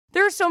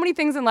are so many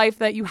things in life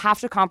that you have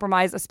to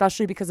compromise,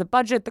 especially because of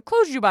budget, the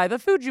clothes you buy, the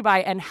food you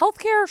buy, and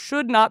healthcare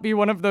should not be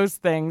one of those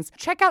things.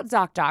 Check out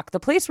ZocDoc, the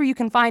place where you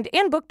can find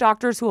and book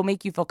doctors who will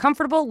make you feel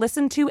comfortable,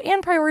 listen to,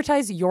 and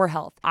prioritize your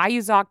health. I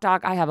use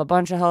ZocDoc. I have a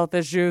bunch of health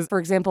issues. For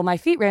example, my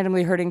feet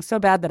randomly hurting so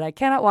bad that I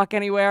cannot walk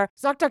anywhere.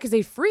 ZocDoc is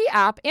a free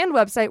app and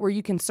website where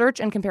you can search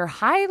and compare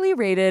highly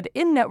rated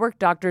in-network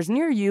doctors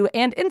near you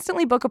and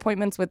instantly book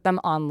appointments with them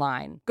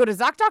online. Go to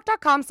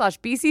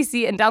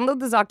ZocDoc.com/BCC and download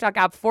the ZocDoc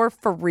app for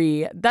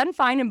free. Then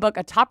find and book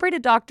a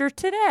top-rated doctor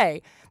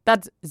today.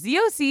 That's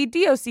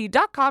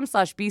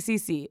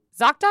ZocDoc.com/BCC.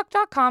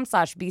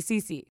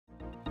 ZocDoc.com/BCC.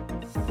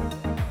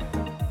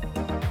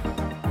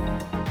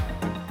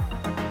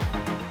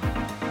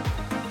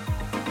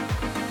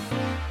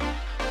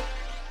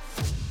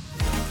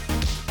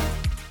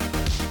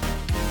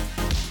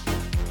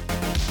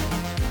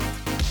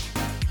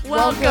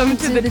 Welcome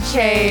to the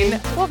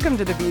chain. Welcome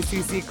to the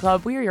BCC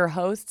Club. We are your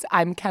hosts.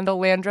 I'm Kendall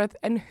Landreth.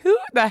 And who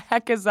the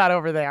heck is that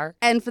over there?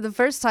 And for the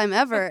first time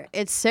ever,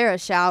 it's Sarah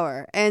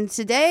Shower. And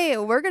today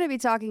we're going to be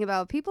talking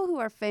about people who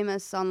are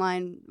famous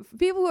online,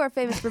 people who are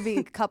famous for being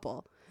a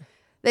couple.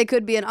 They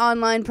could be an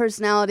online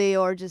personality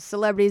or just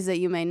celebrities that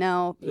you may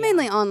know,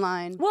 mainly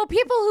online. Well,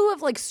 people who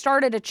have like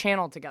started a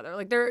channel together.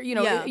 Like they're,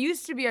 it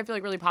used to be, I feel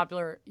like, really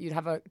popular. You'd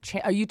have a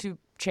YouTube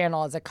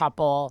channel as a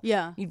couple.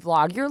 Yeah. You'd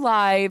vlog your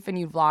life and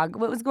you'd vlog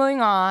what was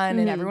going on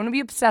and everyone would be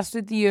obsessed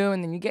with you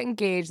and then you get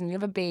engaged and you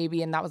have a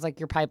baby and that was like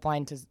your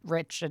pipeline to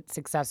rich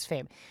success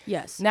fame.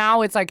 Yes.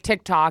 Now it's like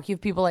TikTok. You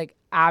have people like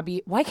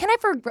Abby. Why can't I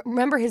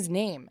remember his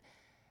name?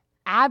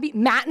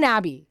 Matt and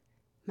Abby.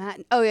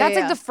 Oh, yeah. That's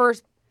like the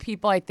first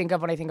people I think of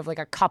when I think of like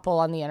a couple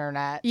on the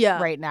internet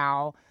right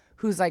now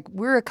who's like,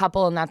 we're a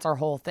couple and that's our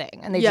whole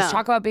thing. And they just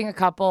talk about being a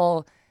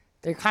couple.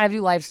 They kind of do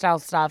lifestyle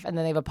stuff, and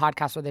then they have a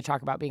podcast where they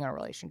talk about being in a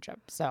relationship.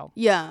 So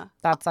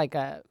that's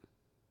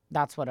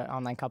that's what an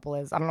online couple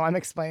is. I don't know. I'm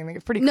explaining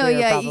it pretty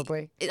clear,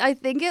 probably. I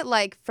think it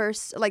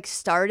first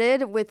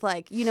started with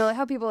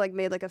how people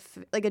made a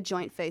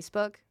joint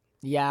Facebook.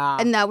 Yeah.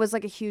 And that was a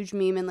huge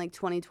meme in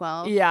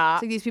 2012. Yeah.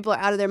 It's these people are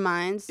out of their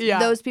minds. Yeah.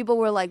 Those people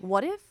were like,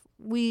 what if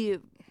we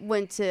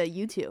went to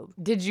YouTube?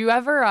 Did you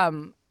ever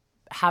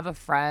have a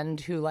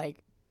friend who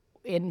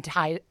into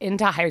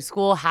high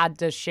school had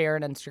to share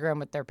an Instagram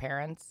with their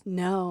parents?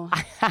 No.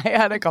 I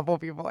had a couple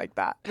people like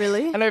that.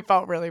 Really? And I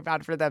felt really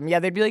bad for them. Yeah,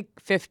 they'd be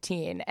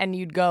 15 and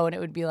you'd go and it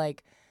would be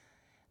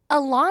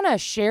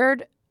Alana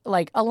shared,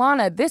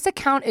 Alana, this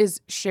account is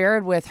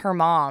shared with her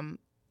mom,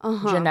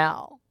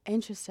 Janelle.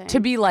 Interesting. To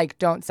be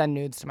don't send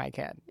nudes to my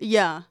kid.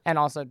 Yeah. And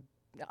also,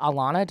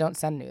 Alana, don't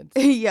send nudes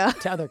to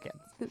other kids.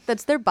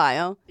 That's their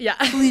bio. Yeah.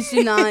 Please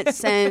do not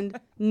send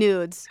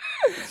nudes.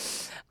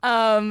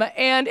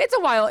 And it's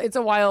a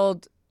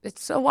wild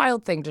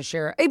thing to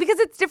share because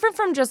it's different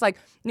from just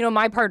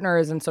my partner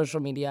is in social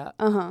media.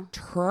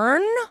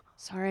 Turn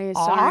Sorry.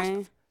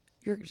 off.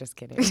 You're just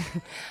kidding.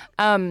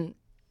 My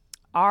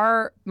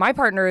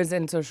partner is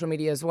in social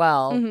media as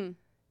well. Mm-hmm.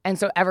 And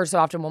so ever so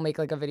often we'll make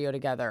a video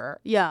together.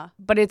 Yeah.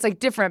 But it's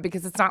different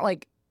because it's not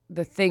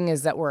the thing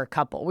is that we're a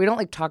couple. We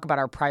don't talk about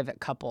our private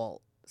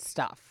couple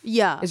stuff.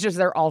 Yeah. It's just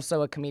they're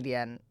also a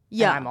comedian.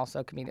 Yeah. And I'm also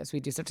a comedian, so we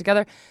do stuff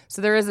together.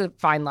 So there is a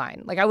fine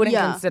line. I wouldn't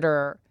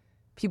consider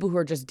people who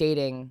are just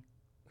dating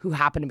who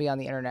happen to be on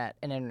the internet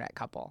an internet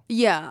couple.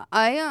 Yeah.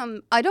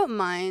 I don't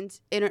mind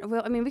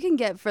we can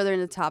get further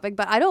into the topic,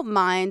 but I don't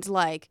mind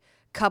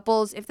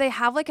couples if they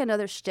have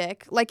another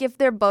shtick. If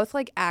they're both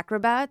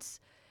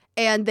acrobats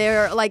and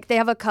they're they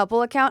have a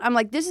couple account, I'm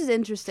this is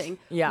interesting.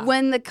 Yeah.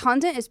 When the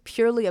content is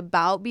purely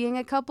about being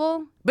a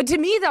couple. But to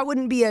me, that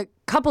wouldn't be a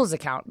couple's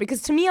account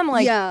because to me, I'm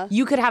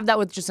you could have that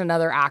with just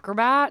another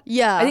acrobat.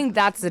 Yeah. I think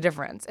that's the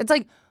difference. It's I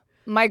told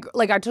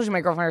you,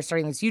 my girlfriend and I are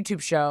starting this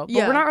YouTube show,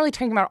 but we're not really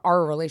talking about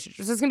our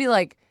relationships. It's going to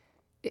be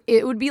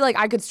it would be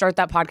I could start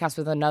that podcast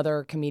with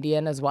another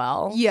comedian as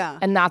well. Yeah.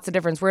 And that's the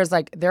difference. Whereas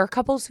there are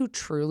couples who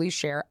truly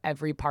share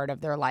every part of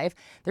their life.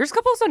 There's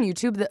couples on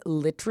YouTube that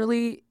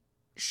literally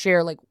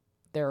share what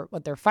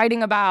they're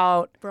fighting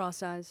about. Bra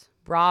size.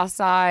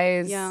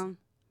 Yeah.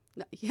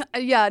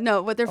 Yeah,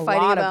 no, what they're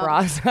fighting about. A lot of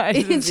bra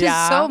sizes. It's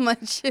just so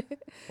much.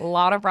 A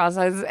lot of bra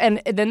sizes.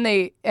 And then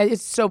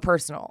it's so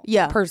personal.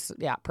 Yeah.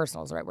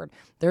 Personal is the right word.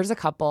 There's a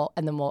couple,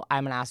 and then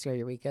I'm going to ask you how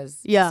your week is.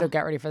 Yeah. So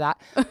get ready for that.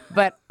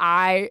 But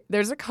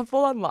there's a couple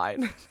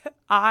online.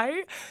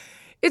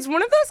 It's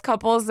one of those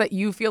couples that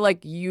you feel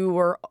you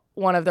were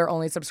one of their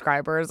only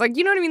subscribers.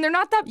 You know what I mean? They're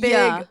not that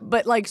big,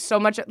 but so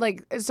much.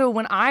 So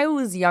when I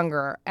was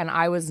younger and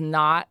I was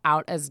not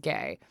out as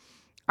gay,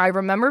 I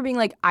remember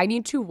being I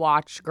need to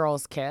watch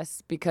girls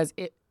kiss because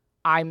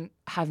I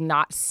have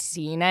not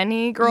seen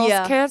any girls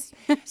kiss.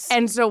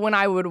 And so when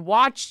I would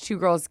watch two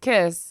girls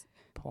kiss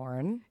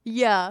porn,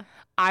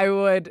 I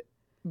would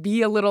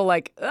be a little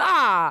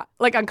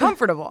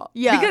uncomfortable.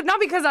 Not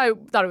because I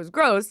thought it was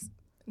gross.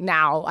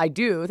 Now I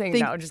do think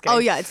no, just kidding. Oh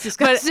yeah, it's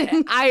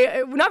disgusting.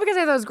 But not because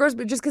I thought it was gross,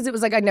 but just because it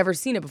was I'd never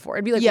seen it before.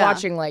 It'd be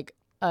watching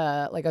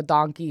a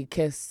donkey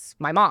kiss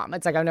my mom.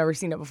 It's I've never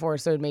seen it before,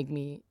 so it'd make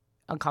me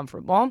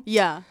uncomfortable.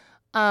 Yeah.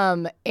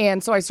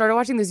 And so I started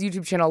watching this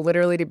YouTube channel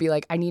literally to be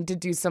like, I need to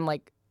do some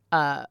like,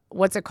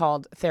 what's it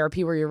called?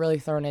 Therapy where you're really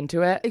thrown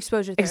into it.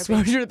 Exposure therapy.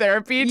 Exposure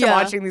therapy to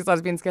watching these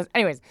lesbians kiss.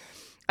 Anyways,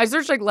 I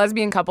searched like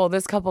lesbian couple.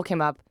 This couple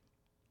came up.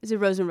 Is it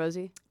Rose and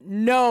Rosie?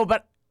 No.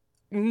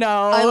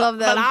 I love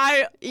them. But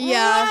I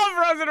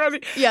love Rose and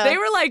Rosie. Yeah. They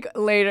were like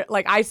later,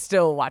 like I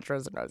still watch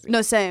Rose and Rosie.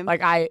 No, same.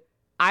 Like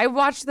I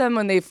watched them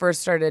when they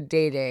first started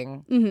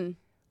dating. Mm-hmm.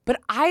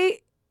 But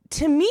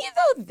to me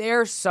though,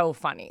 they're so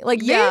funny.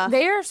 Like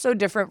they are so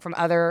different from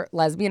other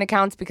lesbian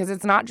accounts because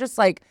it's not just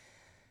like,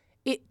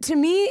 to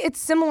me, it's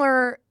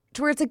similar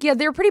to where it's like, yeah,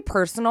 they're pretty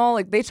personal.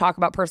 Like they talk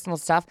about personal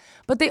stuff,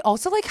 but they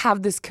also like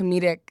have this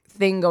comedic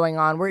thing going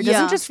on where it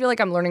doesn't just feel like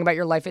I'm learning about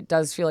your life. It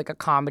does feel like a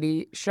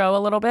comedy show a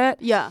little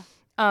bit. Yeah.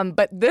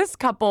 But this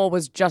couple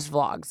was just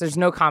vlogs. There's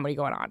no comedy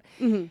going on.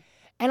 Mm-hmm.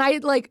 And I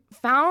like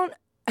found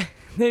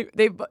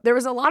there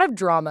was a lot of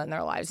drama in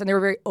their lives and they were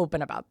very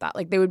open about that.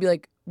 Like they would be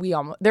like,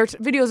 their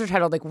videos are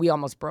titled like, we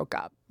almost broke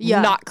up.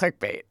 Yeah. Not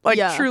clickbait. Like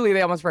truly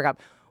they almost broke up.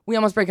 We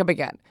almost break up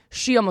again.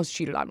 She almost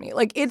cheated on me.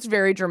 Like it's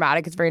very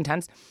dramatic. It's very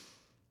intense.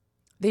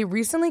 They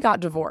recently got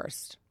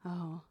divorced.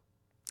 Oh.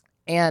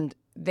 And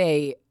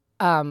they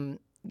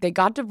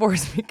got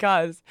divorced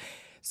because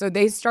so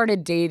they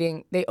started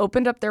dating. They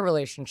opened up their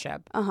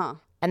relationship. Uh-huh.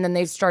 And then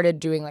they started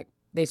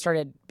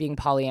being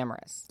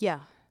polyamorous.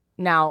 Yeah.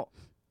 Now,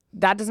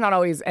 that does not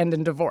always end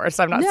in divorce.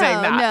 I'm not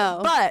saying that.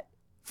 No. But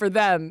for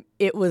them,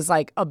 it was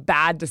like a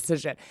bad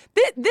decision.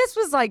 This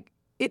was like,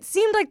 it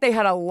seemed like they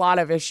had a lot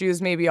of issues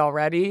maybe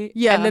already.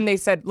 Yeah. And then they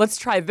said, let's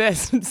try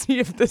this and see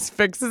if this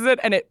fixes it.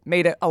 And it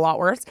made it a lot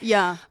worse.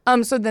 Yeah.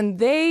 So then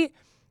they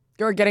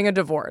are getting a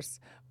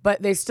divorce,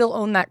 but they still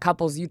own that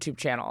couple's YouTube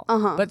channel.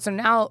 Uh-huh. But so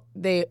now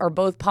they are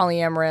both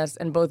polyamorous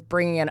and both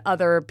bringing in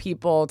other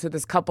people to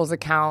this couple's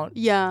account.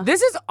 Yeah.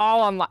 This is all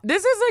online.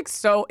 This is like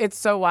it's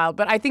so wild.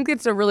 But I think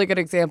it's a really good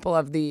example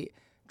of the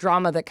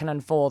drama that can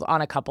unfold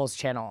on a couple's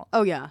channel.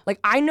 Oh, yeah.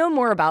 Like I know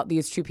more about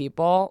these two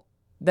people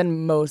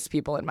than most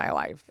people in my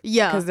life.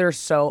 Yeah. Because they're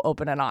so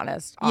open and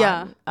honest on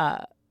Yeah.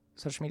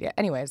 social media.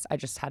 Anyways, I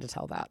just had to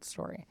tell that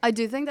story. I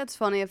do think that's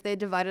funny if they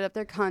divided up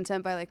their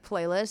content by like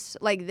playlists.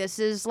 Like this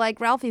is like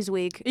Ralphie's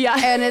week. Yeah.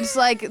 And it's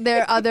like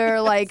their other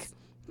like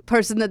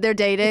person that they're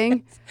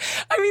dating. Yes.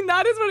 I mean,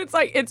 that is what it's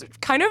like. It's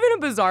kind of in a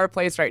bizarre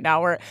place right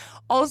now where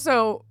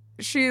also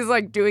she's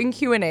like doing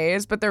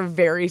Q&As, but they're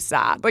very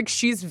sad. Like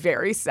she's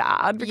very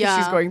sad because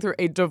she's going through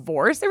a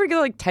divorce. They were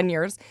together like 10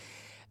 years.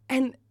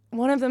 And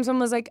one of them,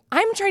 someone was like,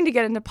 I'm trying to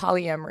get into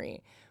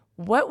polyamory.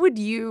 What would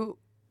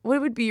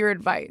be your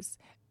advice?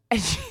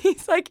 And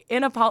she's like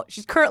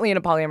she's currently in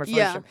a polyamorous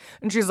relationship.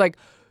 And she's like,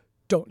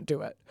 don't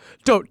do it.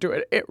 Don't do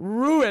it. It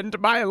ruined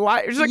my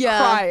life. She's like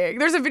crying.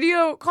 There's a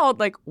video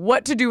called like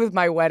what to do with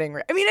my wedding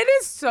ring. I mean, it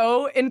is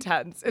so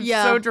intense. It's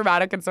so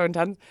dramatic and so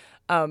intense.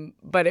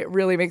 But it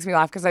really makes me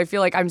laugh because I feel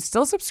like I'm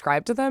still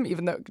subscribed to them,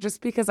 even though just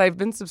because I've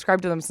been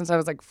subscribed to them since I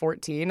was like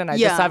 14 and I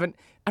just haven't,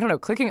 I don't know,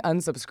 clicking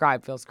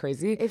unsubscribe feels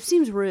crazy. It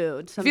seems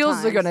rude sometimes.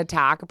 Feels like an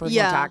attack, a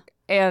personal attack.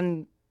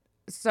 And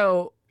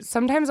so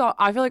sometimes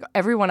I feel like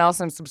everyone else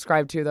I'm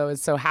subscribed to though is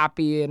so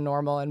happy and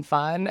normal and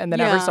fun. And then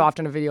every so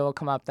often a video will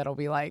come up that'll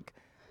be like,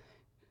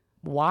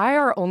 why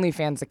our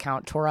OnlyFans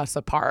account tore us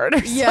apart?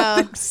 Or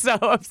something so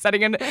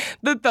upsetting. And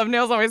the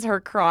thumbnail's always her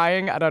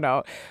crying. I don't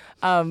know.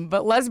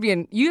 But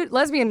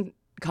lesbian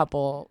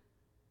couple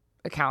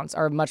accounts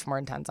are much more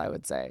intense, I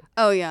would say.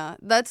 Oh, yeah.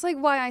 That's like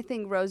why I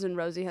think Rose and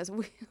Rosie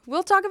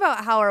we'll talk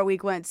about how our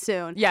week went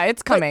soon. Yeah,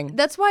 it's coming. But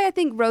that's why I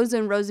think Rose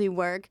and Rosie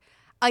work.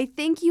 I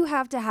think you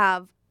have to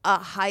have a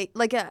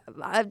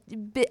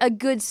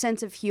good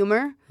sense of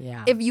humor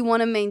if you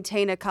want to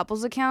maintain a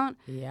couples account.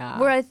 Yeah.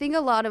 Where I think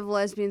a lot of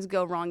lesbians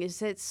go wrong is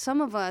that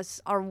some of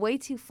us are way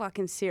too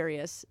fucking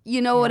serious.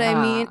 You know what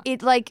I mean?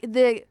 It like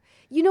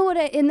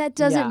and that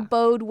doesn't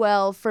bode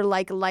well for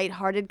like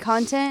lighthearted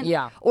content.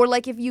 Yeah. Or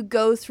like if you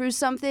go through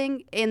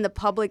something in the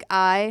public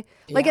eye,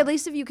 like at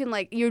least if you can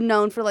like, you're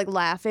known for like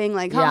laughing,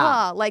 like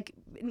haha, like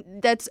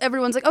that's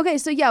everyone's like, okay,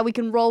 so yeah, we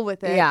can roll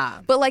with it. Yeah.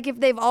 But like if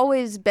they've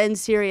always been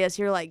serious,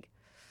 you're like,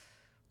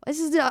 this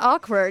is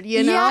awkward,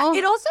 you know? Yeah,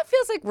 it also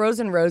feels like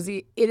Rose and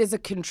Rosie, it is a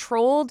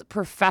controlled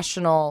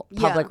professional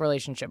public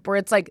relationship where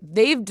it's like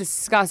they've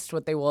discussed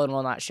what they will and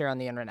will not share on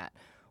the internet.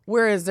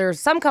 Whereas there's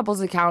some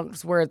couples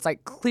accounts where it's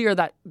like clear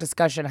that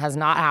discussion has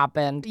not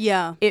happened.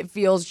 Yeah. It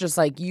feels just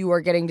like you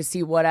are getting to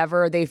see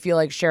whatever they feel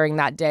like sharing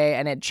that day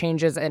and it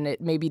changes and it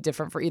may be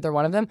different for either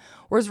one of them.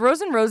 Whereas Rose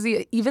and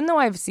Rosie, even though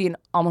I've seen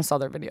almost all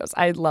their videos,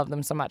 I love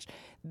them so much.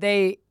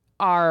 I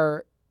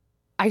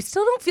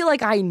still don't feel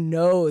like I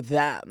know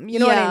them. You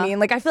know what I mean?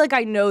 Like I feel like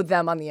I know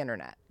them on the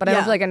internet, but I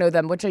don't feel like I know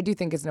them, which I do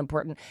think is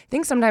important. I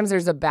think sometimes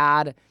there's it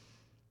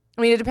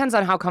depends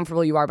on how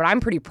comfortable you are, but I'm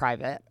pretty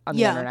private on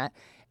the internet.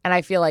 And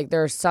I feel like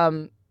there are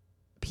some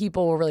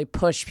people will really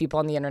push people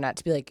on the internet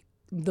to be like,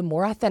 the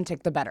more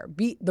authentic, the better.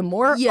 The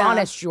more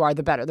honest you are,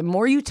 the better. The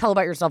more you tell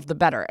about yourself, the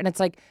better. And it's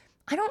like,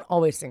 I don't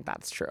always think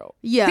that's true.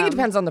 Yeah. I think it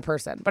depends on the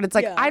person. But it's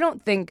like, I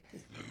don't think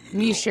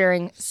me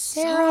sharing,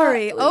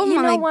 Sorry. Oh you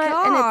my know what?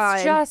 God. And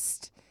it's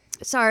just...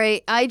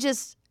 Sorry.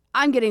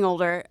 I'm getting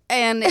older,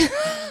 and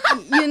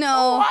you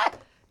know,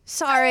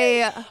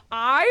 sorry.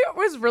 I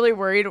was really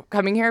worried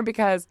coming here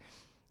because,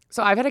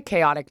 so I've had a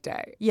chaotic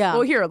day. Yeah.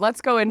 Well, here,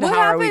 let's go into What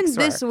how our weeks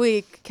happened this were.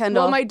 week,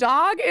 Kendall? Well, my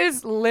dog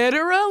is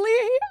literally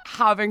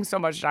having so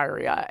much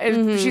diarrhea.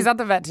 She's at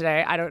the vet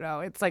today. I don't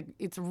know. It's like,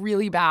 it's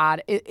really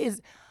bad. It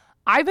is.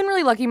 I've been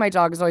really lucky. My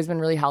dog has always been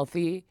really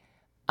healthy.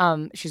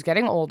 She's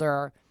getting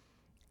older.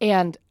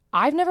 And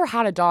I've never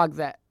had a dog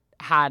that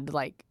had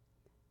like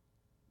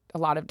a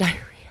lot of diarrhea.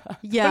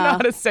 Yeah. I don't know how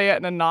to say it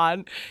in a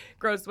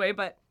non-gross way,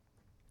 but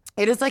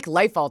it is like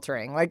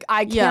life-altering. Like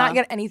I cannot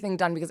get anything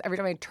done because every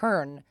time I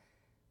turn,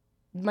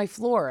 my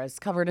floor is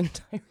covered in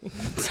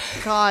diarrhea.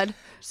 God.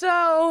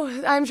 So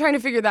I'm trying to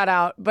figure that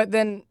out. But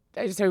then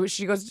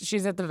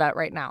she's at the vet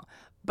right now.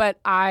 But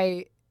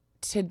I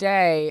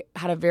today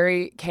had a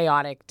very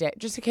chaotic day,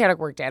 just a chaotic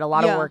work day. I had a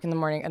lot of work in the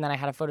morning, and then I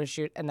had a photo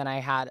shoot, and then I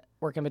had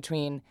work in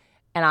between.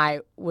 And I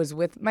was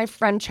with my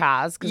friend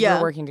Chaz because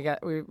we're working together.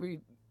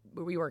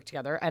 We work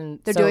together, and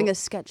They're doing a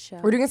sketch show.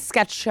 We're doing a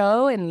sketch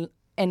show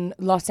in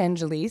Los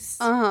Angeles.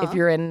 If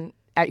you're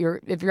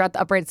at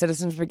the Upright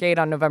Citizens Brigade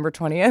on November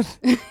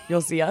 20th,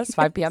 you'll see us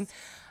 5 p.m.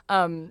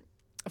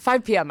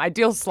 5 p.m.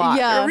 Ideal slot.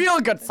 Yeah. A real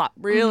good slot.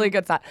 Really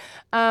good slot.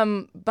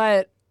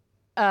 But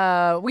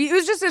it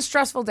was just a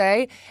stressful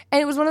day,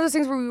 and it was one of those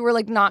things where we were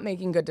like not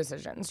making good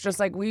decisions. Just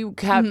like we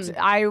kept,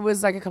 I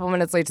was like a couple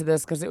minutes late to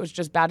this because it was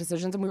just bad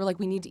decisions, and we were like,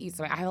 we need to eat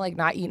something. I had like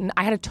not eaten.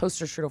 I had a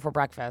toaster strudel for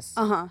breakfast.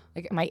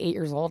 Like at my 8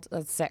 years old,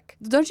 that's sick.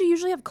 Don't you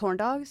usually have corn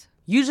dogs?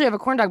 Usually I have a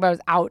corn dog, but I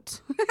was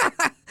out.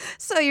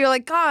 So you're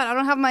like, God, I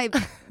don't have my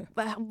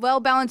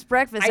well-balanced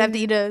breakfast. I have to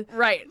eat a...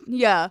 Right.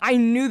 Yeah. I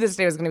knew this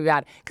day was going to be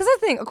bad. Because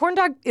that's the thing, a corn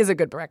dog is a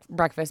good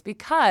breakfast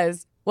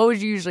because what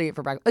would you usually eat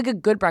for breakfast? Like a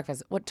good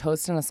breakfast. What,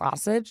 toast and a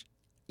sausage?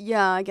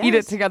 Yeah, I guess. Eat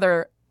it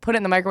together, put it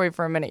in the microwave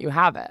for a minute, you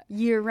have it.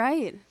 You're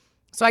right.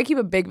 So I keep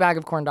a big bag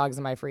of corn dogs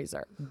in my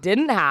freezer.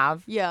 Didn't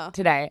have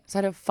today. So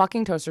I had a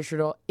fucking toaster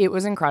strudel. It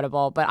was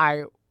incredible, but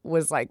I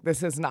was like,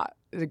 this is not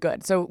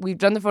good. So we've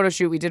done the photo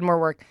shoot. We did more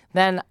work.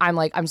 Then I'm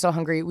like, I'm so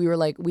hungry. We were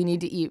like, we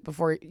need to eat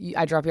before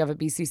I drop you off at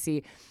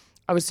BCC.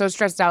 I was so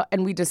stressed out,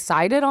 and we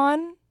decided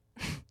on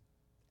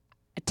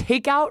a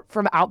takeout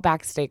from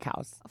Outback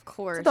Steakhouse. Of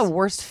course. It's the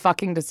worst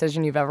fucking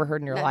decision you've ever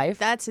heard in your life.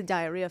 That's a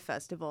diarrhea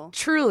festival.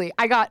 Truly.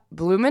 I got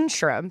Bloomin'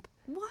 Shrimp.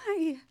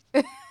 Why?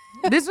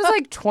 This was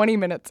like 20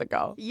 minutes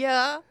ago.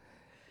 Yeah.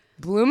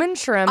 Bloomin'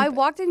 Shrimp. I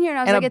walked in here and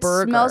I was like, it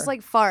smells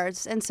like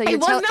farts. And so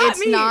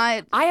it's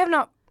not. I have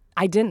not.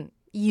 I didn't.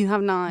 You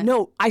have not.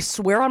 No, I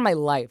swear on my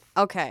life.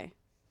 Okay.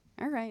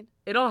 All right.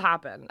 It'll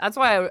happen. That's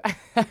why I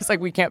was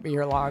like, we can't be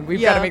here long. We've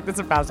got to make this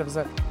a fast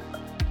episode.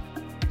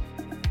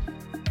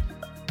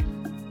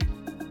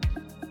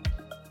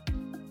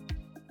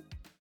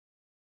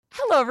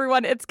 Hello,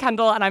 everyone. It's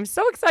Kendall, and I'm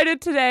so excited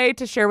today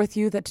to share with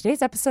you that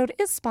today's episode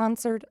is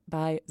sponsored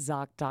by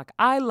ZocDoc.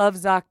 I love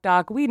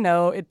ZocDoc. We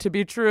know it to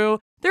be true.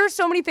 There are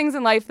so many things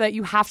in life that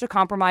you have to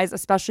compromise,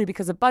 especially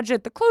because of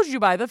budget, the clothes you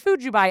buy, the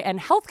food you buy, and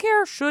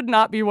healthcare should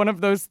not be one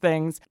of those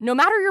things. No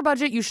matter your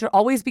budget, you should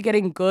always be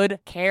getting good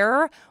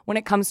care when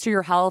it comes to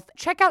your health.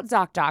 Check out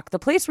ZocDoc, the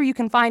place where you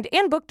can find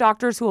and book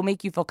doctors who will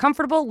make you feel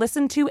comfortable,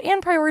 listen to,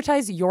 and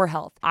prioritize your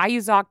health. I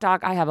use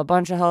ZocDoc. I have a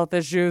bunch of health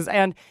issues,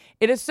 and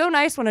it is so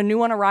nice when a new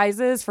one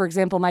arises. For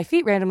example, my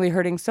feet randomly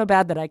hurting so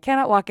bad that I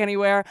cannot walk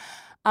anywhere.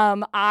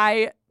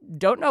 I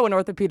don't know an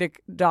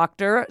orthopedic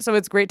doctor, so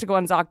it's great to go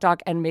on ZocDoc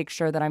and make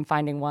sure that I'm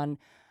finding one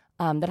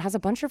that has a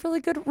bunch of really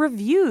good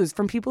reviews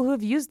from people who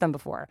have used them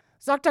before.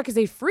 ZocDoc is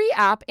a free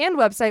app and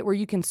website where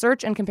you can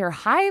search and compare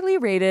highly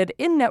rated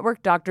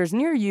in-network doctors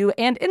near you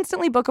and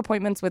instantly book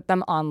appointments with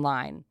them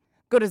online.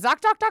 Go to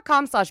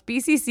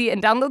ZocDoc.com/BCC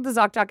and download the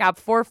ZocDoc app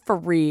for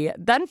free.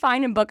 Then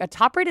find and book a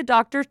top-rated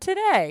doctor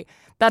today.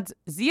 That's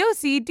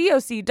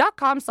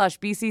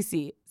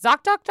ZocDoc.com/BCC.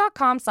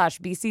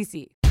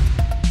 ZocDoc.com/BCC.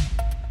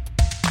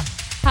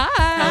 Hi.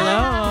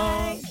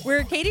 Hello.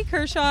 We're Katie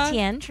Kershaw.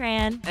 Tian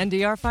Tran. And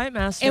DR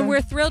Fightmaster. And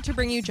we're thrilled to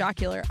bring you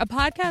Jocular, a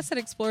podcast that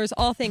explores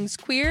all things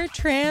queer,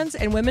 trans,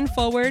 and women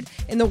forward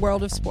in the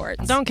world of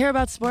sports. Don't care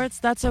about sports?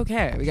 That's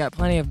okay. We got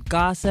plenty of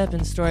gossip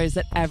and stories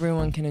that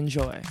everyone can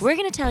enjoy. We're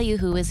going to tell you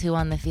who is who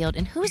on the field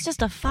and who's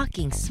just a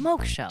fucking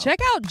smoke show. Check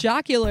out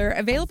Jocular,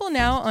 available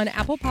now on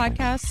Apple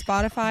Podcasts,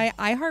 Spotify,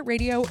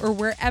 iHeartRadio, or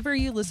wherever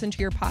you listen to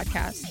your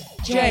podcasts.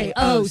 JOCKULAR.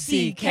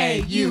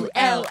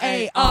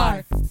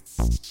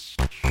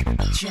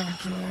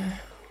 Jocular.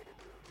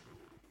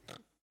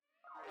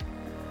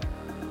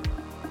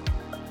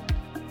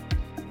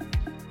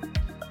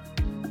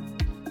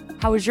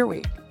 How was your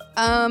week?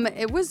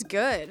 It was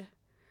good.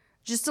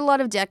 Just a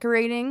lot of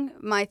decorating.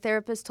 My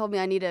therapist told me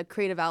I need a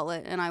creative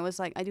outlet, and I was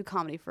like, I do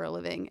comedy for a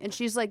living. And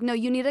she's like, no,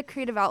 you need a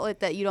creative outlet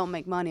that you don't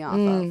make money off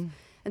of.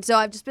 And so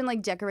I've just been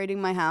like decorating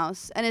my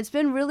house, and it's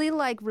been really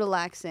like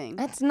relaxing.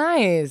 That's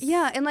nice.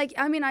 Yeah, and like,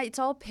 I mean, it's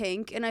all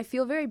pink, and I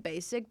feel very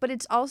basic, but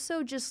it's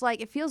also just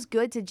like, it feels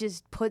good to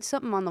just put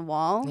something on the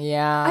wall.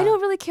 Yeah. I don't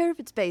really care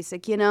if it's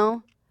basic, you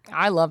know?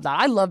 I love that.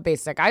 I love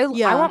basic. I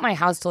want my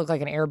house to look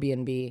like an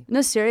Airbnb.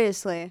 No,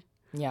 seriously.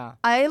 Yeah.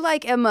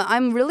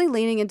 I'm really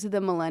leaning into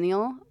the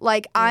millennial.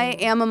 Like I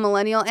am a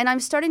millennial, and I'm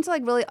starting to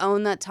like really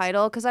own that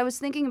title because I was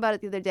thinking about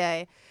it the other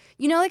day.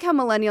 You know, like how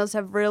millennials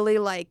have really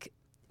like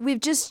we've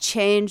just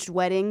changed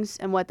weddings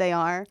and what they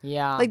are.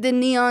 Yeah. Like the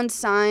neon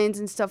signs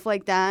and stuff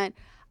like that.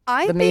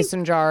 I the think,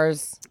 mason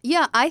jars.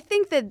 Yeah, I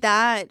think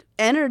that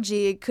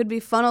energy could be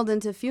funneled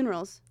into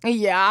funerals.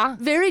 Yeah.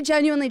 Very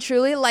genuinely,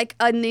 truly, like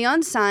a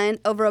neon sign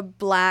over a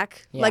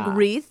black like Yeah.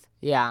 wreath.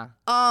 Yeah.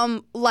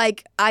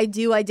 Like I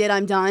did,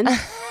 I'm done.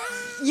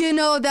 You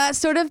know, that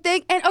sort of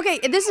thing. And okay,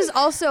 this is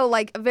also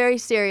like very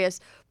serious.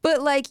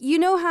 But like, you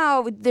know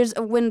how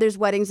when there's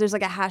weddings, there's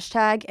like a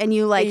hashtag and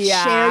you like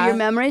share your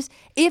memories.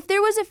 If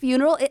there was a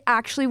funeral, it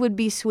actually would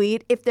be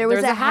sweet. If there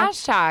was There's a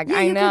hashtag. Yeah,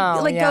 I you know.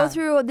 could like yeah. go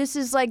through. This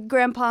is like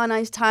Grandpa and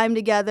I's time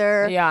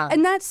together. Yeah.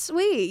 and that's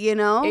sweet. You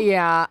know.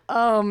 Yeah.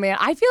 Oh man,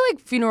 I feel like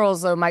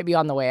funerals though might be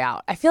on the way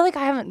out. I feel like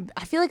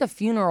a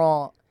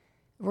funeral.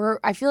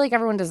 I feel like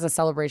everyone does a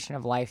celebration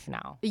of life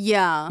now.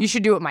 Yeah. You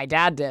should do what my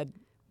dad did.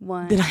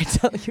 What? Did I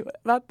tell you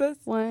about this?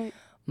 What?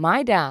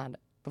 My dad,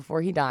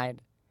 before he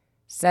died,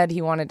 said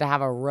he wanted to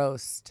have a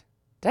roast.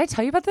 Did I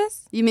tell you about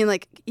this? You mean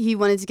like he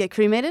wanted to get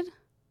cremated?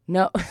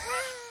 No.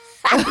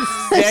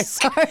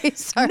 Sorry.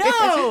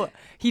 No,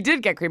 he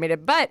did get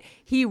cremated, but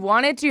he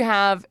wanted to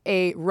have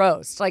a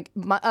roast. Like,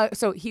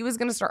 so he was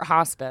going to start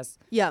hospice.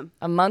 Yeah.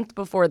 A month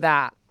before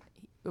that,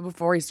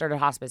 before he started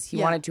hospice, he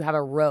Yeah. wanted to have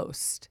a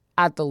roast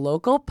at the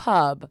local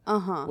pub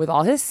with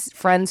all his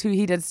friends who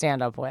he did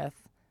stand up with.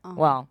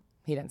 Well,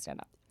 he didn't stand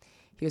up.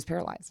 He was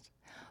paralyzed.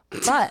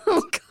 But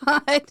Oh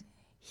God.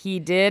 he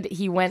did.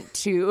 He went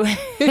to.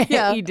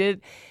 Yeah. He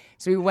did.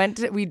 So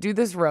we do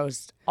this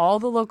roast. All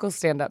the local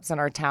stand-ups in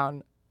our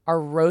town are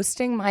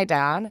roasting my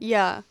dad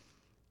Yeah.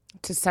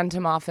 to send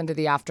him off into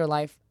the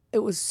afterlife. It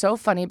was so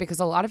funny because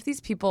a lot of these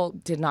people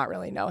did not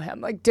really know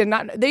him. Like,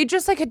 they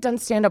just like had done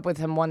stand-up with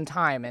him one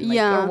time and like,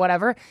 Yeah. or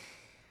whatever.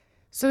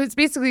 So it's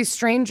basically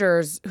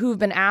strangers who've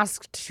been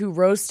asked to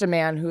roast a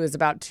man who is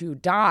about to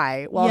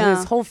die while Yeah.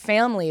 his whole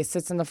family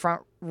sits in the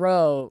front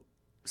row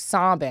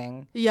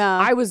sobbing. Yeah.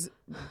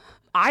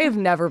 I have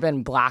never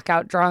been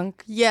blackout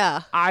drunk.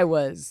 Yeah. I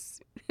was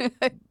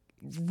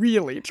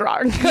really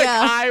drunk. Like,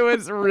 Yeah. I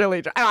was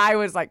really drunk. I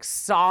was like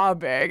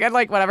sobbing and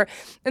like whatever.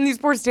 And these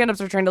poor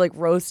stand-ups are trying to like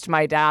roast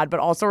my dad,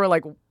 but also were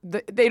like,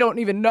 they don't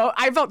even know.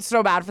 I felt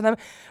so bad for them,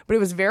 but it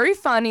was very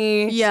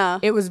funny. Yeah.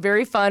 It was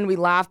very fun. We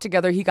laughed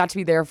together. He got to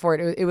be there for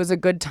it. It was a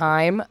good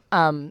time.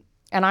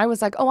 And I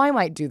was like, oh, I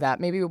might do that.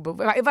 Maybe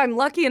if I'm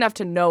lucky enough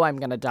to know I'm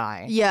going to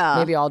die. Yeah.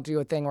 Maybe I'll do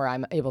a thing where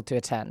I'm able to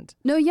attend.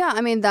 No, yeah. I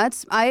mean,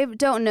 I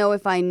don't know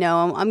if I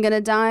know I'm going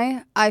to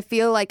die. I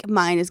feel like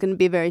mine is going to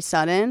be very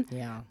sudden.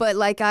 Yeah. But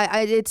like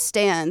it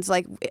stands.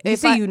 Like You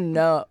say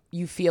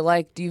you feel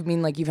like, do you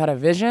mean like you've had a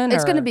vision?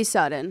 it's or- going to be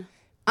sudden.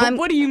 But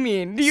what do you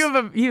mean? Do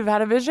you've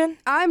had a vision?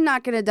 I'm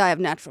not going to die of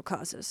natural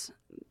causes.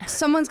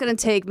 Someone's going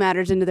to take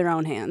matters into their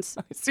own hands.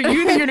 So you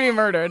think you're gonna be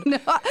murdered?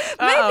 Maybe.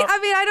 I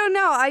mean, I don't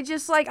know. I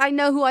just like I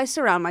know who I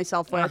surround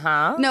myself with.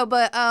 Uh-huh. No,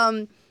 but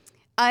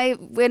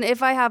when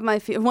I have my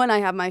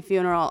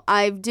funeral,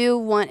 I do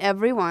want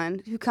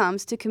everyone who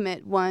comes to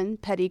commit one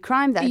petty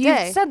crime that You've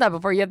day. said that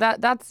before. Yeah,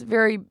 that's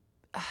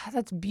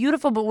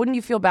beautiful. But wouldn't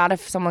you feel bad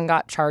if someone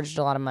got charged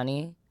a lot of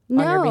money on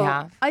your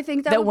behalf? I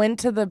think that went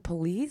to the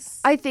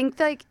police. I think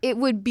like it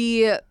would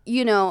be,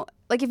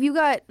 like if you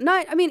got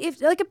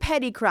if like a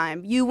petty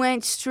crime, you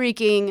went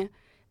streaking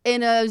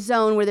in a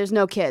zone where there's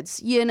no kids,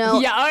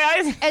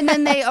 Yeah. and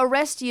then they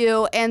arrest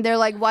you and they're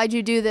like, why'd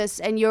you do this?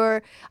 And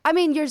you're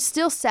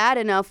still sad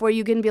enough where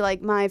you can be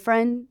like, my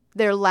friend,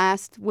 their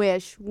last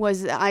wish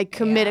was that I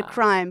commit a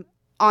crime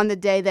on the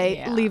day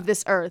they leave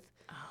this earth.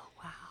 Oh,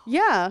 wow.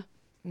 Yeah.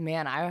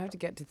 Man, I have to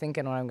get to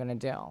thinking what I'm gonna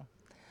do.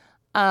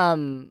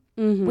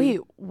 Wait,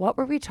 what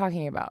were we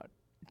talking about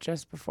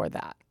just before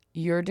that?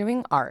 You're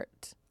doing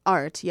art.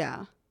 Art,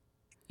 yeah.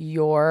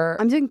 I'm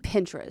I'm doing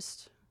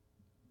Pinterest.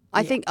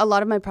 I think a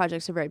lot of my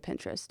projects are very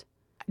Pinterest.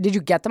 Did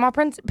you get them off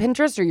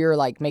Pinterest or you're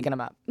like making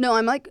them up? No,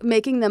 I'm like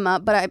making them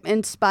up, but I'm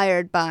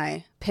inspired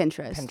by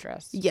Pinterest.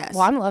 Pinterest. Yes.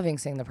 Well, I'm loving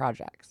seeing the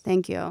projects.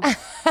 Thank you.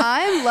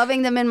 I'm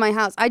loving them in my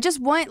house. I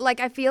just want,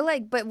 I feel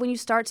like, but when you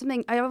start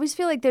something, I always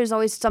feel like there's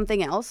always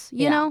something else,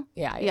 you know?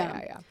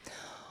 Yeah.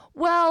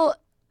 Well,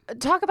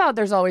 talk about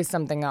there's always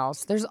something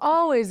else. There's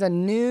always a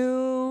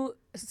new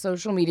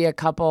social media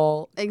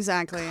couple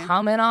Exactly.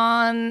 coming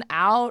on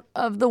out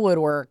of the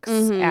woodworks,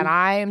 and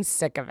I am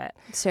sick of it.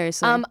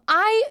 Seriously.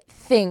 I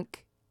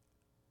think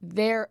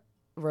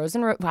Rose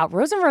and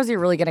Rosie are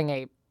really getting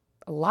a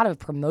lot of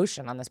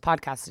promotion on this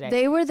podcast today.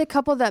 They were the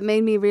couple that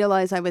made me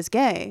realize I was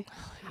gay.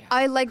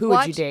 I Who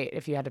would you date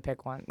if you had to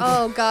pick one?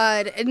 Oh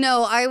God,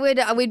 no!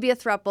 We'd be a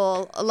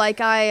throuple.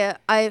 Like oh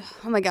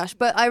my gosh!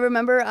 But I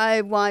remember I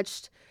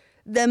watched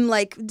them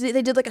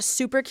they did like a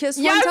super kiss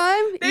one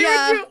time.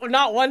 They would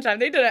not one time.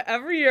 They did it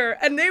every year,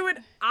 and they would.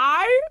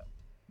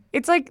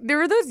 It's like there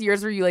were those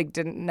years where you like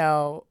didn't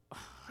know.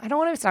 I don't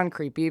want to sound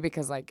creepy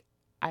because like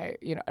I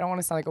don't want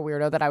to sound like a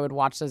weirdo that I would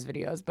watch those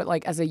videos, but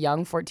like as a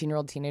young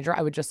 14-year-old teenager,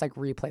 I would just like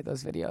replay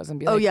those videos and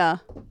be like, Oh yeah.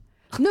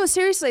 No,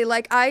 seriously,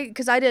 like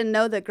because I didn't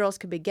know that girls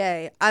could be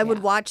gay. I would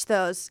watch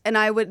those, and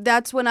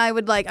that's when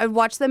I'd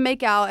watch them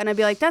make out, and I'd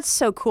be like, that's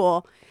so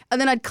cool. And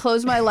then I'd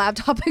close my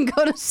laptop and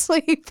go to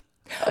sleep.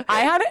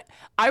 I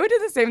would do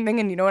the same thing,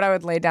 and you know what I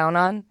would lay down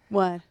on?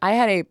 What? I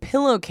had a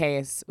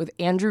pillowcase with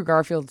Andrew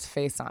Garfield's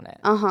face on it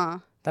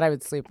that I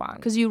would sleep on.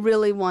 Because you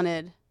really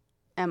wanted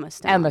Emma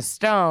Stone. Emma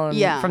Stone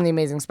from The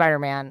Amazing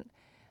Spider-Man.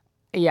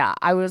 Yeah,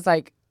 I was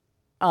like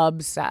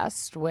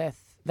obsessed with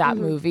that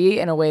movie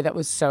in a way that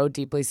was so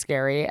deeply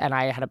scary, and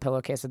I had a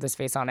pillowcase with his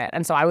face on it.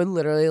 And so I would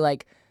literally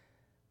like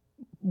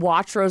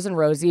watch Rose and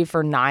Rosie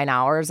for 9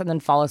 hours and then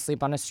fall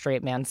asleep on a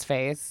straight man's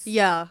face.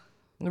 Yeah.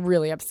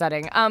 Really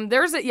upsetting. But I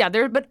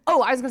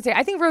was gonna say,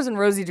 I think Rose and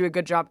Rosie do a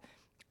good job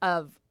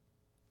of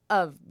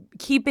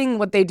keeping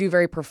what they do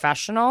very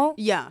professional.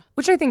 Yeah.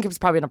 Which I think is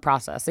probably in a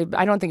process.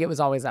 I don't think it was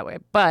always that way.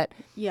 But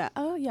yeah.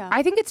 Oh, yeah.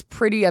 I think it's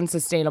pretty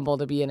unsustainable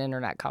to be an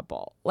internet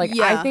couple. Like,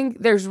 I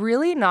think there's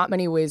really not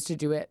many ways to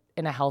do it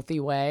in a healthy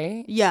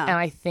way. Yeah. And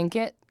I think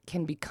it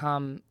can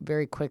become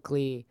very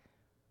quickly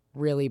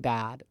really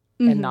bad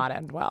and not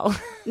end well.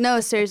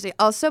 No, seriously.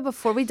 Also,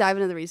 before we dive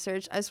into the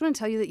research, I just want to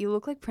tell you that you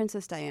look like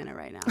Princess Diana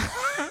right now.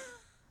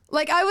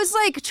 Like, I was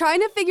like trying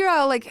to figure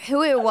out like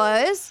who it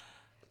was.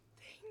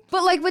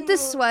 But like with the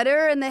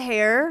sweater and the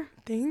hair.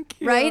 Thank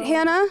you. Right,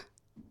 Hannah?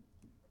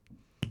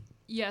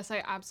 Yes,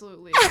 I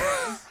absolutely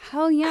agree.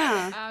 Hell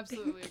yeah.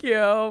 Absolutely.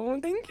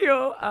 Thank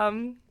you.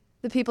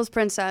 The People's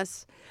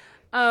Princess.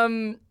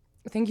 Thank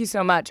you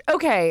so much.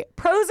 Okay,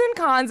 pros and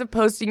cons of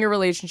posting your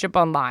relationship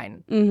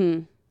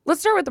online. Let's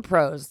start with the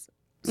pros.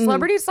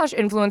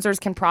 Celebrities/influencers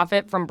can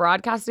profit from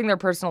broadcasting their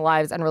personal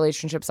lives and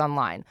relationships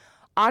online.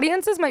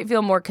 Audiences might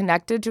feel more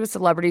connected to a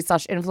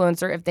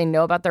celebrity/influencer if they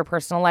know about their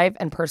personal life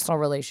and personal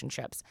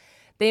relationships.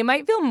 They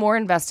might feel more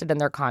invested in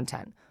their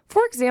content.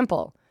 For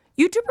example,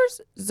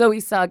 YouTubers Zoe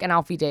Sugg and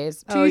Alfie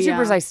Days, two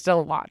YouTubers I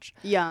still watch,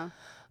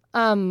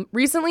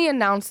 recently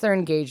announced their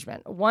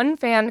engagement. One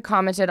fan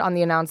commented on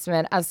the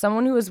announcement, "As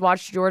someone who has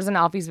watched yours and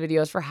Alfie's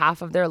videos for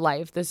half of their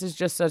life, this is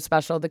just so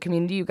special. The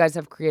community you guys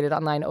have created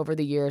online over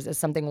the years is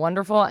something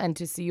wonderful, and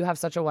to see you have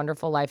such a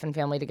wonderful life and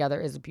family together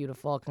is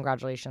beautiful.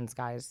 Congratulations,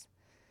 guys."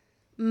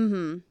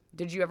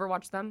 Did you ever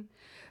watch them?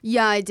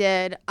 Yeah, I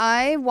did.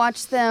 I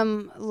watched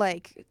them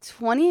like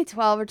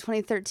 2012 or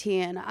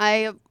 2013.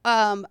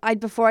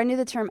 Before I knew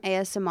the term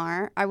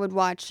ASMR, I would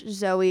watch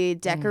Zoe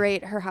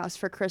decorate her house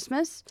for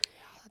Christmas.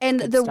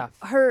 And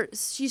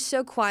she's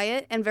so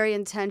quiet and very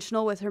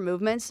intentional with her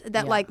movements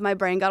that like my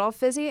brain got all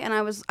fizzy, and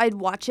I'd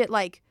watch it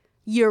like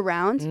year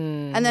round.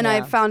 And then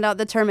I found out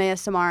the term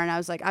ASMR, and I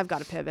was like, I've got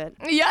to pivot.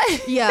 Yeah.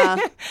 Yeah.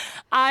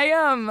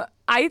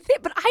 I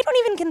think, but I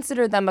don't even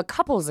consider them a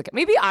couple.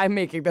 Maybe I'm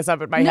making this up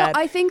in my head. No,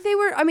 I think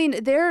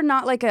they're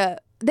not like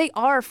they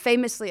are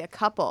famously a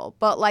couple,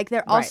 but like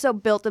they're also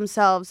built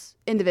themselves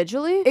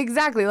individually.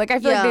 Exactly. Like I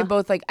feel like they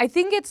both like, I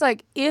think it's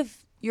like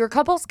if your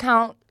couple's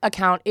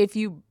account, if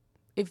you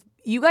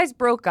guys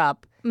broke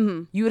up,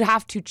 you would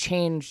have to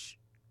change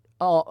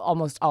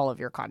almost all of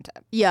your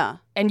content. Yeah.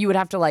 And you would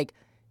have to like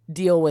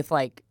deal with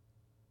like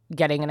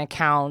getting an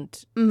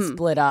account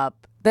split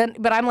up.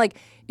 But I'm like,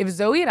 if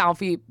Zoe and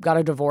Alfie got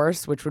a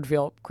divorce, which would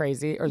feel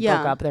crazy, or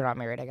broke up, they're not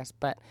married, I guess,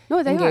 but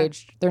no, they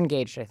engaged. They're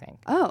engaged, I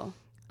think. Oh.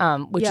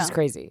 Which is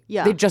crazy.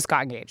 Yeah. They just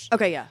got engaged.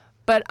 Okay, yeah.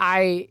 But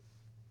I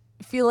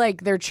feel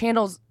like their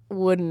channels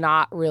would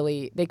not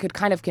really, they could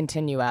kind of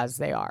continue as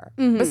they are.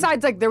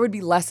 Besides, like, there would be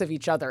less of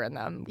each other in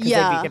them because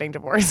they'd be getting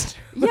divorced.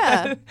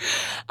 Yeah.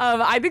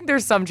 I think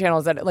there's some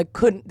channels that like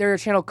their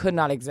channel could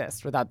not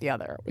exist without the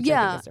other, which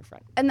I think is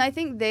different. And I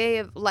think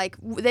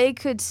they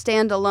could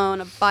stand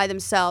alone by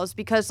themselves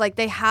because like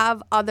they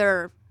have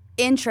other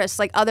interests,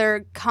 like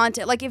other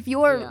content. Like if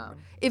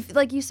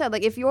like you said,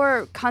 like if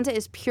your content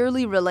is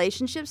purely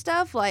relationship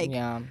stuff, like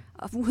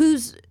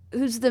who's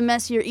the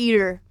messier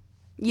eater?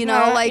 You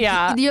know,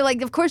 you're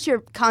like, of course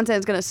your content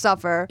is going to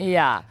suffer.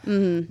 Yeah.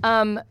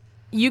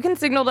 You can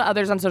signal to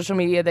others on social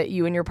media that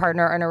you and your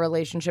partner are in a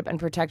relationship and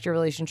protect your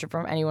relationship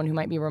from anyone who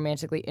might be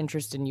romantically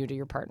interested in you to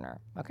your partner.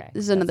 Okay.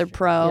 This is another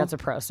pro. Yeah, that's a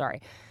pro, sorry.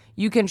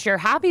 You can share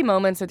happy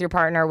moments with your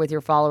partner, with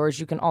your followers.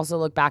 You can also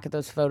look back at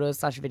those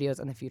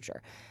photos/videos in the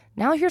future.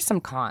 Now here's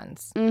some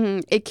cons.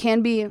 It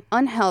can be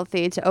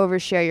unhealthy to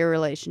overshare your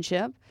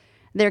relationship.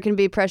 There can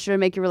be pressure to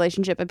make your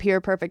relationship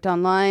appear perfect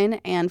online,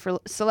 and for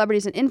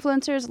celebrities and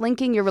influencers,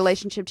 linking your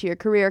relationship to your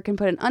career can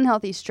put an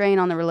unhealthy strain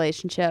on the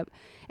relationship.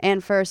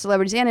 And for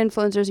celebrities and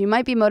influencers, you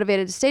might be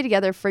motivated to stay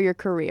together for your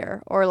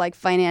career or like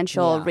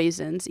financial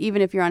reasons,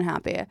 even if you're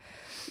unhappy.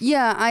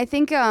 Yeah, I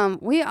think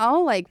we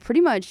all like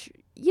pretty much,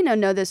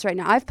 know this right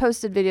now. I've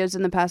posted videos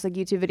in the past, like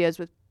YouTube videos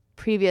with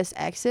previous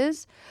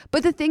exes.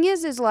 But the thing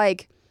is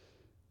like,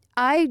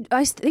 I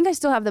think I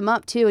still have them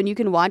up too, and you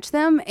can watch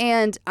them.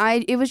 And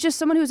it was just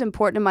someone who was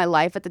important in my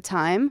life at the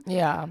time.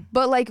 Yeah.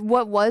 But like,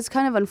 what was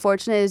kind of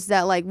unfortunate is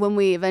that like when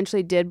we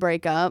eventually did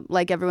break up,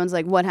 like everyone's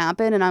like, "What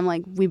happened?" And I'm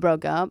like, "We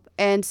broke up."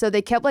 And so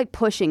they kept like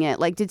pushing it.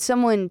 Like, did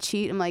someone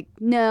cheat? I'm like,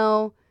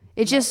 no.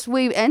 It just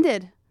we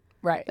ended.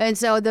 Right. And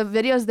so the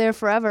video's there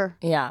forever.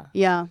 Yeah.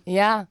 Yeah.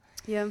 Yeah.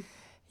 Yeah.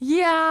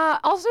 Yeah.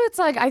 Also, it's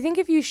like, I think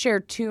if you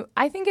share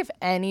I think if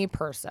any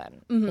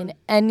person in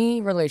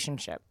any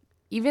relationship,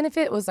 even if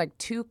it was like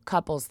two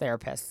couples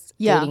therapists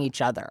dating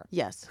each other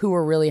Yes. who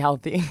were really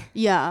healthy,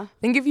 Yeah. I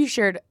think if you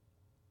shared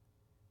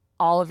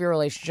all of your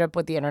relationship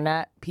with the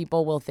internet,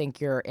 people will think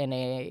you're in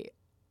a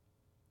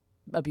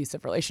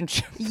abusive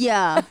relationship.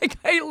 Yeah. Like,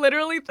 I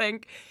literally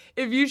think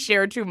if you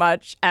share too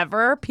much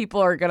ever, people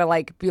are gonna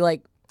like be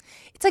like,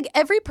 it's like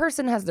every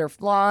person has their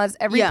flaws.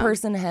 Every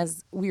person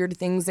has weird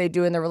things they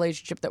do in their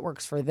relationship that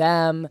works for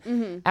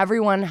them.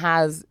 Everyone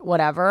has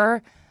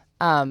whatever,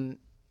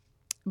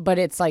 but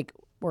it's like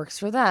works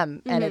for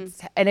them, and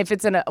if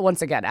it's in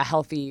once again a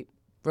healthy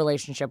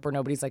relationship where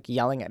nobody's like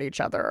yelling at each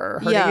other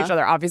or hurting each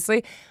other,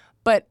 obviously,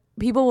 but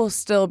people will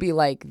still be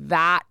like,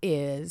 that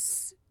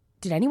is.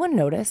 Did anyone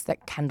notice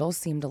that Kendall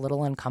seemed a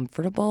little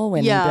uncomfortable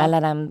when blah, blah,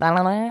 blah,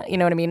 blah, blah, you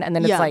know what I mean? And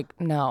then it's like,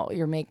 no,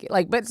 you're making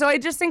like, but so I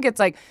just think it's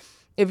like,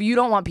 if you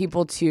don't want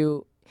people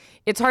to,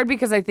 it's hard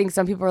because I think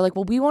some people are like,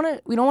 well, we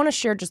don't want to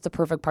share just the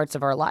perfect parts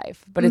of our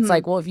life. But it's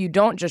like, well, if you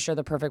don't just share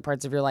the perfect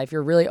parts of your life,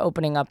 you're really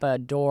opening up a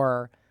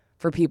door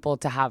for people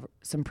to have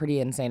some pretty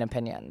insane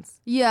opinions.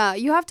 Yeah.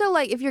 You have to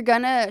like, if you're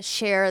gonna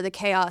share the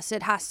chaos,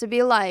 it has to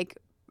be like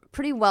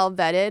pretty well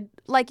vetted.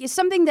 Like it's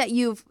something that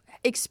you've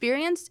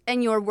experienced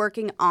and you're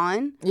working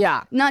on.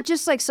 Yeah. Not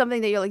just like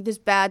something that you're like, this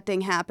bad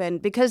thing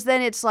happened, because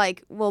then it's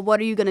like, well, what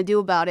are you going to do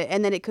about it?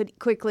 And then it could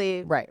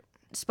quickly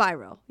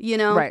spiral, you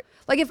know? Right.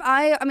 Like if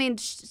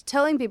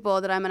telling people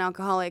that I'm an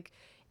alcoholic,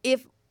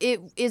 if it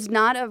is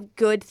not a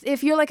good,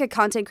 if you're like a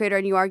content creator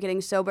and you are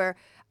getting sober,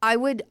 I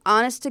would,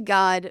 honest to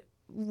God,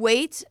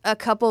 wait a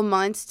couple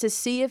months to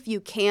see if you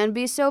can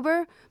be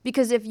sober,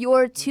 because if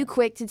you're too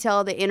quick to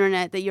tell the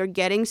internet that you're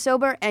getting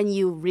sober and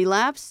you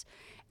relapse,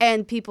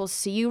 and people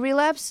see you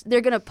relapse, they're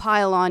going to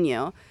pile on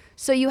you.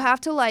 So you have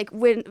to like,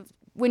 when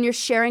you're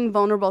sharing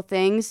vulnerable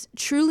things,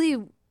 truly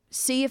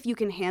see if you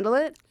can handle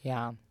it.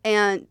 Yeah.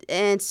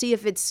 And see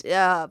if it's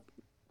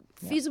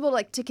feasible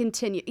like to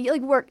continue.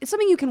 Like work, it's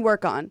something you can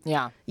work on.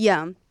 Yeah.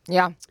 Yeah.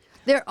 Yeah.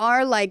 There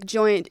are like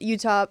joint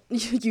Utah.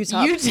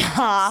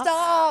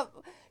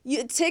 Stop.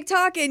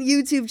 TikTok and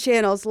YouTube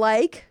channels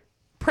like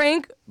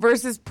Prank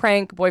versus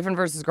prank, boyfriend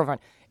versus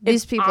girlfriend.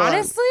 These people.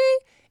 Honestly,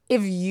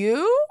 if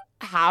you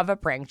have a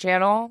prank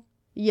channel,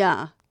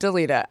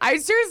 delete it.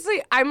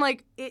 I'm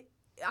like,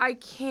 I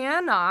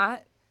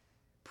cannot.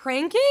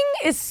 Pranking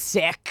is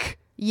sick.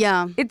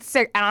 Yeah. It's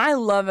sick. And I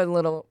love a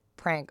little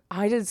prank.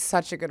 I did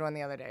such a good one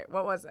the other day.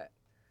 What was it?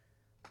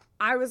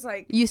 I was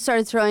like, you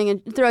started throwing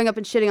up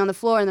and shitting on the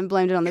floor and then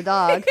blamed it on the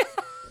dog.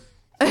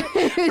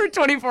 for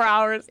 24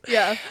 hours.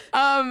 Yeah.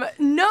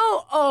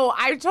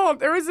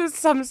 There was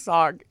some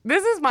song.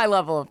 This is my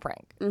level of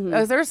prank.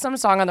 There was some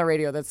song on the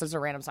radio that's just a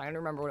random song. I don't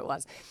remember what it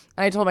was.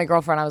 And I told my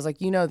girlfriend, I was like,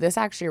 this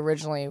actually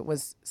originally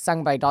was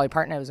sung by Dolly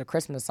Parton. It was a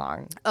Christmas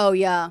song. Oh,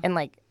 yeah. And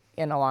like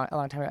in a long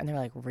time ago. And they were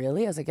like,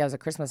 really? I was like, yeah, it was a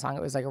Christmas song.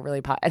 It was like a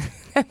really pop. And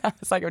I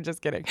was like, I'm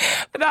just kidding.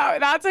 But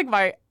that's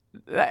like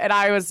and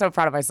I was so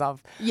proud of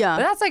myself. Yeah.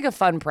 But that's like a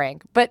fun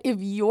prank. But if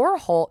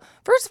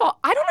first of all,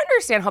 I don't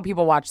understand how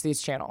people watch these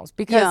channels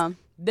because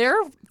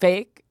they're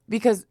fake.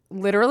 Because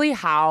literally,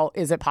 how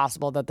is it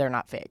possible that they're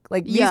not fake?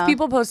 Like, these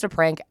people post a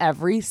prank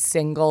every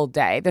single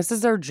day. This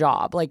is their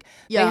job. Like,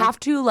 they have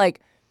to, like,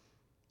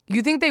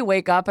 you think they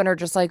wake up and are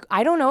just like,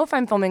 I don't know if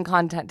I'm filming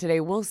content today.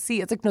 We'll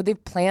see. It's like, no,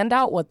 they've planned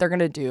out what they're going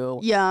to do.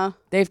 Yeah.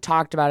 They've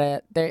talked about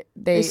it.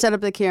 They set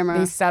up the camera.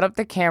 They set up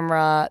the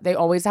camera. They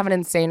always have an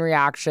insane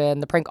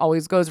reaction. The prank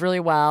always goes really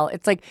well.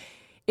 It's like,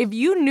 if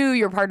you knew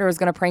your partner was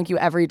going to prank you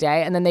every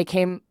day and then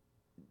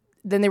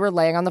they were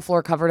laying on the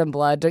floor covered in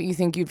blood, don't you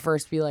think you'd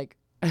first be like,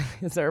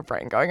 is there a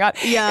prank going on?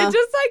 Yeah. It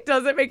just like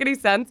doesn't make any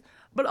sense.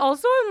 But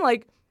also I'm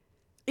like,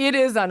 it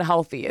is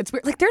unhealthy. It's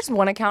weird. Like there's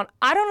one account,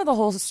 I don't know the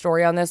whole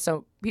story on this,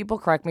 so people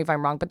correct me if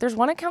I'm wrong, but there's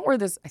one account where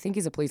I think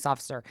he's a police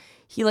officer.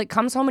 He like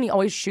comes home and he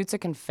always shoots a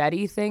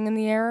confetti thing in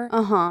the air.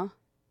 Uh-huh.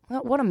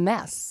 What a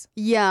mess.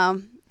 Yeah.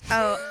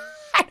 Oh.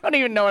 I don't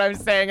even know what I'm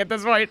saying at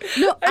this point.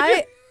 No,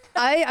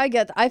 I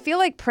get that. I feel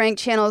like prank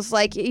channels,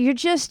 like,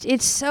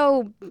 it's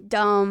so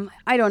dumb.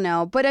 I don't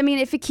know. But I mean,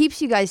 if it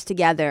keeps you guys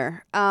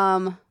together,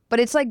 but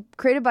it's like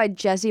created by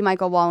Jesse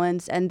Michael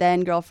Wallens and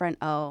then girlfriend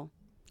O.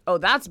 Oh,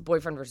 that's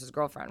boyfriend versus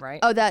girlfriend, right?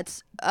 Oh,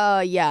 that's,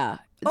 yeah.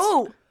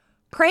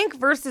 Prank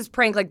versus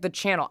prank, like the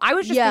channel. I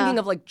was just thinking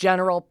of like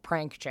general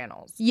prank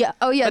channels. Yeah.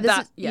 Oh, yeah.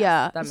 But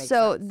that makes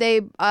so sense.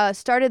 they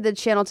started the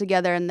channel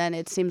together, and then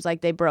it seems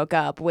like they broke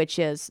up, which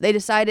is they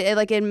decided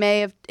like in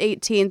May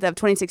 18th of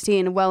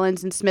 2016,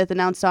 Wellens and Smith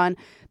announced on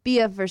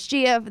BF vs.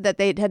 GF that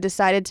they had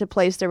decided to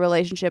place their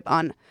relationship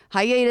on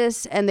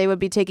hiatus, and they would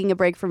be taking a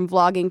break from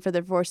vlogging for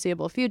the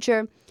foreseeable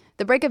future.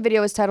 The breakup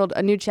video is titled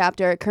A New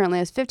Chapter. It currently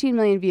has 15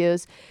 million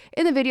views.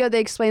 In the video, they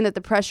explain that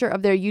the pressure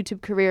of their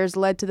YouTube careers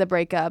led to the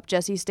breakup.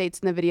 Jesse states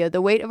in the video,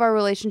 the weight of our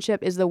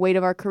relationship is the weight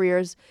of our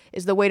careers,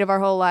 is the weight of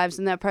our whole lives,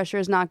 and that pressure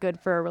is not good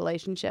for a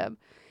relationship.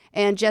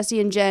 And Jesse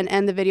and Jen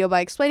end the video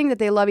by explaining that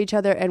they love each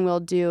other and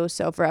will do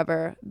so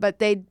forever. But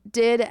they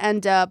did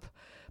end up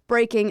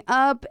breaking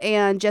up,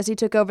 and Jesse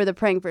took over the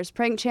Prank vs.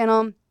 Prank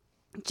channel.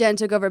 Jen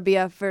took over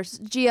BF versus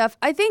GF.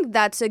 I think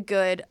that's a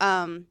good.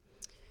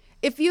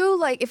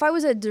 If I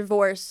was a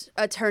divorce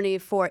attorney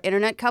for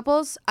internet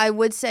couples, I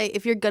would say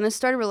if you're gonna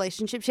start a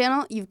relationship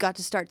channel, you've got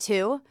to start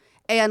two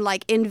and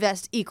like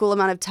invest equal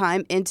amount of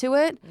time into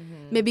it.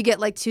 Maybe get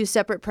like two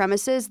separate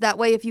premises. That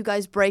way, if you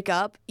guys break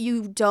up,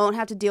 you don't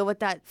have to deal with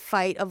that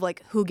fight of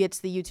like who gets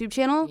the YouTube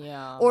channel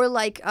or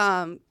like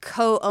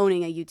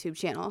co-owning a YouTube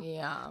channel.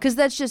 Yeah. Because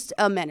that's just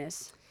a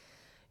menace.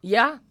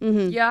 Yeah.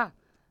 Yeah.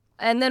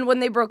 And then when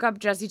they broke up,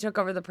 Jesse took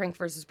over the prank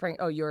versus prank.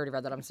 Oh, you already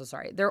read that. I'm so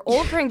sorry. Their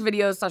old prank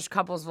videos /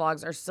 couples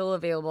vlogs are still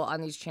available on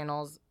these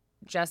channels.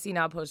 Jesse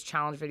now posts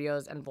challenge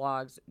videos and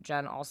vlogs.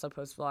 Jen also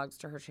posts vlogs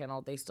to her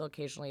channel. They still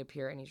occasionally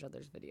appear in each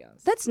other's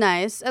videos. That's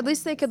nice. At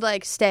least they could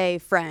like stay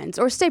friends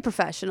or stay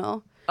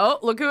professional. Oh,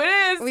 look who it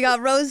is. We got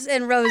Rose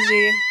and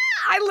Rosie.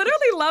 I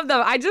literally love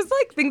them. I just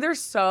like think they're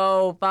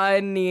so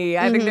funny.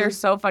 I think they're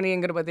so funny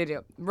and good at what they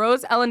do.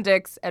 Rose Ellen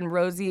Dix and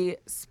Rosie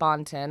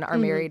Sponton are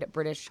married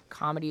British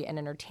comedy and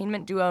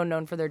entertainment duo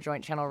known for their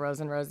joint channel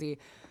Rose and Rosie.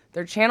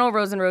 Their channel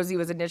Rose and Rosie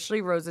was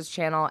initially Rose's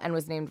channel and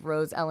was named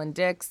Rose Ellen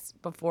Dix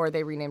before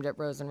they renamed it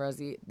Rose and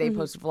Rosie. They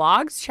post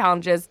vlogs,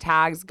 challenges,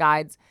 tags,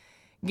 guides,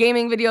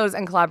 gaming videos,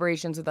 and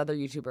collaborations with other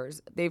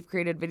YouTubers. They've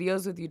created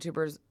videos with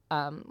YouTubers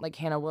like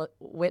Hannah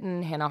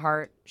Witten, Hannah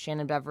Hart,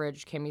 Shannon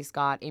Beveridge, Kimmy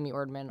Scott, Amy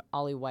Ordman,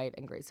 Ollie White,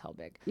 and Grace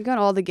Helbig. You got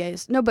all the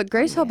gays. No, but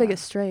Grace Helbig is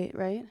straight,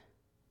 right?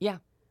 Yeah.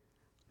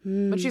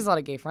 But she has a lot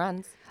of gay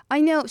friends.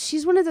 I know.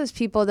 She's one of those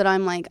people that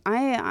I'm like, but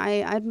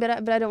I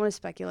don't want to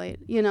speculate.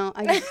 You know,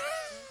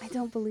 I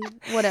don't believe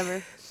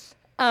whatever.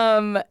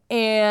 And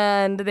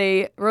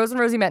Rose and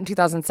Rosie met in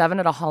 2007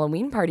 at a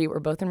Halloween party. Were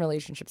both in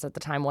relationships at the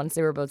time. Once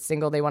they were both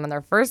single, they went on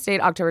their first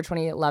date October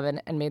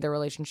 2011 and made their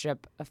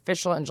relationship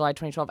official in July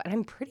 2012. And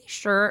I'm pretty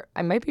sure,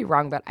 I might be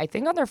wrong, but I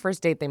think on their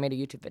first date they made a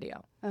YouTube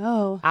video.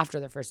 Oh. After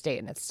their first date,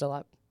 and it's still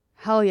up.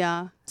 Hell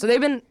yeah. So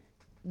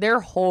their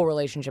whole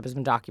relationship has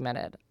been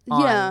documented.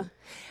 Yeah.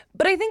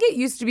 But I think it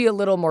used to be a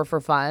little more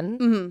for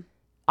fun,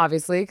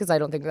 obviously, because I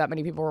don't think that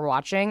many people were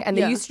watching. And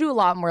they used to do a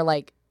lot more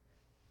like,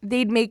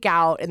 they'd make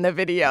out in the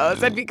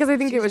videos. And because I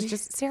think it was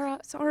just, Sarah,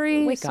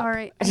 wake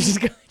up.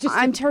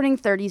 I'm turning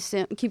 30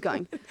 soon. Keep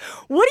going.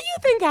 What do you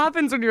think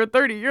happens when you're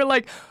 30? You're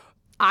like,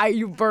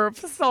 you burp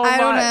so much.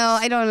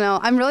 I don't know.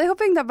 I'm really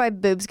hoping that my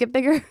boobs get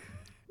bigger.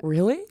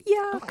 Really?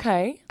 Yeah.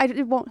 Okay.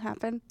 It won't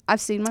happen.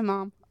 I've seen my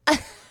mom.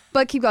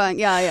 But keep going.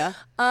 Yeah.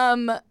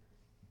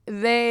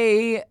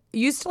 They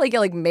used to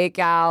like make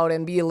out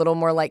and be a little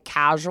more like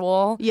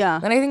casual. Yeah.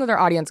 Then I think when their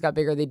audience got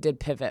bigger, they did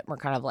pivot. We're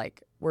kind of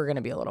like, we're going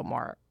to be a little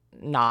more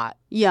not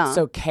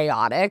so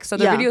chaotic. So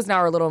their videos now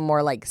are a little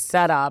more like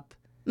set up,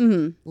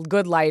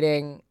 good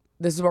lighting.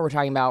 This is what we're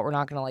talking about. We're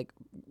not going to like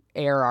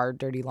air our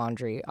dirty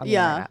laundry on the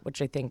internet,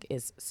 which I think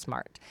is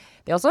smart.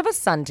 They also have a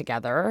son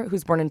together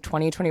who's born in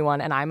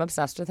 2021, and I'm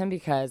obsessed with him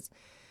because,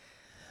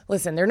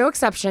 listen, they're no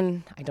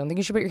exception. I don't think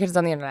you should put your kids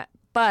on the internet.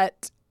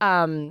 But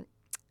when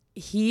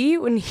he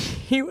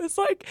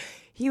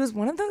was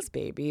one of those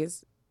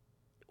babies.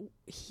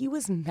 He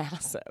was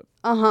massive.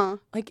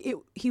 Like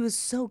he was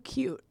so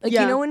cute. Like you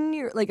know when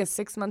you're like a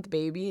 6-month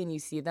baby and you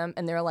see them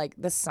and they're like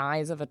the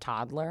size of a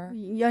toddler.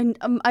 Yeah,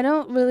 I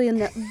don't really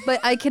know,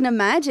 but I can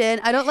imagine.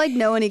 I don't like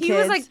know any kids. He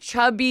was like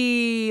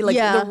chubby, like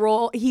the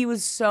roll. He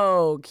was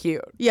so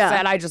cute. Yeah,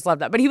 and I just love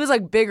that. But he was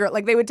like bigger.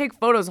 Like they would take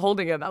photos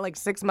holding him at like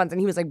 6 months, and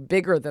he was like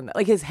bigger than that.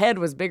 Like his head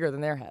was bigger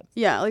than their heads.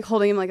 Yeah, like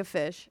holding him like a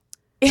fish.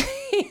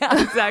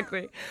 Yeah,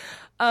 exactly.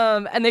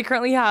 And they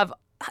currently have.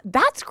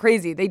 That's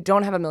crazy. They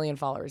don't have 1 million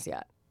followers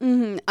yet.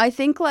 I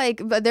think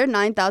but they're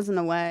 9,000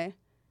 away.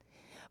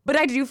 But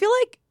I do feel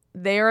like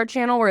they're a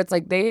channel where it's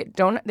like they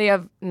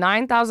have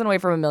 9,000 away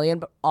from 1 million,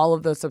 but all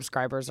of those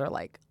subscribers are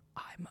like,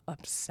 I'm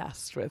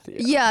obsessed with you.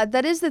 Yeah,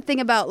 that is the thing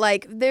about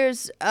like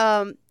there's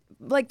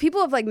like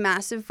people have like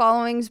massive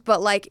followings,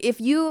 but like if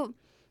you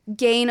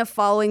gain a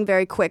following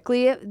very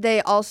quickly,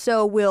 they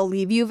also will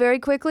leave you very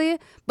quickly.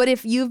 But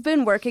if you've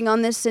been working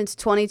on this since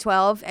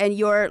 2012 and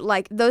you're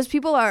like, those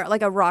people are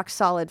like a rock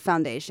solid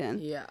foundation.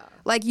 Yeah.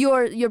 Like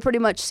you're pretty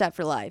much set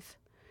for life.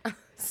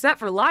 Set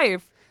for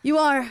life? You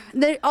are.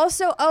 They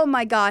also, oh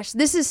my gosh,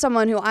 this is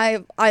someone who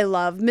I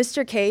love,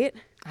 Mr. Kate.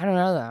 I don't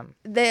know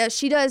them.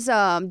 She does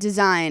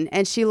design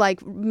and she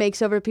like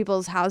makes over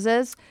people's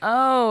houses.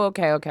 Oh,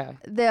 okay.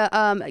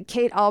 The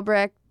Kate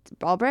Albrecht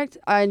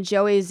and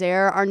Joey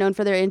Zare are known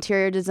for their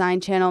interior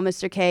design channel,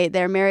 Mr. Kate.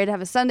 They're married, have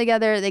a son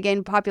together. They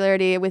gained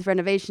popularity with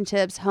renovation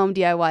tips, home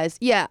DIYs.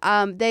 Yeah,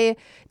 they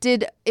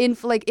did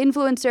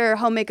influencer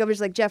home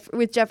makeovers like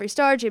with Jeffree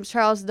Star, James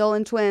Charles,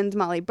 Dolan twins,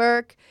 Molly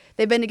Burke.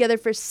 They've been together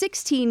for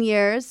 16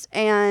 years,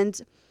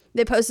 and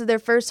they posted their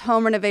first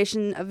home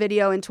renovation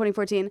video in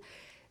 2014.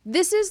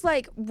 This is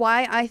like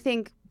why I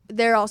think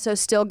they're also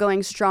still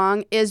going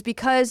strong is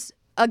because,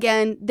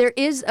 again, there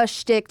is a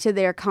shtick to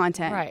their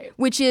content, right,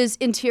 which is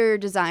interior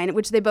design,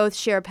 which they both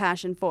share a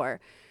passion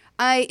for.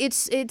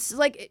 It's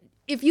like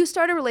if you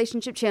start a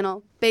relationship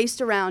channel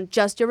based around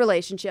just your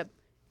relationship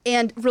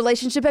and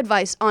relationship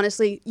advice,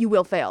 honestly, you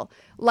will fail.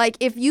 Like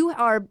if you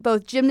are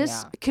both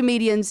gymnasts,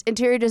 comedians,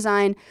 interior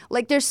design,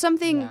 like there's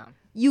something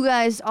you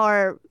guys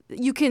are,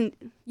 you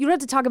don't have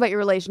to talk about your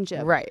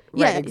relationship. Right.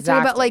 Yeah. Exactly.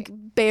 Talk about like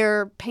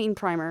bare pain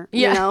primer,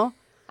 you know?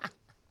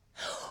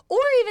 Or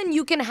even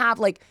you can have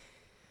like,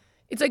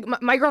 it's like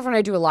my girlfriend and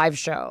I do a live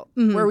show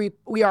where we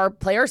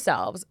play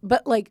ourselves,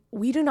 but like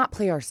we do not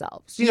play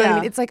ourselves. You know what I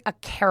mean? It's like a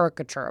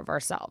caricature of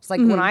ourselves.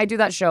 Like when I do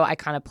that show, I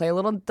kind of play a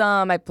little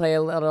dumb. I play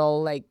a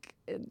little like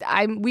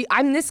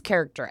I'm this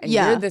character and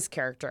you're this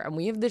character and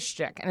we have this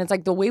shtick. And it's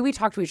like the way we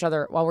talk to each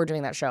other while we're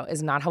doing that show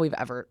is not how we've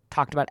ever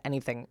talked about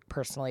anything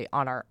personally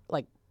on our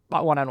like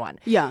one-on-one.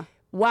 Yeah.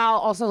 While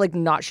also like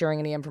not sharing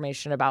any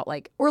information about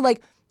like, or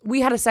like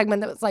we had a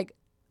segment that was like,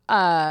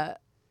 the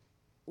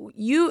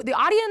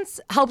audience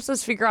helps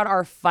us figure out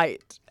our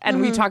fight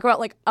and we talk about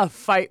like a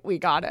fight we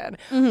got in,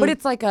 but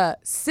it's like a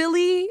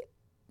silly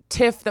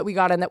tiff that we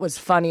got in that was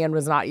funny and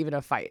was not even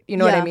a fight. You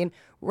know what I mean?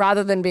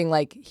 Rather than being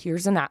like,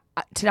 here's on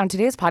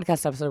today's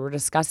podcast episode, we're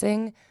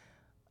discussing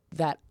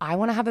that I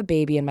want to have a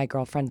baby and my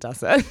girlfriend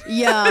doesn't.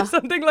 Yeah.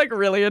 Something like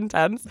really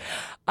intense.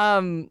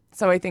 So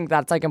I think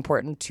that's like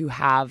important to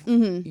have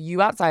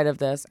you outside of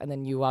this and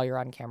then you while you're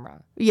on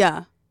camera.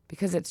 Yeah.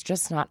 Because it's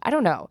just not, I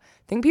don't know.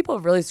 I think people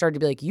have really started to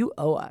be like, you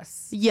owe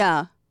us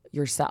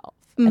yourself.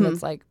 And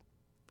it's like,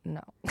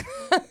 no.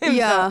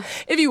 Yeah. So,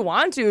 if you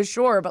want to,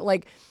 sure. But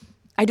like,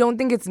 I don't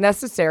think it's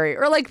necessary.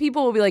 Or like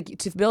people will be like,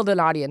 to build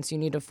an audience, you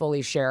need to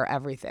fully share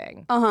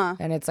everything.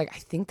 And it's like, I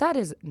think that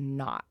is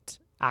not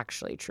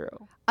actually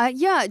true.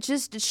 Yeah,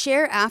 just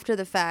share after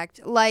the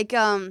fact. Like,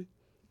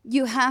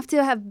 you have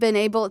to have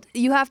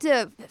you have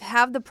to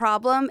have the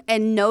problem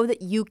and know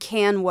that you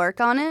can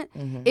work on it.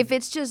 If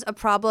it's just a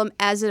problem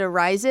as it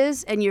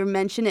arises and you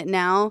mention it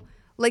now,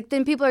 like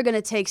then people are going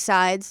to take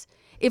sides.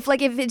 If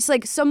it's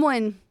like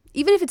someone,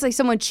 even if it's like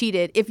someone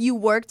cheated, if you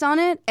worked on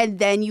it and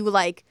then you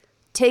like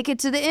take it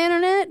to the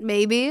internet,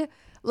 maybe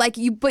like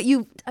do you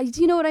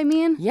know what I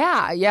mean?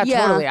 Yeah,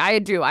 totally. I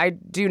do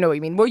know what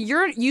you mean. Well,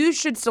 you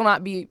should still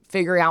not be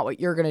figuring out what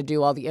you're going to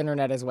do while the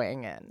internet is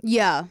weighing in.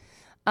 Yeah.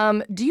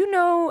 Do you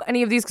know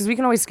any of these? Because we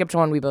can always skip to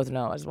one we both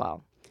know as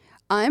well.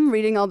 I'm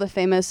reading all the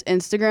famous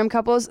Instagram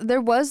couples.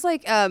 There was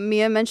like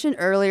Mia mentioned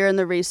earlier in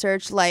the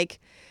research, like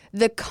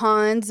the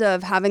cons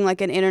of having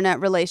like an internet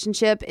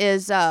relationship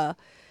is there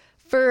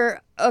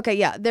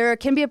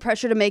can be a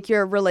pressure to make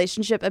your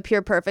relationship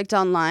appear perfect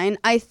online.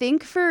 I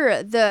think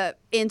for the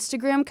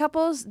Instagram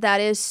couples,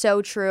 that is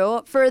so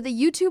true. For the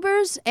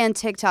YouTubers and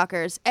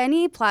TikTokers,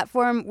 any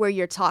platform where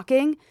you're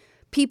talking,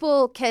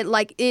 people can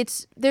like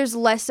there's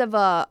less of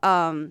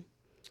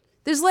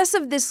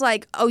this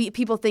like, oh,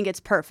 people think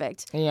it's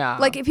perfect. Yeah.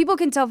 Like people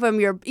can tell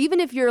from even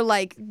if you're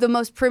like the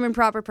most prim and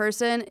proper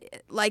person,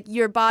 like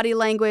your body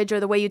language or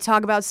the way you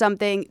talk about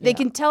something, they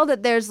can tell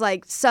that there's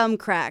like some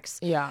cracks.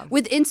 Yeah.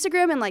 With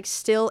Instagram and like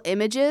still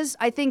images,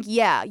 I think,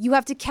 you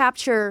have to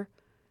capture.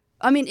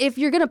 I mean, if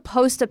you're going to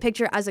post a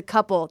picture as a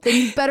couple, then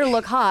you better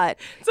look hot.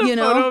 It's a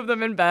photo of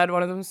them in bed,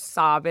 one of them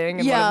sobbing,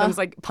 and one of them's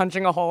like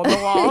punching a hole in the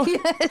wall.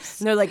 Yes.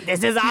 And they're like,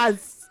 this is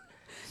us.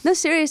 No,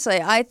 seriously.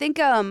 I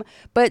think,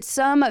 but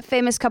some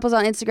famous couples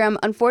on Instagram,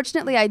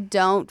 unfortunately, I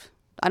don't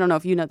know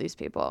if you know these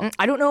people.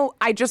 I don't know.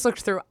 I just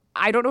looked through.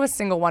 I don't know a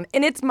single one.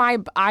 And it's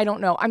I don't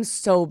know. I'm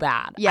so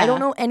bad. Yeah. I don't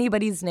know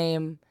anybody's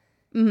name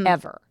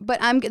ever. But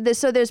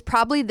so there's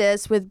probably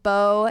this with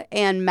Bo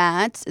and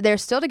Matt. They're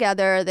still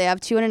together. They have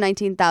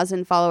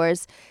 219,000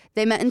 followers.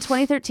 They met in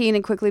 2013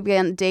 and quickly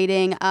began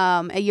dating.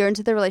 A year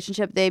into their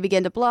relationship, they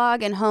began to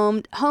blog and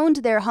honed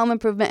their home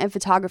improvement and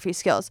photography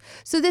skills.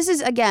 So this is,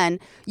 again,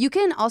 you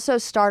can also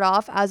start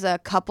off as a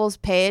couples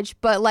page,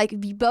 but like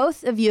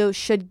both of you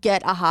should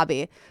get a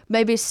hobby,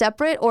 maybe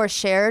separate or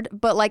shared.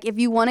 But like if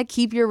you want to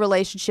keep your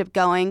relationship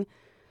going,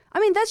 I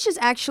mean, that's just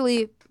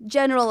actually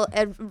general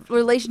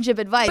relationship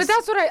advice. But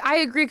that's what I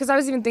agree, because I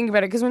was even thinking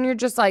about it, because when you're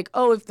just like,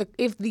 oh,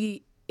 if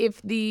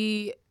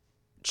the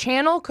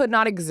channel could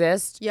not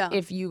exist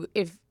if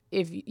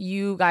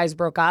you guys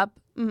broke up,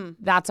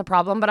 that's a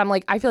problem. But I'm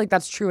like, I feel like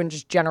that's true in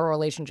just general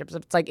relationships.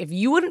 It's like if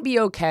you wouldn't be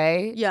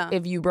okay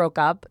if you broke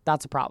up,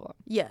 that's a problem.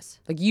 Yes.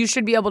 Like you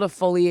should be able to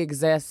fully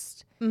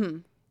exist.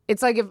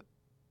 It's like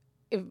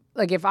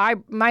if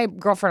my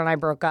girlfriend and I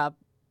broke up,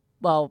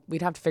 well,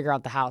 we'd have to figure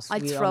out the house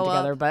I'd we throw own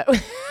together, up. but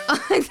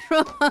I'd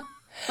throw up.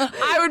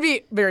 I would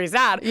be very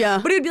sad. Yeah.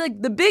 But it would be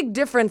like the big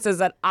difference is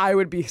that I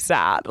would be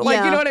sad.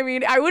 Like, you know what I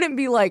mean? I wouldn't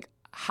be like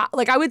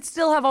I would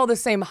still have all the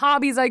same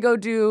hobbies I go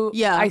do.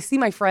 Yeah. I see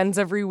my friends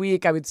every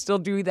week. I would still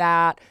do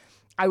that.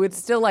 I would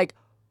still like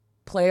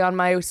play on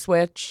my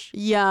Switch.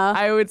 Yeah.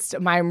 I would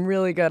I'm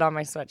really good on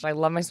my Switch. I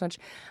love my Switch.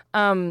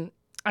 I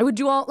would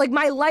do all like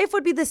my life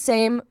would be the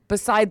same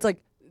besides like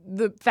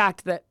the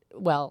fact that,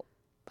 well,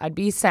 I'd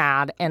be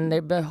sad and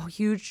there'd be a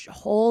huge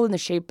hole in the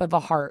shape of a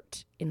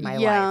heart in my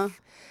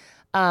life.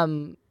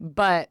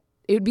 But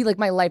it would be like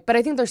my life. But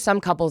I think there's some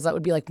couples that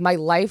would be like, my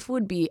life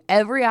would be,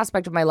 every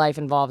aspect of my life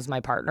involves my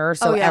partner.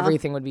 So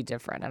everything would be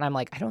different. And I'm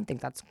like, I don't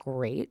think that's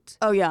great.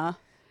 Oh, yeah.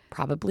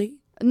 Probably.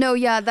 No,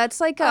 yeah, that's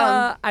like,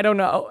 I don't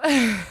know.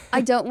 I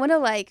don't want to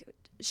like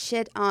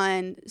shit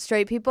on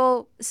straight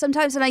people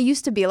sometimes. And I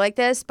used to be like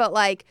this, but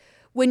like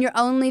when your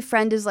only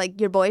friend is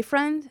like your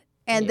boyfriend,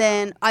 And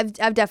then I've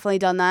definitely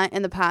done that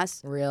in the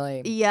past.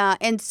 Really? Yeah,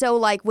 and so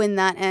like when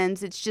that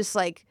ends, it's just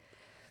like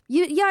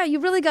you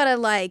really got to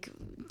like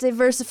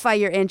diversify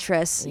your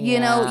interests. You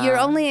know, your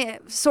only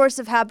source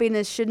of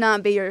happiness should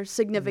not be your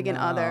significant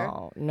other.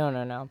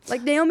 No.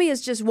 Like Naomi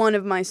is just one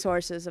of my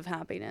sources of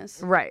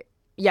happiness. Right.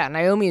 Yeah,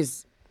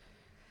 Naomi's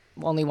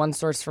only one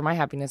source for my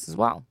happiness as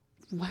well.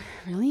 What?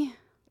 Really?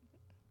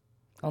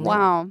 Only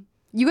Wow.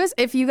 You guys,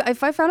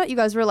 if I found out you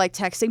guys were like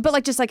texting, but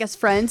like just like as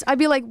friends, I'd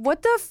be like,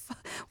 what the?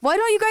 Why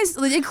don't you guys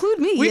like, include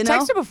me? We've you know?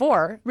 texted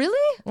before.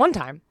 Really? One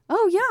time.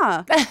 Oh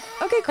yeah.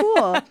 Okay,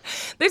 cool.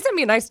 They sent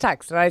me a nice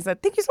text, and I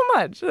said, "Thank you so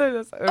much."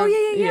 Oh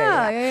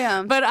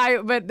yeah.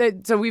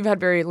 So we've had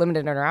very limited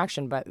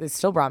interaction, but it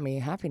still brought me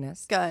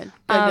happiness. Good.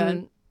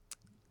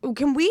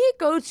 Can we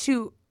go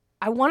to?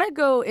 I want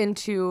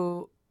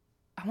to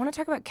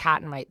talk about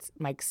Kat and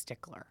Mike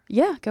Stickler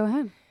Yeah, go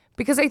ahead.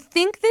 because I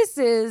think this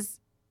is.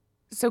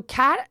 So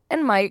Kat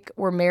and Mike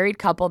were a married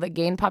couple that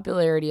gained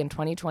popularity in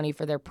 2020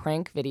 for their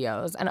prank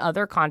videos and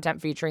other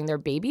content featuring their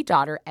baby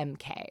daughter,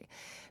 MK.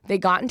 They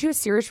got into a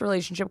serious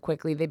relationship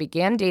quickly. They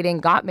began dating,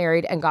 got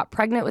married, and got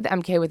pregnant with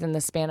MK within the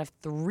span of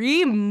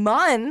 3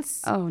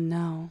 months. Oh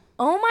no.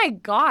 Oh my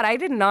God, I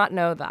did not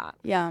know that.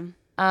 Yeah.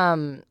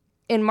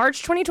 In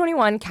March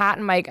 2021, Kat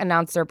and Mike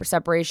announced their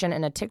separation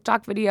in a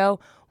TikTok video.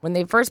 When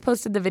they first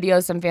posted the video,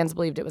 some fans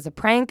believed it was a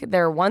prank.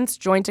 Their once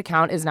joint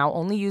account is now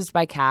only used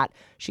by Kat.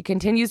 She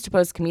continues to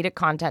post comedic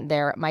content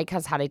there. Mike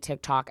has had a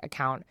TikTok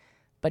account,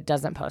 but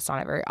doesn't post on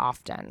it very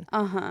often.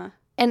 Uh-huh.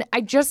 And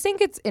I just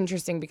think it's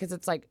interesting because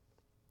it's like,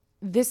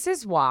 this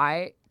is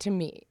why, to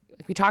me,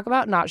 we talk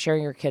about not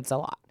sharing your kids a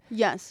lot.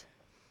 Yes.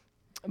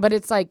 But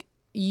it's like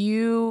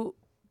you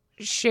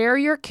share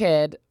your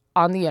kid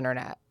on the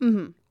internet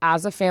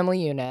as a family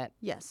unit.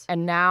 Yes.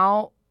 And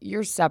now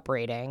you're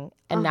separating.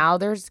 And now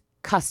there's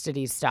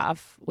custody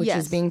stuff, which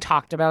Yes. is being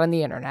talked about on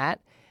the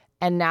internet.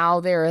 And now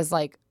there is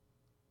like,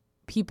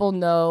 people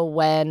know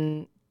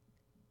when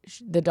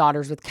the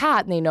daughter's with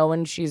Kat and they know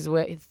when she's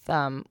with,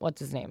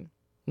 what's his name?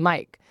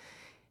 Mike.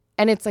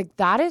 And it's like,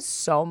 that is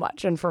so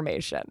much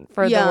information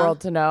for the world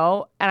to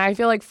know. And I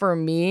feel like for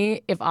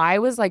me, if I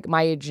was like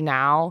my age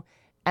now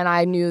and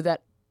I knew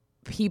that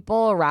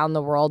people around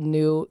the world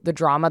knew the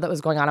drama that was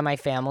going on in my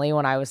family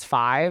when I was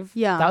 5,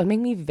 that would make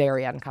me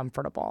very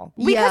uncomfortable.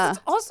 Because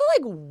it's also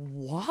like,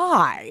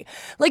 why?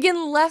 Like,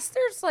 unless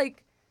there's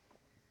like,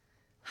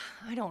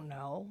 I don't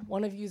know,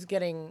 one of you's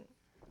getting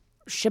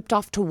shipped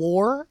off to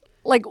war.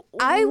 Like,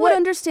 I would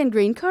understand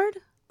green card.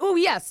 Oh,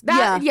 yes.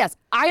 Yes,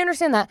 I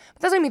understand that.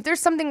 But that's what I mean. If there's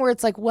something where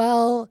it's like,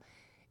 well,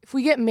 if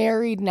we get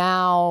married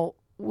now,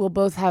 we'll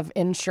both have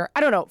insurance. I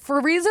don't know. For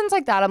reasons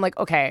like that, I'm like,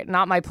 okay,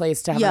 not my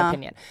place to have an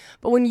opinion.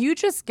 But when you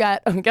just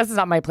get, I guess it's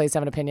not my place to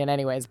have an opinion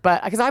anyways,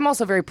 but because I'm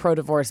also very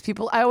pro-divorce.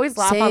 People, I always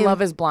laugh on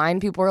Love is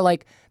Blind. People are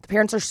like, the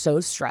parents are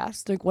so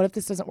stressed. Like, what if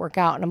this doesn't work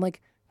out? And I'm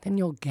like, then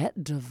you'll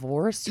get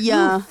divorced?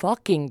 Yeah. Who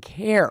fucking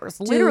cares?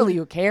 Literally,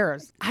 who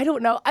cares? I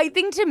don't know. I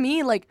think to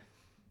me, like,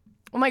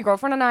 when my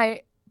girlfriend and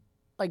I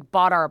like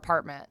bought our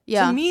apartment.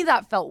 Yeah. To me,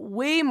 that felt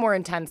way more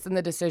intense than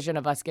the decision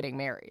of us getting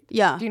married.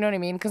 Yeah. Do you know what I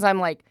mean? Because I'm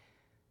like,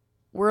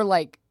 we're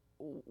like,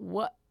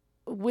 what?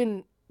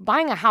 When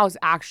buying a house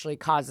actually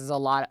causes a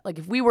lot. Like,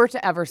 if we were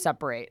to ever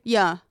separate,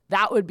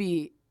 that would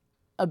be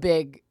a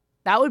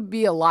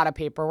lot of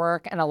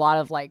paperwork and a lot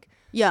of like,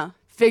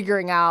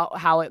 figuring out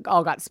how it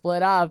all got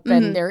split up.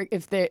 And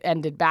if they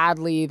ended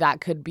badly, that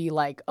could be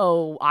like,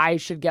 oh, I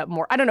should get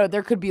more. I don't know.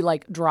 There could be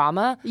like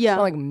drama. Yeah.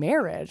 But like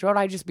marriage, why would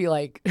I just be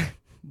like,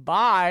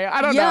 bye?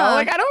 I don't know.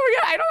 Like, I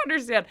don't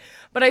understand.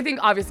 But I think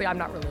obviously I'm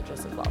not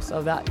religious as well.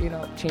 So that,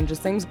 changes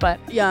things. But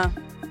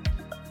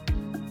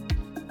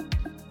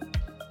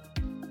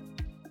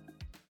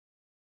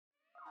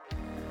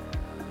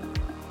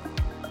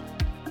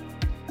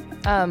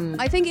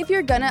I think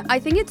I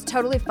think it's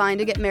totally fine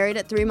to get married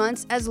at 3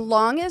 months as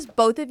long as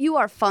both of you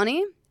are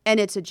funny and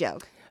it's a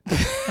joke. Do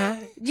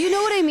you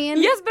know what I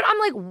mean? Yes, but I'm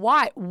like,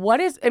 why?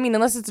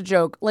 Unless it's a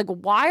joke, like,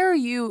 why are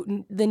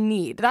you the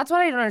need? That's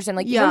what I don't understand.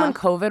 Like, even when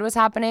COVID was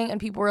happening and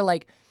people were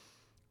like,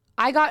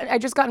 I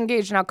just got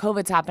engaged, now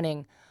COVID's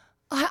happening.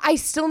 I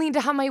still need to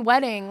have my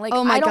wedding. Like,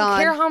 oh my I don't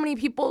God. care how many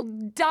people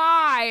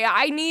die.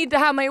 I need to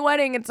have my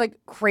wedding. It's like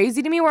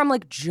crazy to me where I'm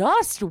like,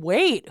 just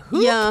wait.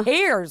 Who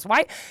cares?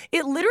 Why?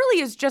 It literally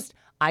is just,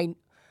 I hate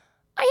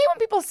when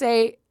people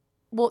say,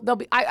 well,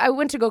 I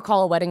went to go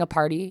call a wedding a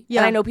party. And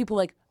I know people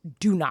like,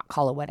 do not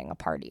call a wedding a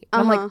party.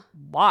 And I'm like,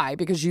 why?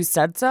 Because you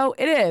said so?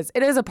 It is.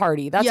 It is a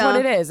party. That's what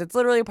it is. It's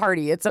literally a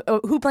party. It's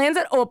who plans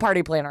it? Oh, a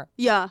party planner.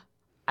 Yeah.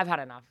 I've had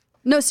enough.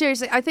 No,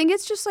 seriously. I think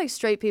it's just like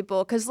straight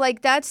people. Because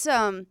like that's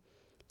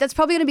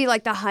probably going to be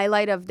like the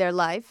highlight of their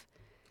life.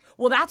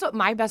 Well, that's what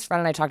my best friend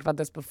and I talked about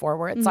this before,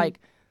 where it's like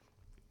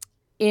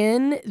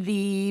in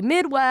the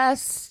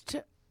Midwest,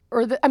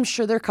 I'm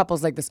sure there are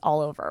couples like this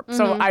all over.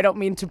 So I don't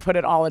mean to put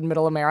it all in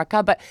middle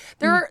America, but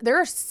there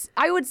are,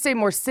 I would say,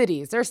 more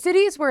cities. There are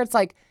cities where it's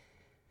like,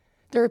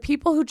 there are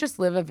people who just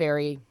live a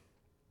very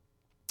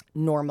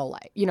normal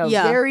life,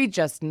 very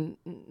just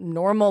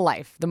normal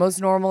life, the most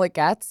normal it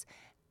gets.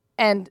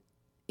 And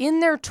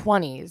in their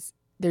 20s,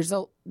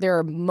 there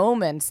are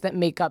moments that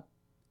make up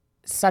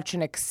such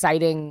an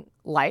exciting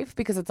life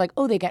because it's like,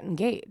 oh, they get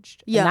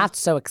engaged. Yeah. And that's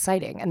so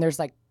exciting. And there's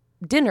like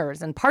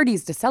dinners and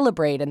parties to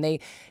celebrate, and they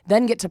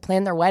then get to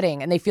plan their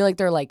wedding, and they feel like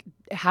they're like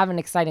have an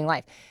exciting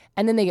life.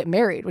 And then they get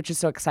married, which is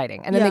so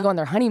exciting. And then they go on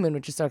their honeymoon,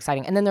 which is so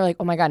exciting. And then they're like,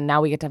 oh my God,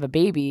 now we get to have a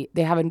baby.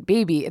 They have a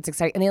baby. It's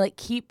exciting. And they like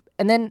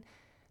and then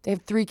they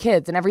have 3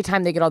 kids. And every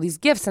time they get all these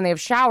gifts and they have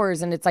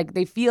showers, and it's like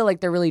they feel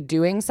like they're really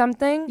doing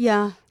something.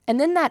 Yeah. And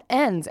then that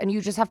ends, and you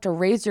just have to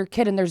raise your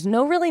kid. And there's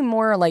no really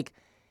more like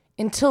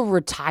until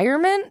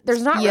retirement.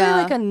 There's not really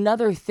like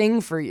another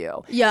thing for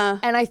you. Yeah.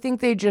 And I think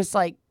they just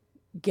like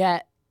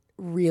get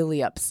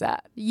really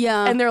upset.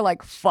 Yeah. And they're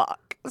like,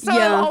 fuck. So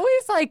I'm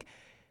always like,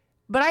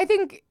 but I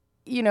think,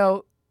 you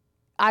know,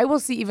 I will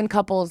see even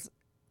couples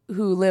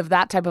who live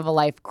that type of a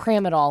life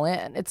cram it all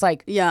in. It's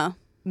like,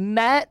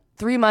 met,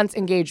 3 months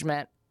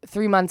engagement,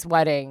 3 months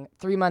wedding,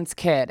 3 months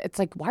kid. It's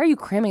like, why are you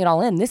cramming it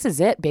all in? This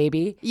is it,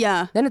 baby.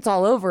 Yeah. Then it's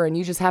all over and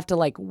you just have to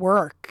like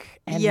work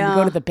and you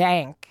go to the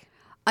bank.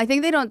 I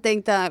think they don't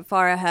think that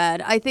far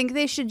ahead. I think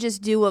they should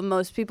just do what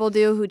most people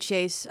do who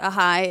chase a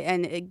high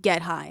and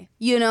get high.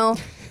 You know?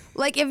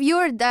 Like if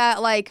you're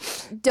that like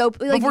dope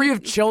like, before you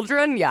have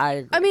children,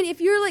 yeah. I mean, if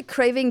you're like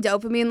craving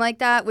dopamine like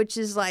that, which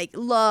is like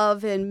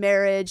love and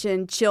marriage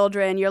and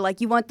children, you're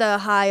like you want the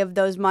high of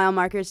those mile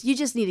markers. You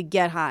just need to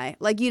get high.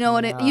 Like you know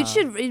what? You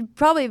should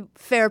probably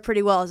fare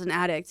pretty well as an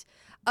addict.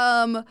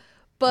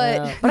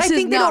 But I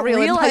think they don't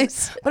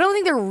realize. But I don't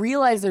think they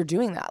realize they're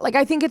doing that. Like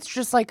I think it's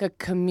just like a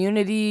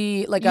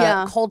community, like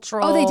a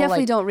cultural. Oh, they definitely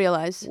like, don't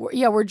realize.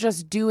 We're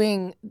just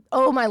doing.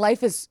 Oh,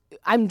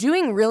 I'm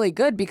doing really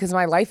good because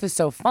my life is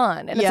so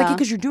fun, and it's like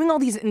because you're doing all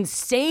these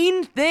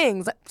insane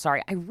things.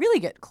 Sorry, I really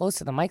get close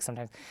to the mic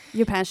sometimes.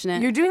 You're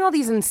passionate. You're doing all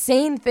these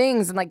insane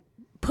things and like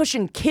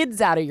pushing kids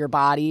out of your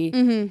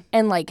body,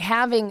 and like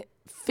having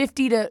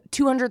 $50,000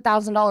 to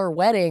 $200,000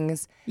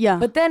 weddings. Yeah,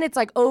 but then it's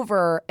like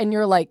over, and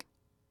you're like,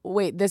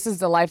 wait, this is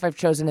the life I've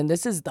chosen and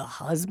this is the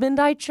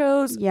husband I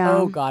chose? Yeah.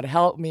 Oh, God,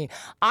 help me.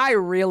 I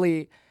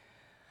really...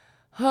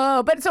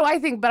 but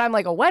I'm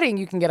like, a wedding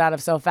you can get out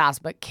of so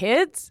fast. But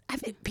kids,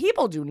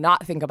 people do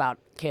not think about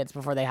kids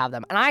before they have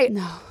them. And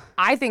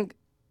I think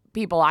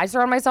people I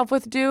surround myself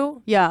with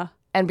do. Yeah.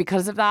 And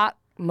because of that,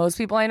 most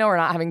people I know are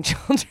not having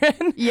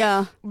children.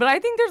 Yeah. But I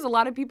think there's a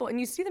lot of people, and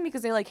you see them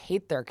because they like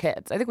hate their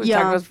kids. I think we've talked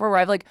about this before, where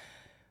I've like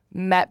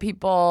met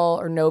people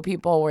or know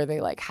people where they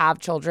like have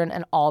children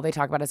and all they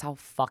talk about is how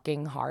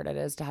fucking hard it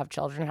is to have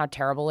children, how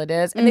terrible it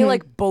is. And they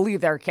like bully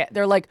their kid.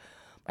 They're like,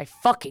 my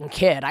fucking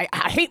kid. I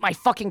hate my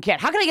fucking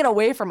kid. How can I get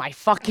away from my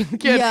fucking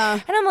kid? Yeah.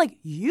 And I'm like,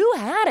 you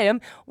had him.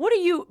 What are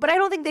you? But I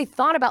don't think they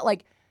thought about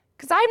like,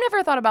 because I've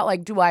never thought about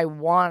like,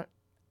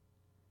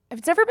 if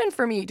it's ever been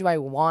for me, do I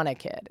want a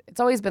kid? It's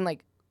always been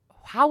like,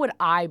 how would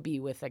I be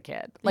with a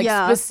kid? Like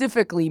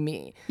specifically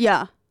me.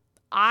 Yeah.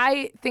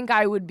 I think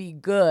I would be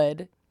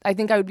good. I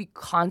think I would be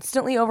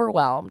constantly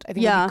overwhelmed. I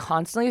think I'd be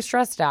constantly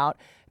stressed out.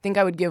 I think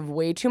I would give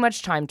way too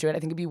much time to it. I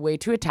think I'd be way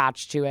too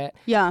attached to it.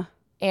 Yeah.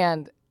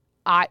 And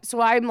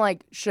I'm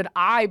like, should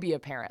I be a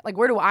parent? Like,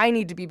 where do I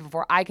need to be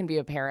before I can be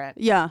a parent?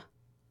 Yeah.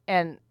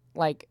 And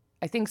like,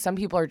 I think some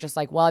people are just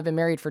like, well, I've been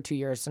married for 2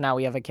 years, so now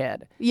we have a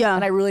kid. Yeah.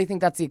 And I really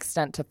think that's the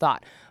extent to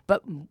thought.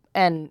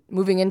 And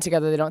moving in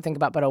together, they don't think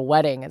about, but a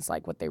wedding is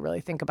like what they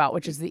really think about,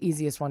 which is the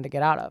easiest one to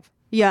get out of.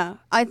 Yeah.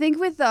 I think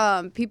with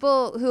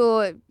people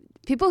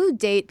who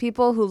date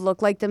people who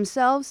look like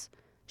themselves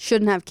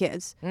shouldn't have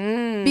kids.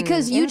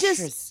 Because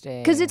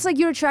it's like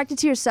you're attracted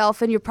to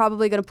yourself and you're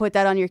probably going to put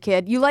that on your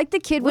kid. You like the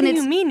kid when it's... What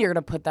do you mean you're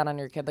going to put that on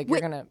your kid? Like you're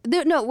going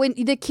to... No, when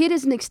the kid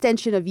is an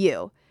extension of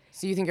you.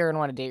 So you think you're going to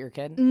want to date your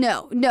kid?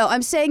 No.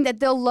 I'm saying that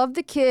they'll love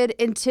the kid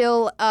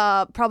until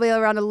probably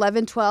around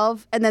 11,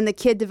 12, and then the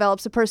kid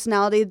develops a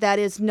personality that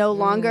is no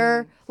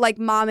longer like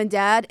mom and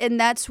dad, and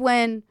that's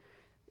when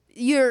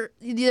they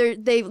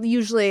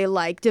usually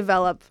like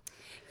develop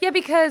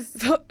because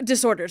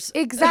disorders.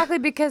 Exactly,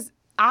 because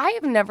I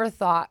have never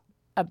thought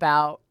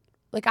about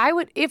like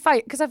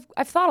because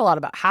I've thought a lot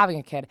about having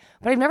a kid,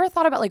 but I've never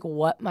thought about like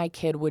what my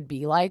kid would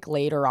be like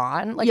later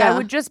on. Like I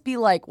would just be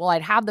like, well,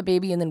 I'd have the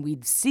baby and then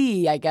we'd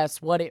see, I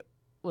guess, what it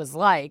was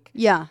like.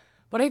 Yeah.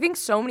 But I think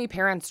so many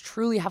parents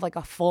truly have like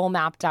a full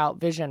mapped out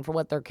vision for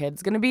what their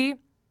kid's going to be.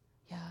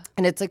 Yeah.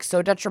 And it's like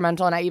so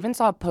detrimental. And I even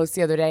saw a post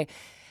the other day.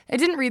 I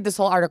didn't read this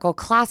whole article.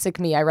 Classic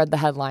me. I read the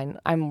headline.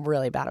 I'm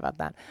really bad about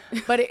that.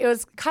 But it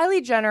was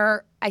Kylie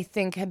Jenner, I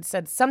think, had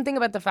said something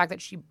about the fact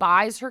that she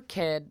buys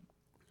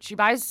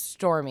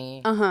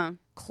Stormy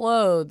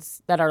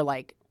clothes that are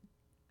like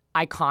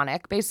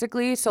iconic,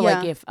 basically. So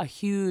like if a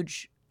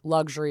huge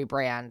luxury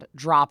brand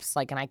drops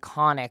like an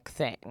iconic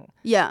thing.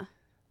 Yeah.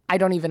 I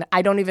don't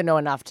even know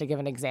enough to give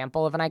an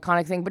example of an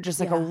iconic thing, but just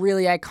like a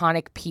really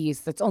iconic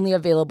piece that's only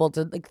available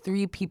to like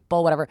 3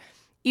 people, whatever.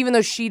 Even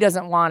though she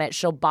doesn't want it,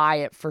 she'll buy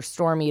it for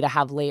Stormy to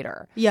have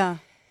later. Yeah.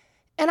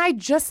 And I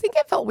just think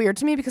it felt weird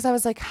to me because I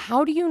was like,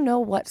 how do you know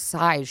what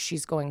size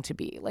she's going to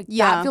be? Like,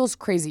 that feels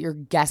crazy. You're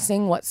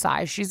guessing what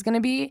size she's going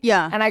to be.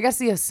 Yeah. And I guess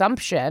the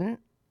assumption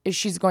is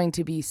she's going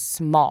to be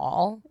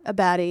small. A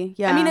baddie.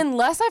 Yeah. I mean,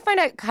 unless I find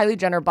out Kylie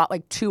Jenner bought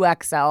like 2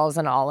 XLs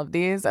and all of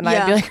these, and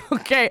I'd be like,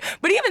 okay.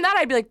 But even that,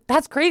 I'd be like,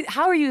 that's crazy.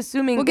 How are you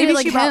assuming? we'll get maybe it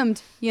like she bought-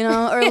 hemmed,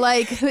 or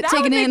like that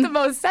taken would make in. the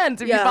most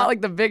sense if you bought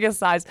like the biggest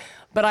size.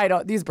 But I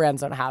don't. These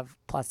brands don't have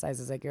plus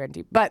sizes, I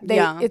guarantee. But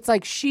it's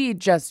like she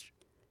just.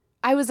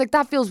 I was like,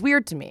 that feels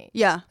weird to me.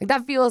 Yeah. Like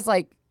that feels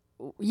like,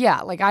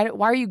 yeah. Like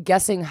why are you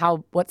guessing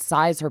what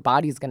size her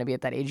body's going to be at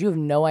that age? You have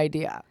no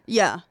idea.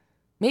 Yeah.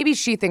 Maybe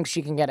she thinks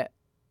she can get it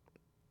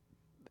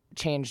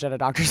changed at a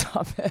doctor's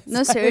office.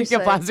 No, seriously.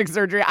 Get plastic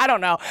surgery. I don't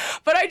know.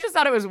 But I just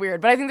thought it was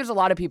weird. But I think there's a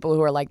lot of people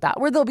who are like that,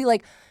 where they'll be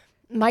like,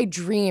 my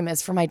dream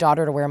is for my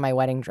daughter to wear my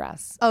wedding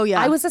dress. Oh,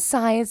 yeah. I was a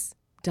size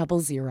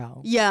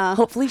 00. Yeah.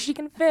 Hopefully she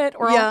can fit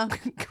or I'll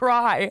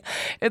cry.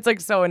 It's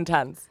like so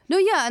intense. No,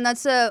 yeah, and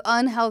that's a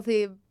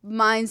unhealthy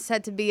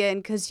mindset to be in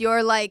because you're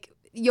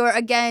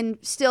again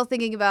still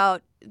thinking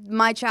about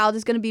my child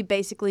is going to be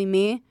basically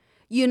me,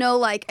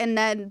 and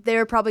then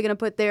they're probably going to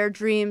put their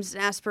dreams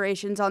and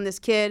aspirations on this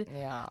kid.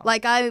 Yeah.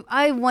 Like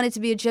I wanted to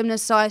be a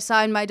gymnast, so I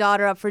signed my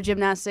daughter up for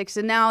gymnastics,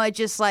 and now it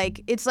just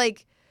it's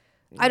like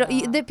I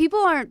don't. The people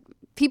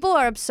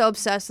are so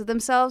obsessed with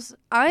themselves.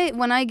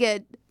 When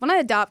I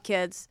adopt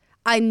kids,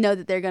 I know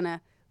that they're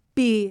gonna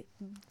be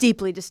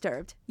deeply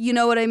disturbed. You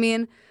know what I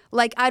mean?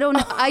 Like I don't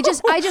know. I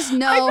just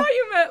know. I thought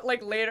you meant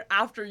like later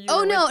after you. Oh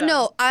were no, with them.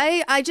 no.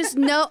 I just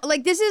know.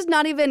 Like this is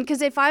not even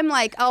because if I'm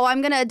like, oh,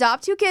 I'm gonna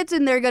adopt 2 kids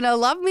and they're gonna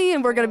love me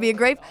and we're gonna be a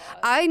great.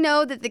 I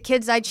know that the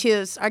kids I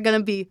choose are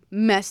gonna be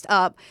messed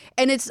up,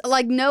 and it's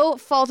like no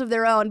fault of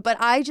their own. But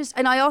I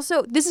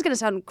also this is gonna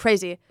sound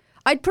crazy.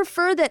 I'd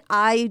prefer that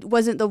I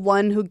wasn't the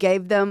one who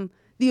gave them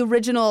the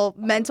original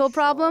mental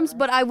problems,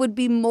 but I would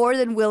be more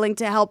than willing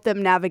to help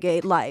them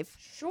navigate life.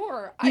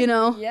 Sure.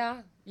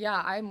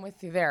 Yeah, I'm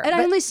with you there. And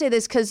I only say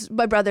this because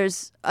my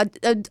brother's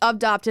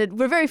adopted.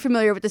 We're very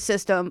familiar with the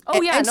system.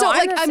 Oh yeah, and no, so,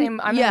 I'm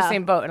like, in the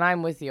same boat, and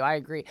I'm with you. I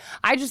agree.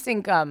 I just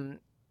think, oh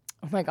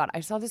my God, I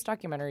saw this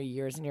documentary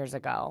years and years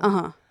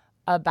ago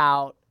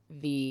about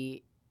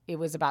it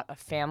was about a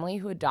family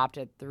who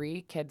adopted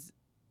 3 kids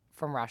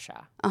from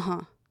Russia.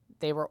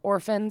 They were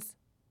orphans,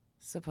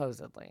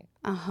 supposedly.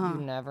 You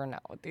never know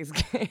with these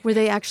kids. Were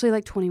they actually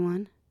like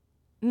 21?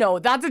 No,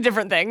 that's a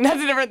different thing.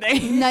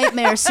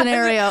 Nightmare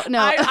scenario. No.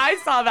 I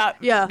saw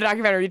that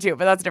documentary too,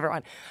 but that's a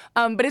different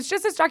one. But it's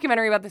just this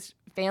documentary about this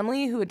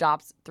family who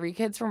adopts 3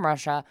 kids from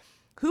Russia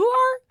who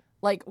are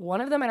like,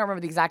 one of them, I don't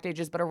remember the exact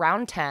ages, but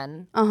around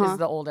 10 is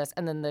the oldest.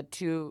 And then the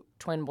 2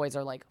 twin boys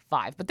are like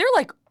 5. But they're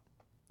like,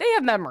 they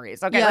have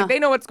memories, okay? Like they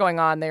know what's going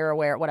on. They're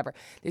aware, whatever.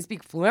 They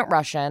speak fluent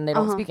Russian. They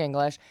don't speak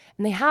English.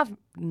 And they have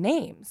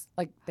names.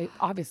 Like they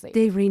obviously.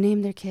 They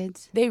rename their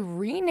kids. They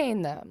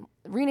rename them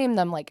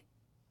like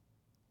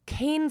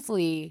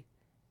Cainsley,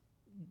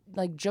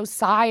 like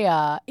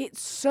Josiah.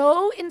 It's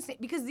so insane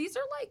because these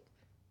are like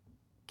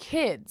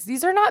kids.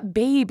 These are not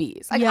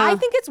babies. Like I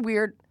think it's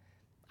weird.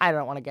 I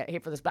don't want to get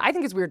hate for this, but I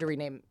think it's weird to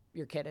rename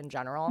your kid in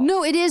general.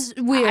 No, it is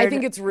weird. I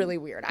think it's really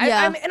weird. And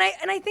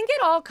I think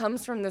it all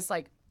comes from this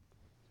like.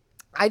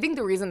 I think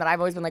the reason that I've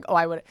always been like,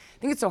 I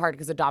think it's so hard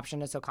because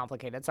adoption is so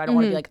complicated. So I don't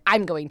want to be like,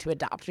 I'm going to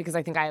adopt because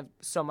I think I have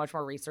so much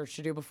more research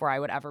to do before I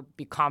would ever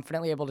be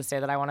confidently able to say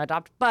that I want to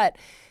adopt. But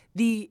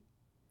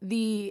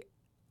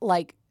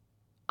like,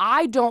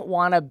 I don't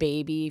want a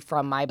baby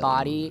from my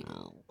body.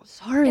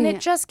 Sorry. And it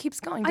just keeps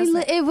going.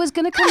 It was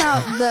going to come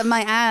out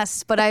my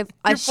ass, but I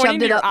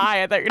shoved it up. Your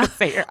eye. I thought you were going to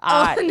say your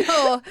eye.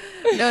 Oh,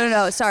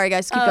 no. Sorry,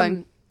 guys. Keep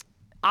going.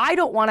 I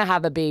don't want to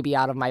have a baby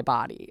out of my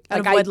body.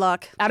 Out of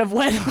wedlock. Out of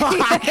wedlock.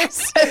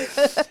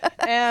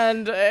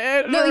 And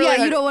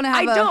you don't want to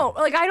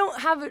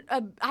have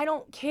I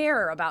don't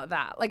care about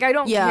that. Like, I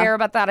don't care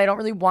about that. I don't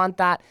really want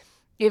that.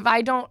 If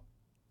I don't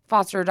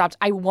foster adopt,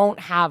 I won't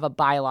have a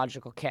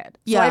biological kid.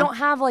 So I don't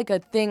have like a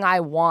thing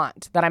I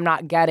want that I'm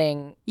not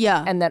getting.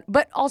 Yeah. And then,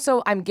 but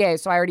also I'm gay,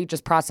 so I already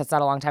just processed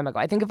that a long time ago.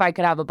 I think if I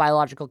could have a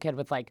biological kid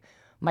with like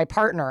my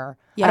partner,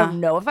 I don't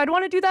know if I'd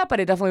want to do that, but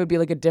it definitely would be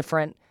like a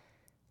different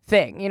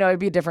thing. It'd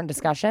be a different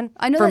discussion.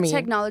 I know for that me.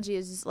 Technology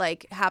is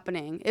like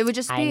happening. It would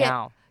just be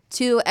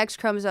 2 X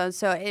chromosomes,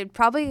 so it'd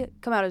probably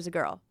come out as a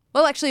girl.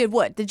 Well, actually, it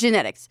would. The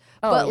genetics.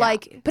 But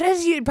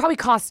as it'd probably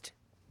cost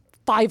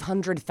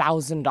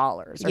 $500,000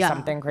 or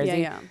something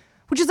crazy. Yeah.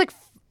 Which is like,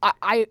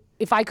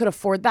 if I could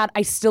afford that,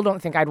 I still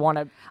don't think I'd want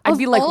to. I'd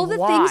be like, all the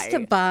why? things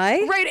to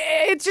buy, right?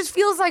 It just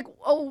feels like,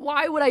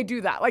 why would I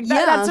do that? Like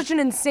that's such an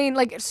insane,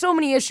 like so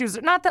many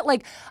issues. Not that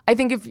like I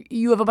think if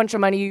you have a bunch of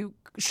money, you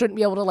shouldn't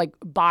be able to like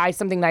buy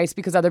something nice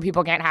because other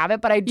people can't have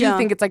it. But I do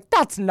think it's like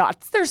that's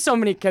nuts. There's so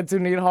many kids who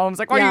need homes.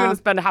 Like, why are you going to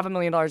spend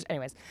 $500,000?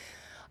 Anyways,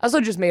 I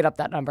also just made up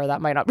that number.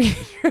 That might not be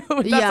true.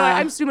 That's why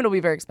I'm assuming it'll be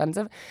very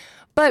expensive.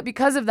 But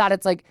because of that,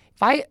 it's like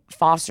if I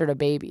fostered a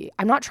baby,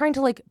 I'm not trying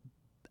to like.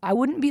 I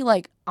wouldn't be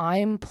like,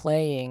 I'm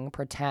playing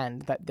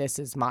pretend that this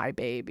is my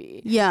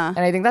baby. Yeah. And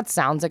I think that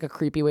sounds like a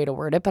creepy way to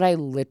word it, but I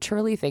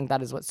literally think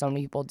that is what so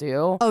many people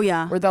do. Oh,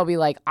 yeah. Where they'll be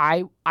like,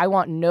 I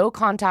want no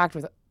contact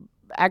with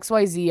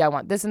XYZ. I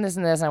want this and this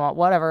and this. And I want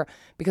whatever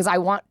because I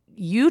want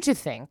you to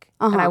think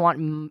and I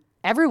want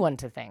everyone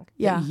to think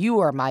Yeah. that you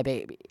are my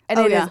baby. And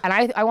Oh, it yeah. is,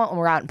 and I want when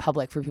we're out in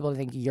public for people to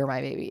think you're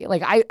my baby.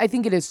 Like I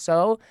think it is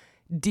so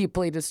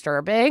deeply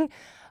disturbing.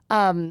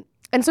 And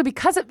so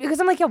because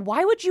I'm like, yeah,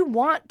 why would you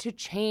want to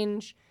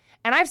change?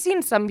 And I've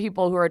seen some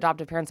people who are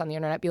adoptive parents on the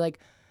internet be like,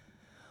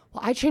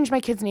 well, I changed my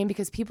kid's name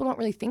because people don't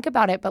really think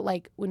about it. But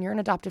like when you're an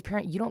adoptive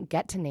parent, you don't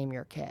get to name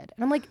your kid.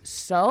 And I'm like,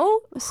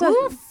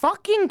 who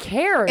fucking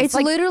cares? It's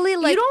literally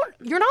like-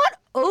 you're not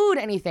owed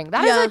anything.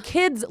 That is Yeah. a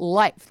kid's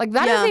life. Like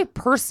that is Yeah. a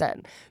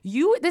person.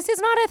 This is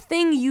not a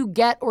thing you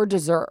get or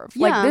deserve.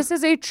 Yeah. Like this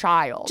is a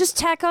child. Just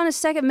tack on a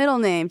second middle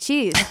name.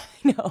 Jeez.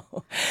 no.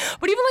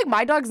 But even like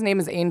my dog's name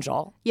is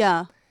Angel.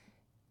 Yeah.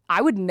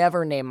 I would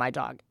never name my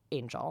dog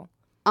Angel.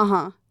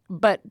 Uh-huh.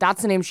 But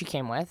that's the name she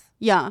came with.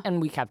 Yeah.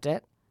 And we kept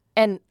it.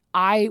 And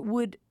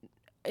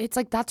it's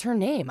like, that's her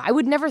name. I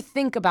would never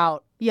think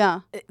about,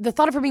 Yeah. the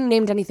thought of her being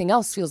named anything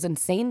else feels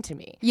insane to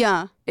me.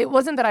 Yeah. It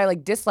wasn't that I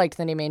like disliked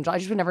the name Angel. I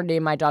just would never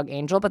name my dog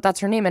Angel, but that's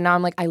her name. And now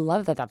I'm like, I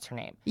love that that's her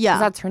name. Yeah.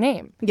 'Cause that's her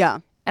name. Yeah.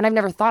 And I've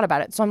never thought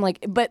about it. So I'm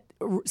like, but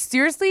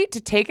seriously, to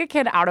take a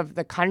kid out of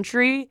the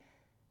country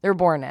they're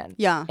born in.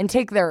 Yeah. And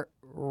take their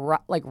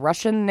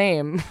Russian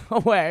name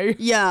away.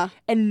 Yeah.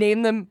 And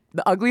name them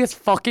the ugliest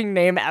fucking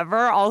name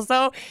ever.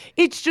 Also,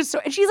 it's just so.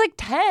 And she's like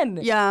 10.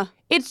 Yeah.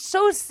 It's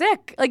so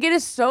sick. Like it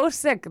is so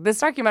sick. This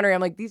documentary,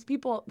 I'm like, these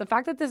people. The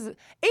fact that this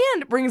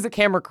and brings a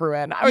camera crew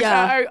in.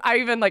 Yeah. I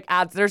even like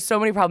adds. There's so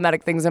many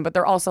problematic things in, but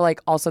they're also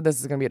like, this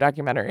is gonna be a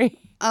documentary.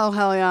 Oh,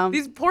 hell yeah.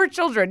 These poor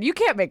children. You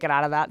can't make it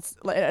out of that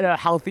in a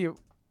healthy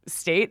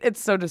state.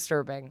 It's so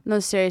disturbing. No,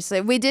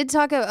 seriously. We did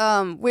talk,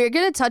 we're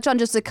going to touch on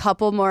just a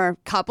couple more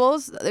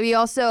couples. We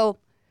also,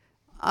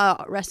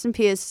 rest in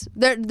peace,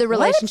 the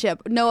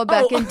relationship. Noah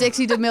Beck and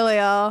Dixie D'Amelio.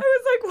 I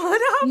was like,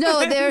 what happened?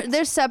 No,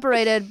 they're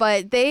separated,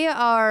 but they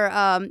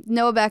are,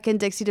 Noah Beck and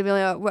Dixie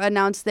D'Amelio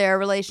announced their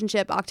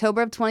relationship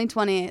October of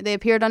 2020. They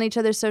appeared on each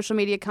other's social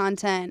media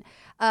content.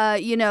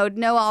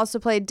 Noah also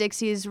played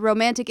Dixie's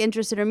romantic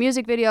interest in her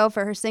music video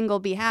for her single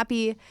Be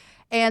Happy.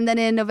 And then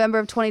in November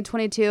of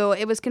 2022,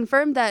 it was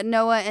confirmed that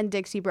Noah and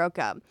Dixie broke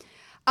up.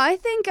 I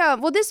think,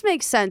 this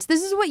makes sense.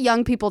 This is what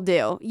young people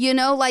do.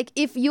 Like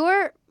if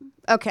you're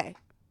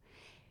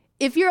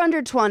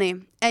under 20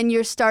 and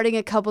you're starting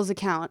a couple's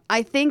account,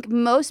 I think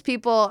most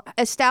people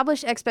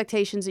establish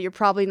expectations that you're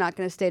probably not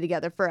going to stay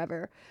together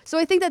forever. So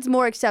I think that's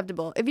more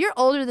acceptable. If you're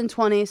older than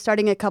 20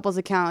 starting a couple's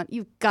account,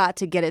 you've got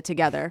to get it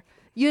together.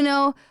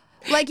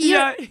 Like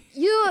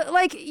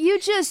you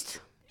just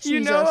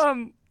Jesus.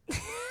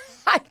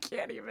 I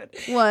can't even.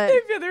 What?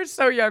 They're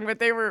so young, but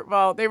they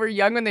were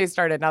young when they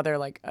started. Now they're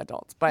like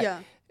adults.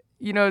 But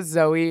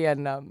Zoe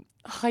and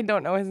I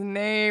don't know his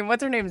name.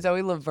 What's her name?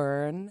 Zoe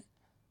Laverne.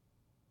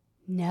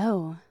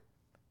 No.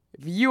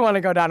 If you want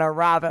to go down a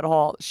rabbit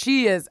hole,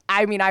 she is.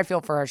 I mean, I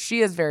feel for her. She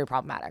is very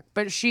problematic,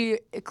 but she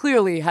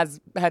clearly has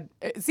had.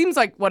 It seems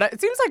like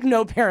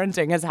no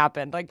parenting has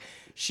happened. Like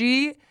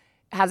she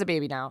has a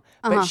baby now,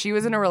 but she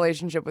was in a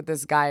relationship with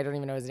this guy. I don't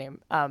even know his name.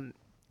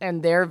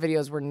 And their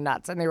videos were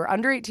nuts. And they were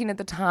under 18 at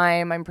the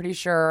time, I'm pretty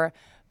sure.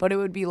 But it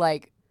would be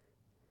like,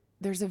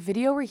 there's a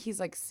video where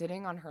he's like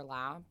sitting on her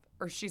lap,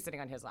 or she's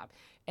sitting on his lap.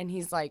 And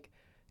he's like,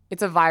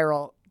 it's a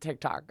viral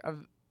TikTok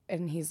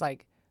and he's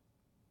like,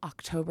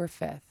 October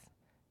 5th,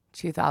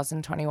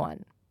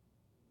 2021,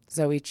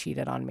 Zoe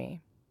cheated on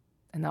me.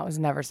 And that was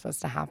never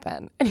supposed to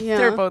happen. And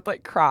they're both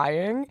like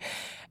crying.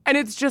 And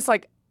it's just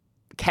like,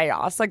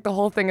 chaos. Like the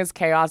whole thing is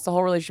chaos. The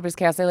whole relationship is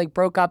chaos. They like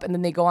broke up and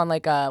then they go on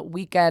like a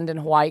weekend in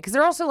Hawaii because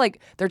they're also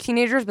like they're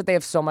teenagers, but they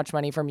have so much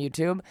money from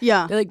YouTube.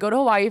 Yeah. They like go to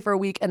Hawaii for a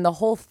week and the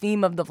whole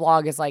theme of the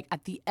vlog is like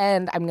at the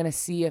end I'm gonna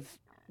see if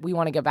we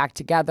want to get back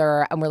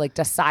together and we're like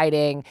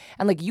deciding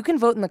and like you can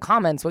vote in the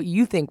comments what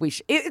you think we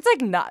should. It's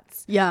like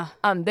nuts. Yeah.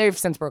 They've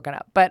since broken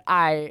up, but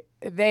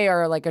they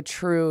are like a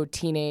true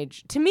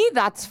teenage. To me,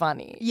 that's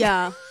funny.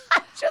 Yeah.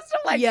 Just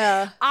like,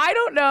 yeah. I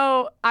don't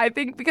know. I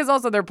think because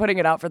also they're putting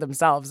it out for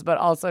themselves, but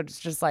also it's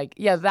just like,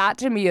 that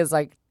to me is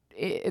like,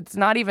 it's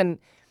not even,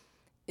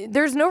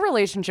 there's no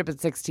relationship at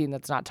 16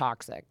 that's not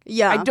toxic.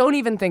 Yeah. I don't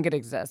even think it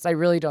exists. I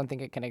really don't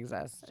think it can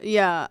exist.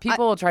 Yeah.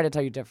 People will try to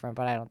tell you different,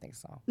 but I don't think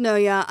so. No,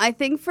 yeah. I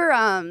think for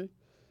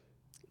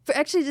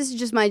actually, this is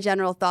just my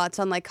general thoughts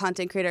on like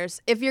content creators.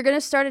 If you're going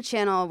to start a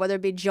channel, whether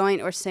it be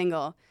joint or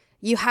single,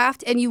 you have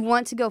to, and you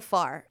want to go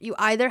far, you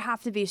either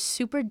have to be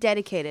super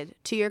dedicated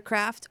to your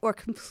craft or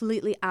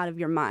completely out of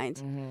your mind.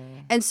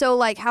 Mm-hmm. And so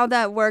like how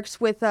that works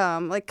with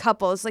like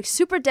couples, like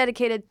super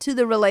dedicated to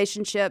the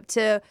relationship,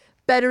 to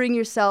bettering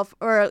yourself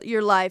or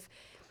your life.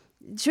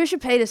 Trisha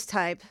Paytas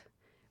type,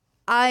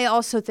 I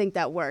also think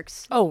that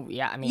works. Oh,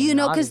 yeah. I mean,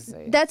 because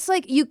that's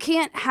like, you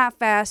can't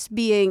half-ass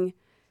being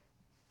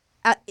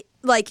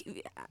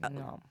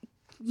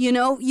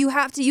no. You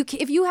have to,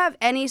 if you have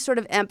any sort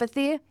of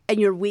empathy and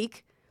you're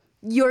weak,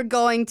 you're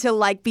going to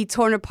like be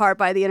torn apart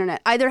by the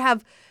internet. Either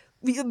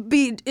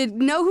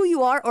know who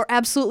you are or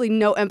absolutely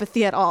no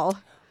empathy at all.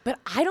 But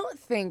I don't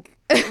think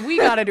we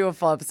got to do a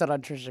full episode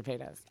on Trisha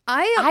Paytas.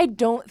 I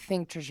don't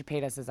think Trisha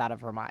Paytas is out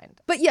of her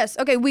mind. But yes,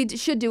 okay, we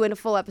should do a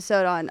full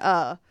episode on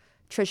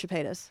Trisha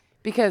Paytas.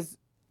 Because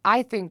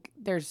I think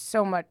there's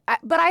so much,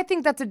 but I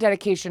think that's a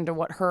dedication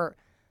to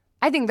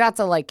I think that's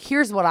a like,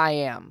 here's what I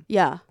am.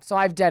 Yeah. So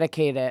I've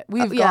dedicated.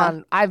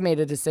 I've made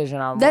a decision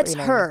on That's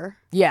what, her.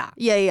 Yeah.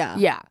 Yeah.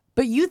 Yeah.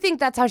 But you think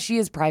that's how she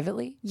is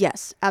privately?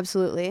 Yes,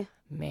 absolutely.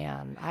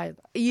 Man, I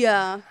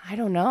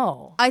don't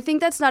know. I think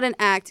that's not an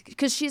act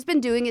because she's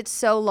been doing it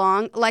so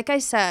long. Like I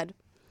said,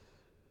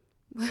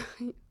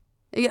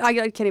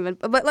 I can't even.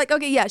 But like,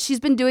 okay, yeah, she's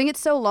been doing it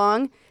so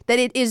long that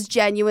it is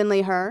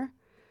genuinely her.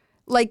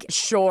 Like,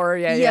 sure,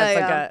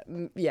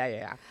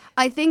 yeah.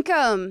 I think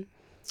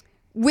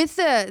with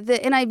the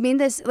and I mean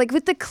this like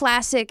with the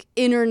classic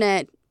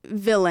internet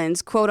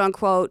villains, quote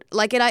unquote,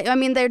 like, and I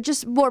mean they're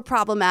just more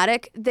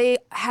problematic. They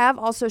have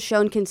also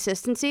shown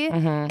consistency,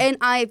 and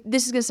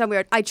this is gonna sound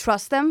weird. I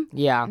trust them.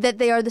 Yeah, that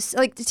they are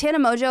like Tana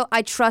Mongeau.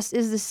 I trust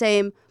is the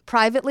same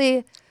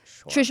privately.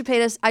 Sure. Trisha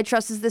Paytas, I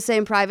trust is the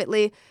same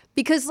privately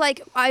because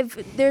like I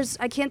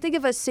can't think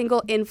of a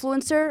single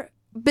influencer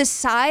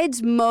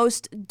besides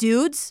most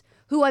dudes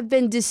who I've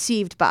been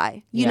deceived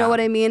by. You know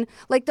what I mean?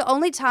 Like the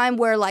only time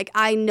where like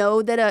I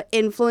know that an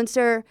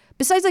influencer,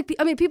 besides like,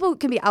 I mean, people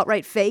can be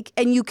outright fake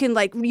and you can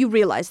like, you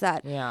realize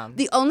that. Yeah.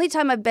 The only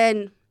time I've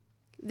been,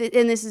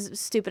 and this is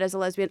stupid as a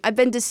lesbian, I've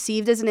been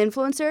deceived as an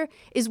influencer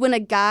is when a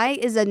guy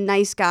is a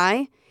nice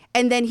guy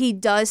and then he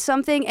does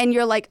something and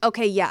you're like,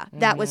 okay, yeah,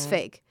 that was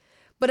fake.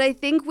 But I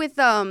think with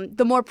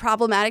the more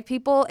problematic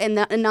people and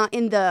not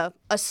in the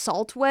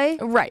assault way,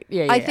 right?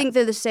 Yeah. I think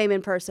they're the same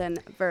in person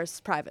versus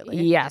privately.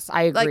 Yes,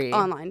 I agree.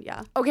 Like online,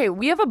 yeah. Okay,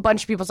 we have a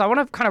bunch of people, so I want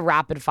to kind of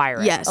rapid fire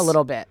it a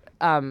little bit.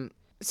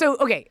 So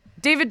okay,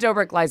 David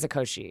Dobrik, Liza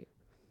Koshy,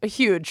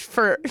 huge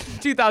for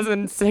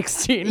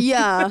 2016.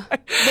 Yeah,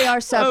 they are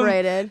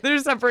separated. They're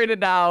separated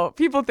now.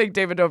 People think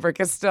David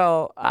Dobrik is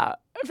still.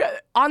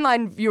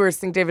 Online viewers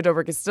think David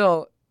Dobrik is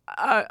still.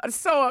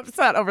 So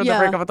upset over the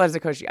breakup with Liza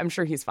Koshy. I'm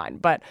sure he's fine.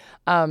 But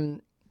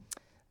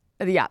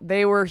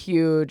they were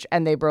huge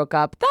and they broke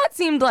up. That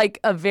seemed like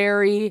a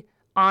very,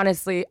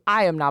 honestly,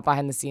 I am not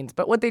behind the scenes,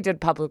 but what they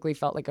did publicly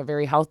felt like a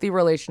very healthy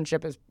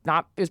relationship. It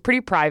was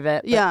pretty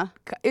private. Yeah.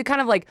 It kind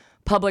of like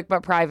public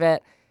but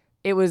private.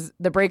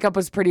 The breakup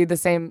was pretty the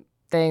same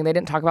thing. They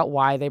didn't talk about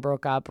why they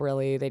broke up,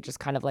 really. They just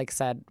kind of like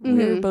said,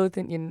 we were both,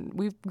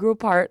 we grew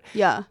apart.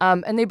 Yeah.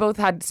 And they both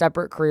had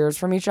separate careers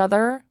from each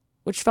other,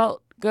 which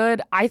felt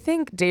good. I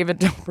think David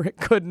Dobrik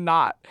could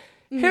not.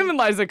 Him and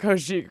Liza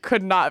Koshy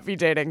could not be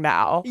dating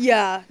now.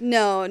 Yeah,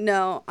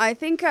 no. I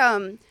think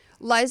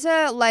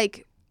Liza,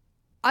 like,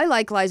 I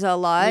like Liza a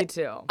lot. Me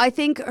too. I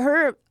think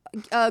her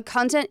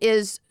content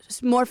is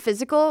more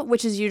physical,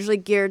 which is usually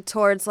geared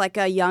towards like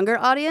a younger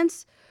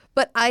audience.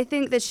 But I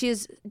think that she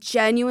is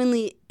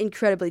genuinely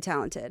incredibly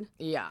talented.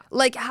 Yeah.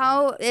 Like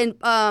how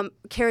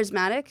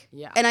charismatic.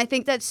 Yeah. And I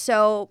think that's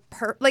so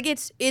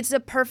it's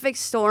a perfect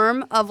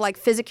storm of like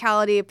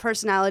physicality,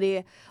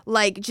 personality,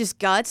 like just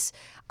guts.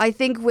 I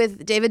think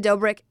with David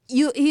Dobrik,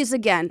 he's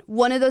again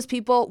one of those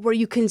people where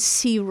you can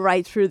see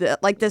right through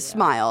the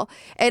smile.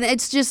 And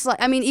it's just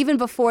like, I mean, even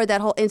before that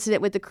whole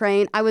incident with the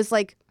crane, I was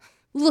like,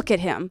 look at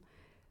him.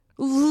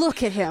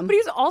 Look at him. But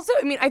he's also,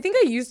 I mean, I think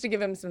I used to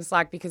give him some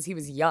slack because he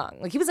was young.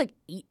 Like, he was like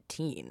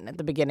 18 at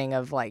the beginning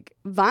of like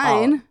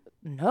Vine.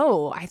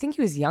 No, I think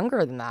he was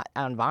younger than that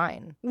on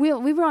Vine. We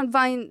were on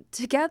Vine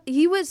together.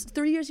 He was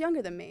 3 years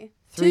younger than me.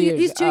 3 years.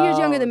 He's 2 years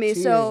younger than me.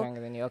 2 So years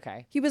younger than you.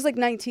 Okay. He was like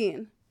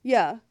 19.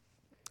 Yeah.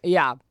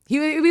 Yeah.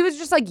 He was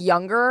just like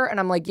younger. And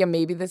I'm like, yeah,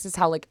 maybe this is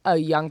how like a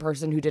young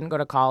person who didn't go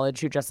to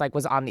college, who just like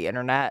was on the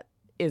internet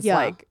is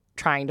like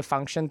trying to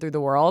function through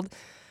the world.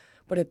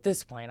 But at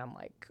this point, I'm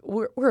like,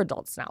 we're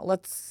adults now.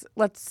 Let's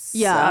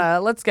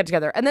get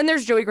together. And then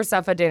there's Joey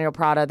Graceffa, Daniel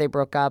Prada. They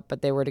broke up,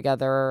 but they were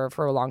together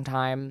for a long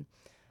time.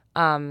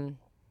 Oh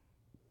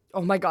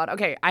my God.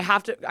 Okay,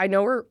 I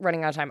know we're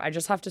running out of time. I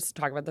just have to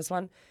talk about this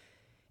one.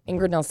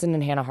 Ingrid Nilsson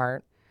and Hannah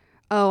Hart.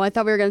 Oh, I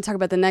thought we were going to talk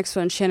about the next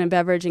one, Shannon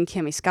Beveridge and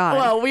Kimmy Scott.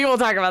 Well, we will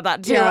talk about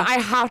that too. Yeah. I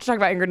have to talk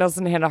about Ingrid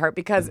Nilsson and Hannah Hart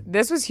because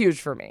this was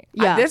huge for me.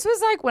 Yeah. This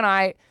was like when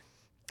I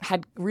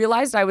had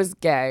realized I was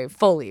gay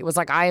fully. It was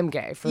like, I am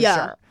gay for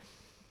sure.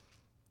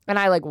 And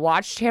I like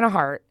watched Hannah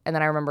Hart, and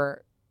then I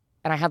remember,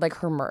 and I had like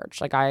her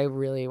merch. Like I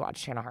really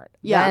watched Hannah Hart.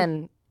 Yeah.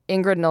 Then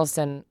Ingrid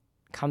Nilsson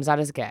comes out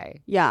as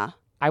gay. Yeah.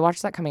 I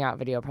watched that coming out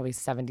video probably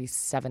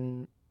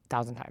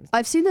 77,000 times.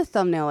 I've seen the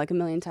thumbnail like a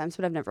million times,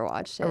 but I've never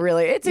watched it.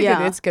 Really? It's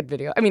a good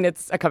video. I mean,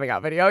 it's a coming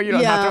out video. You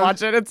don't have to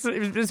watch it. It's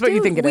what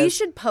you think it is. We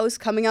should post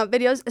coming out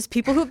videos as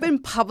people who've been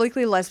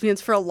publicly lesbians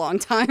for a long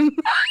time.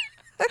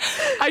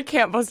 I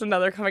can't post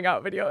another coming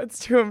out video. It's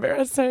too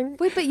embarrassing.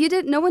 Wait, but you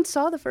didn't. No one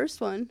saw the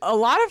first one. A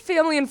lot of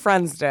family and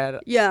friends did.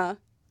 Yeah.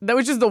 That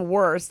was just the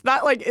worst.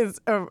 That like is,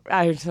 oh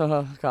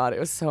God, it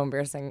was so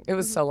embarrassing. It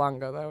was so long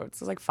ago though.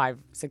 It's like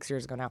 5-6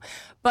 years ago now.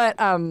 But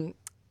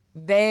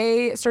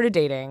they started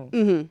dating.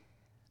 Mm-hmm.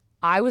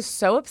 I was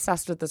so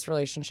obsessed with this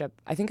relationship.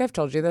 I think I've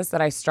told you this, that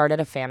I started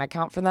a fan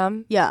account for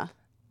them. Yeah.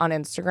 On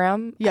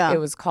Instagram. Yeah. It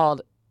was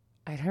called,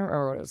 I don't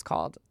remember what it was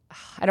called.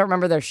 I don't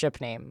remember their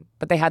ship name,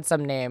 but they had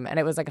some name, and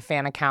it was like a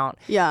fan account.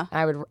 Yeah.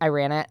 And I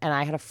ran it, and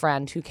I had a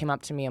friend who came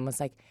up to me and was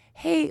like,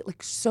 hey,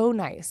 like so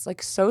nice,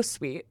 like so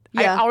sweet.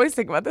 Yeah. I always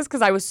think about this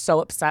because I was so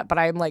upset, but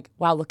I'm like,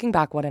 wow, looking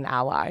back, what an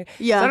ally.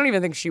 Yeah. So I don't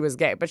even think she was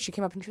gay, but she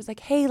came up and she was like,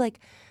 hey, like,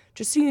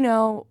 just so you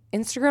know,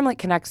 Instagram like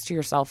connects to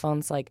your cell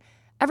phones. Like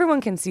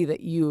everyone can see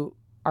that you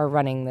are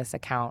running this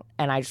account,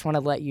 and I just want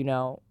to let you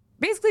know,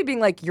 basically being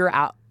like, you're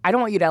out. I don't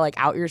want you to like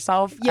out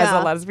yourself as a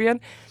lesbian.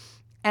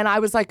 And I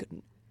was like,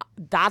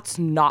 that's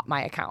not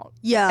my account.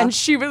 Yeah. And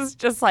she was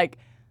just like,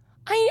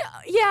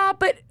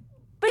 but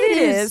it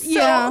is.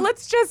 Yeah.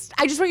 So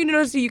I just want you to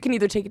know so you can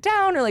either take it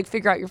down or like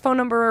figure out your phone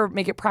number or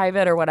make it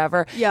private or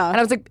whatever. Yeah. And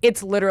I was like,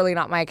 it's literally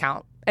not my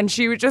account. And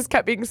she just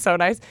kept being so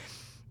nice.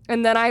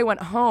 And then I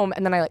went home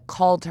and then I like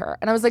called her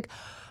and I was like,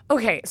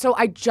 okay, so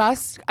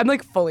I'm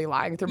like fully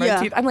lying through my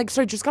teeth. I'm like,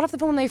 so I just got off the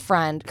phone with my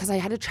friend because I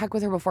had to check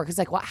with her before. Because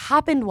like what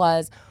happened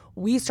was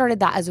we started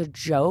that as a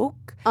joke.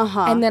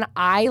 And then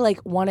I like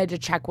wanted to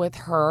check with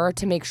her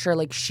to make sure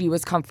like she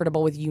was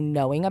comfortable with you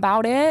knowing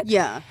about it.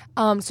 Yeah.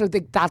 So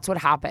that's what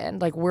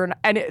happened. Like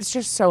and it's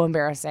just so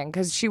embarrassing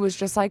because she was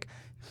just like,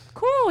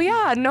 cool,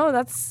 yeah, no,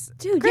 that's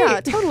Dude, great. yeah,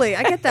 totally.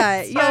 I get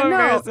that. So Yeah, no,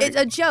 embarrassing. it's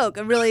a joke,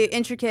 a really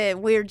intricate,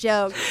 weird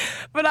joke.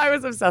 But I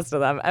was obsessed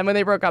with them. And when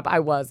they broke up,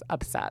 I was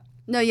upset.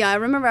 No, yeah, I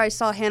remember I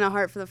saw Hannah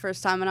Hart for the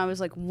first time and I was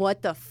like,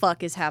 what the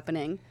fuck is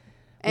happening?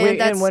 And Wait,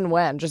 and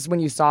when? Just when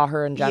you saw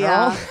her in general?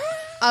 Yeah.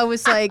 I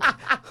was like,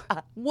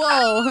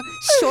 whoa,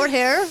 short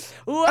hair?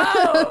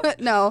 Whoa.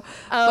 No.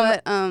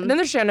 But And then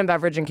there's Shannon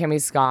Beveridge and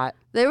Kimmy Scott.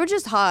 they were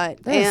just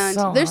hot. They're and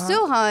so they're hot.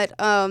 still hot.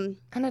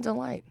 And a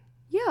delight.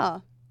 Yeah.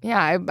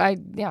 Yeah,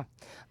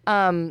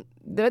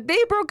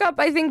 they broke up,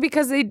 I think,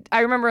 because I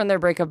remember in their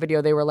breakup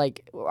video, they were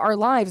like, our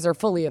lives are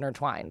fully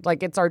intertwined.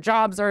 Like, it's our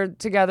jobs are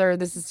together,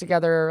 this is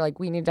together, like,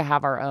 we need to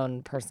have our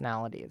own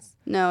personalities.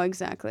 No,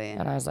 exactly.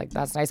 And I was like,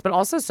 that's nice, but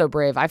also so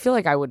brave. I feel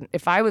like I wouldn't,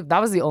 that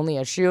was the only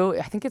issue,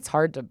 I think it's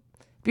hard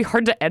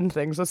to end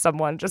things with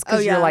someone just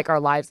because you're like,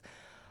 our lives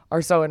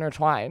are so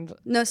intertwined.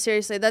 No,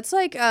 seriously, that's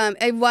like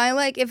why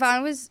like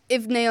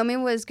if Naomi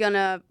was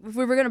if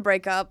we were gonna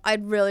break up,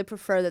 I'd really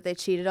prefer that they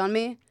cheated on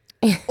me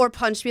or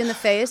punched me in the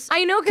face.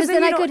 I know, because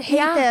then I could hate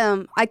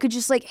them. I could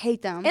just like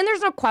hate them. And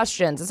there's no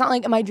questions. It's not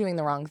like, am I doing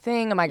the wrong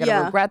thing? Am I going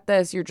to regret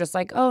this? You're just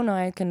like, oh no,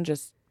 I can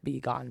just be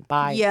gone.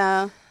 Bye.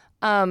 Yeah.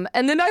 And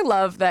then I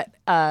love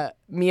that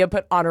Mia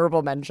put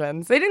honorable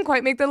mentions. They didn't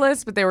quite make the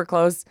list, but they were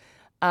close.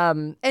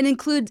 And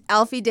include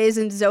Alfie Days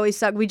and Zoe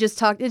Suck. We just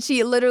talked, and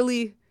she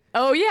literally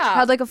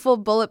had like a full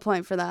bullet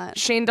point for that.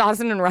 Shane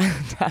Dawson and Ryan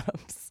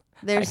Adams.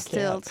 They're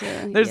still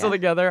together. They're still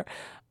together.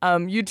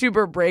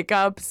 YouTuber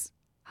breakups.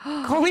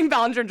 Colleen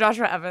Ballinger and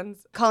Joshua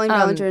Evans. Colleen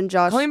Ballinger and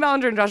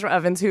Joshua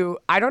Evans, who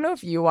I don't know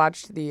if you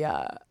watched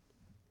their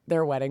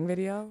wedding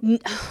video.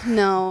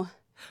 No.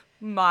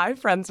 My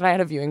friends and I had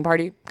a viewing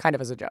party, kind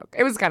of as a joke.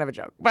 It was kind of a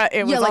joke, but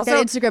it was like also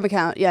that Instagram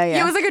account. Yeah.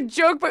 it was like a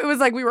joke, but it was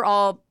like we were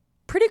all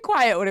pretty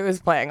quiet when it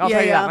was playing. I'll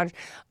tell you that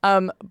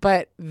much.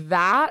 But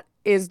that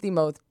is the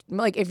most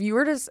like if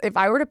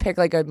I were to pick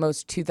like a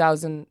most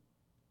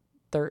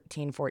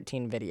 2013,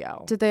 14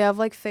 video. Did they have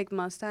like fake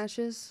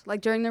mustaches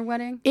like during their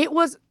wedding? It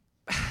was.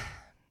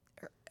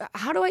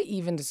 How do I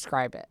even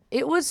describe it?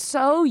 It was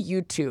so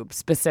YouTube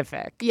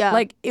specific. Yeah.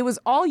 Like it was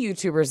all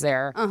YouTubers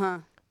there.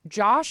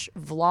 Josh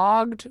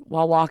vlogged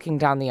while walking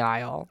down the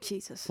aisle.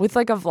 Jesus. With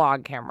like a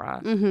vlog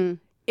camera. Mm-hmm.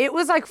 It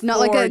was like not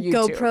for like a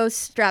YouTube. GoPro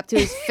strapped to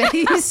his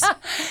face.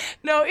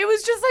 No, it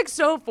was just like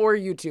so for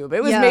YouTube.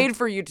 It was made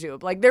for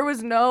YouTube. Like there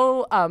was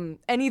no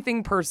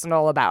anything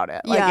personal about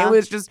it. Like it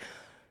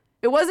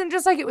wasn't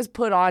just like it was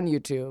put on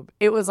YouTube.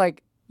 It was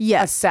like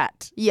a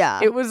set. Yeah.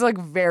 It was like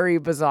very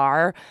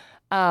bizarre.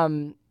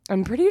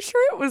 I'm pretty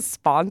sure it was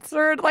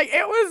sponsored. Like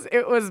it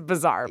was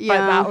bizarre. Yeah.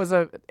 But that was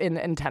an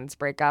intense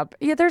breakup.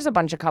 Yeah, there's a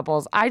bunch of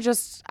couples.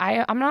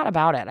 I'm not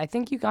about it. I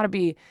think you got to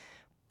be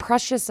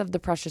precious of the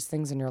precious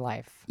things in your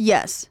life.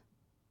 Yes.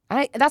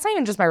 That's not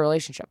even just my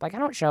relationship. Like I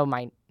don't show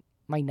my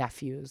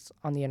nephews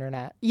on the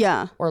internet.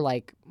 Yeah. Or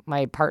like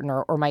my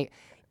partner or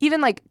even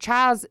like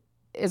Chaz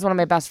is one of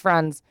my best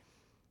friends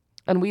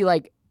and we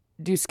like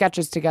do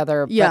sketches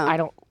together. Yeah. But I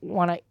don't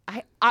want to,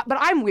 but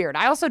I'm weird.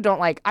 I also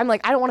don't I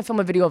don't want to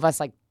film a video of us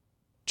like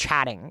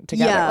chatting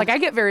together. Yeah. Like I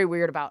get very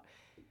weird about,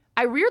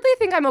 I weirdly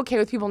think I'm okay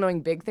with people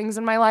knowing big things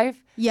in my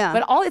life. Yeah.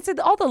 But it's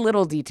all the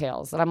little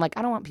details that I'm like,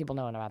 I don't want people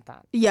knowing about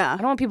that. Yeah. I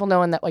don't want people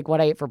knowing that like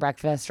what I ate for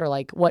breakfast or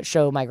like what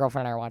show my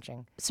girlfriend and I are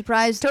watching.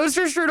 Surprised.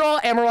 Toaster strudel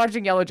and we're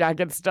watching Yellow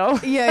Jackets still.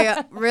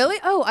 Yeah. Really?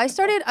 Oh,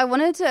 I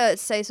wanted to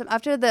say something.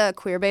 After the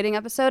queer baiting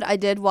episode, I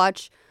did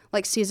watch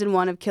like season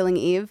 1 of Killing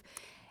Eve.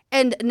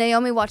 And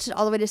Naomi watched it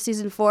all the way to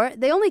season 4.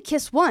 They only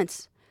kiss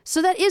once.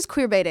 So that is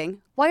queer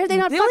baiting. Why are they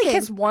not They fucking? only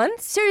kiss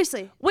once?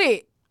 Seriously.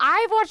 Wait,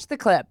 I've watched the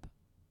clip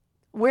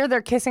where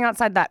they're kissing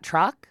outside that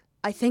truck.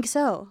 I think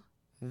so.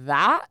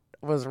 That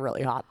was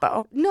really hot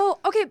though. No,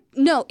 okay,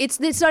 no, it's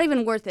not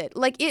even worth it.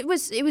 Like it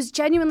was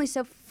genuinely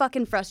so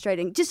fucking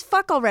frustrating. Just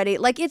fuck already.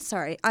 Like it's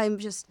sorry. I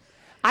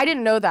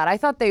didn't know that. I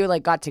thought they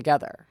like got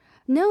together.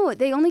 No,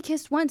 they only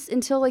kissed once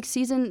until like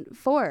season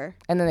 4.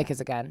 And then they kiss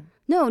again.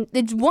 No,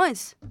 it's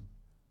once.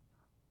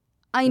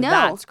 I know.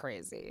 That's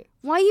crazy.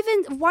 Why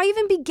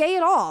even be gay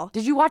at all?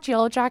 Did you watch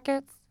Yellow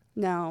Jackets?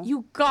 No.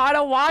 You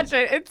gotta watch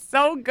it. It's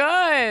so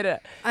good.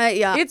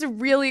 Yeah. It's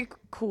really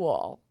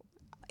cool.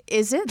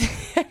 Is it?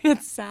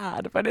 It's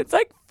sad, but it's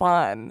like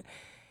fun.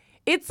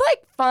 It's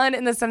like fun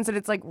in the sense that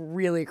it's like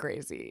really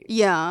crazy.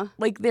 Yeah.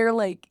 Like they're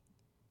like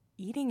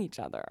eating each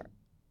other.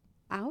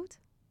 Out?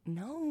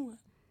 No.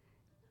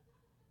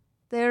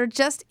 They're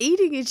just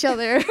eating each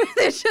other.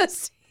 They're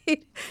just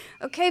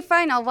Okay,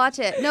 fine, I'll watch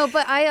it. No,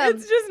 but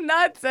It's just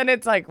nuts and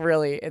it's like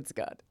really, it's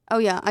good. Oh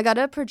yeah, I got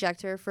a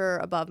projector for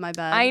above my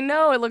bed. I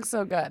know, it looks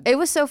so good. It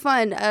was so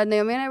fun.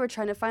 Naomi and I were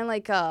trying to find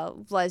like a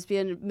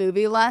lesbian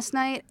movie last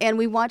night, and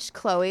we watched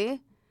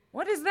Chloe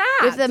What is that?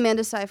 with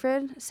Amanda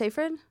Seyfried.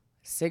 Seyfried?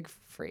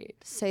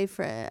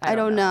 Seyfried. I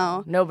don't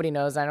know. Nobody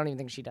knows. I don't even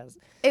think she does.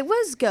 It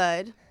was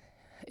good.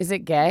 Is it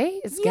gay?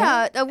 It's gay?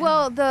 Yeah.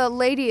 Well,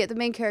 the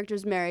main character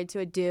is married to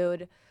a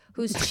dude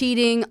who's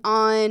cheating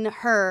on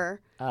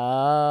her.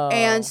 Oh.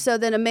 And so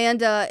then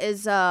Amanda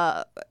is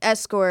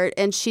escort,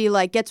 and she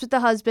like gets with the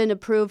husband to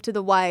prove to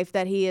the wife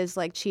that he is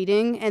like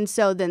cheating, and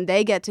so then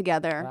they get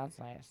together. That's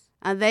nice.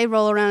 And they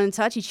roll around and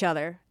touch each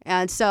other.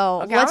 And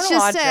so Okay, let's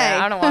just say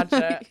I want to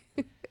watch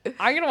it.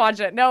 I'm gonna watch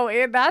it. No,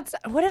 that's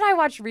what did I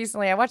watch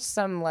recently? I watched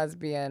some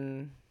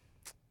lesbian.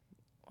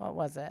 What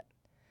was it?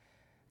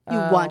 You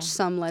watched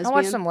some lesbian. I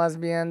watched some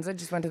lesbians. I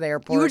just went to the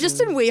airport. You were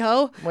just in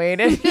WeHo.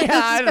 Waited. Yeah,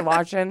 I was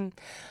watching.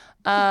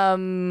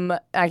 I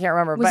can't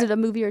remember. Was but it a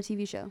movie or a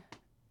TV show?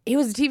 It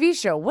was a TV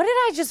show. What did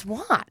I just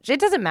watch? It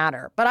doesn't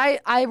matter. But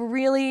I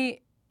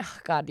really, oh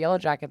God, Yellow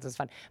Jackets is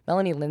fun.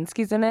 Melanie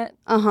Linsky's in it.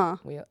 Uh-huh.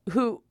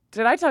 Who,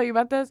 did I tell you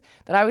about this?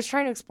 That I was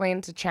trying to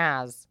explain to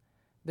Chaz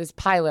this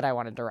pilot I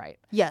wanted to write.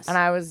 Yes. And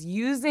I was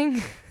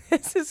using,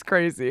 this is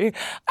crazy.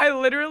 I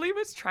literally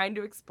was trying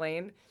to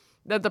explain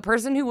that the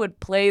person who would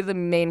play the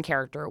main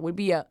character would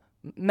be a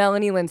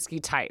Melanie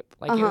Linsky type.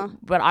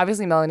 But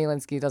obviously Melanie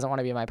Linsky doesn't want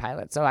to be my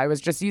pilot. So I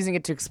was just using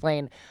it to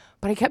explain.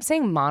 But I kept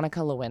saying Monica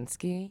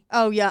Lewinsky.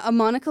 Oh, yeah. A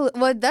Monica.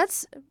 Well,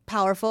 that's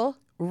powerful.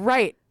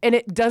 Right. And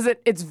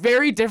it's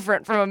very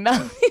different from a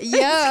Melanie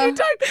Yeah. Linsky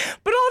type,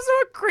 but also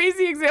a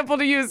crazy example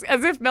to use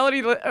as if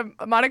Monica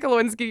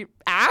Lewinsky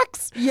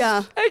acts.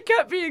 Yeah. I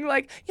kept being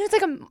like, it's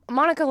like a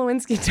Monica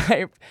Lewinsky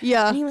type.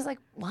 Yeah. And he was like,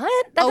 what?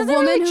 That A doesn't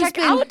woman really who's check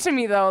been- out to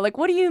me, though. Like,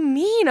 what do you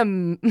mean a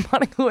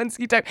Monica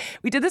Lewinsky type?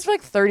 We did this for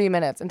like 30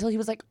 minutes until he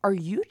was like, are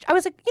you? I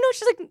was like,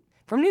 she's like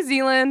from New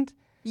Zealand.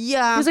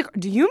 Yeah. He was like,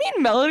 do you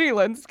mean Melanie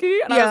Linsky?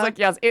 And I Yeah. was like,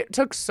 yes. It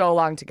took so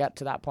long to get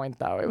to that point,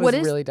 though. It was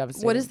really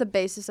devastating. What is the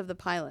basis of the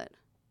pilot?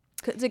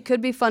 'Cause it could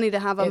be funny to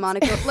have a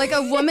Monica, like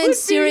a woman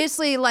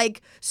seriously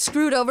like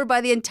screwed over by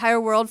the entire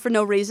world for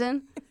no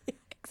reason.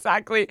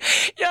 Exactly.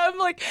 Yeah, I'm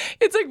like,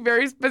 it's like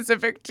very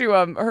specific to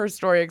her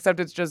story, except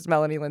it's just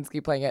Melanie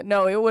Linsky playing it.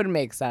 No, it wouldn't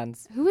make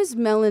sense. Who is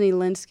Melanie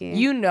Linsky?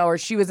 You know her.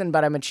 She was in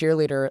But I'm a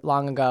Cheerleader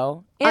long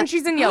ago. And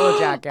she's in Yellow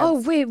Jackets. Oh,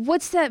 wait.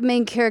 What's that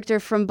main character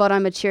from But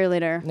I'm a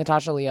Cheerleader?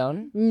 Natasha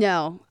Lyonne.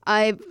 No.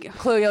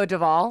 Cleo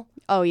Duvall.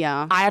 Oh,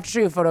 yeah. I have to show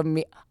you a photo of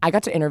me. I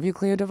got to interview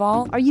Cleo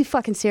Duvall. Are you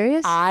fucking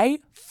serious? I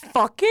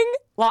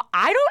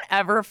don't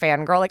ever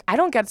fangirl. Like, I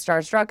don't get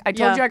starstruck. I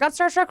told you I got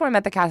starstruck when I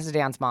met the cast of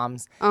Dance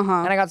Moms. Uh-huh.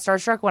 And I got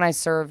starstruck when I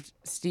served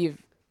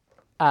Steve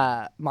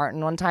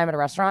Martin one time at a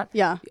restaurant.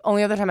 Yeah. The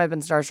only other time I've been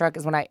starstruck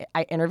is when I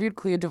interviewed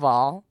Cleo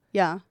Duvall.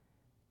 Yeah.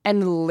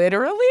 And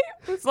literally,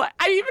 it's like,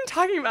 I'm even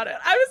talking about it.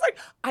 I was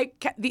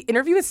like, the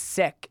interview is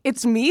sick.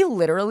 It's me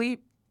literally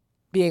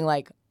being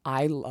like,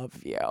 I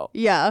love you.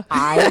 Yeah.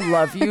 I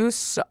love you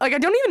so. Like, I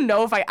don't even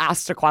know if I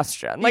asked a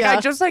question. Like, Yeah.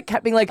 I just like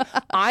kept being like,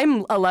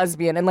 I'm a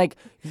lesbian, and like,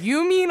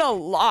 you mean a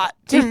lot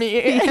to me.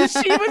 And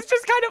she was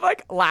just kind of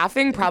like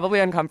laughing, probably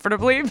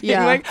uncomfortably, being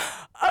Yeah. like,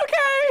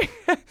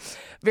 okay.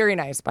 Very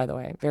nice, by the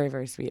way. Very,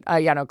 very sweet.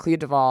 Cleo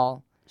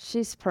Duvall.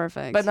 She's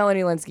perfect. But Melanie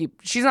Linsky,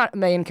 she's not a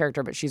main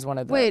character, but she's one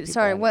of the. Wait, people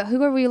sorry. in it. What?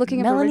 Who are we looking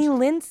at? Melanie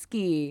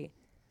Linsky.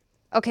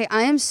 Okay,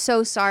 I am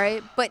so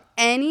sorry, but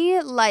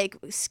any like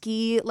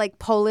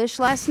Polish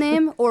last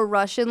name or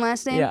Russian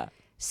last name Yeah.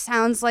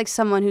 sounds like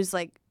someone who's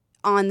like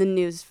on the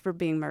news for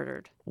being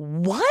murdered.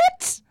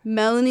 What?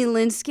 Melanie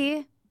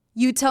Linsky?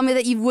 You tell me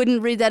that you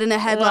wouldn't read that in a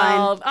headline.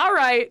 Well, all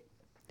right.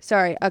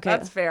 Sorry. Okay.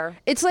 That's fair.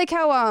 It's like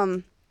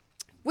how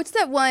what's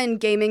that one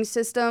gaming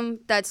system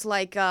that's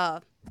like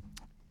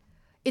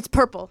it's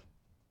purple.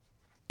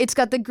 It's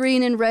got the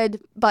green and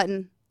red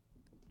button.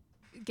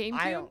 GameCube?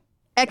 I don't.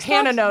 Xbox?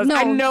 Hannah knows. No,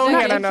 I know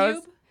not Hannah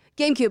knows.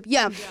 GameCube,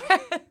 yeah.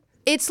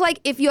 It's like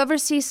if you ever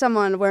see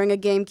someone wearing a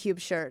GameCube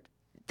shirt,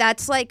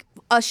 that's like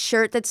a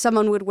shirt that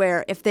someone would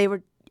wear if they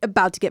were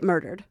about to get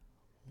murdered.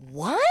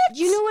 What?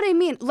 You know what I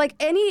mean? Like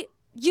do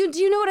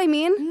you know what I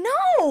mean?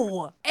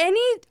 No.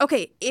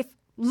 Okay, if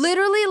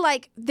literally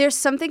like there's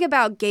something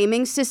about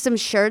gaming system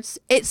shirts,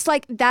 it's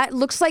like that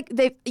looks like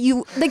that's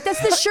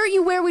the shirt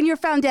you wear when you're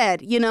found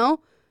dead, you know?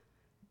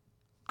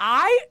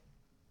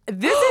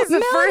 This is the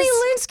Melanie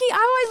first. Linsky. Oh,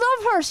 I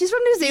love her. She's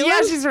from New Zealand.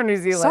 Yeah, she's from New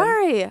Zealand.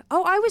 Sorry.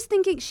 Oh, I was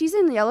thinking she's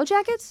in Yellow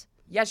Jackets.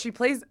 Yeah, she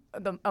plays.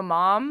 a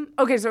mom.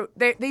 Okay, so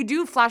they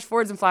do flash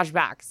forwards and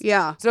flashbacks.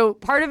 Yeah. So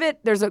part of it,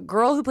 there's a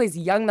girl who plays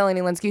young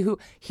Melanie Lynskey who,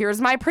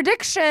 here's my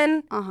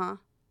prediction,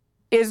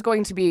 is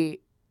going to be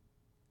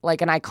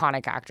like an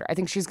iconic actor. I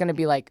think she's going to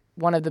be like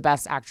one of the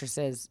best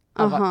actresses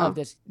of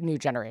this new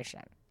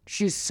generation.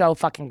 She's so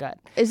fucking good.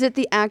 Is it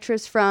the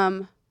actress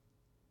from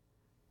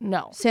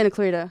No. Santa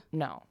Clarita?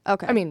 No.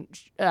 Okay. I mean,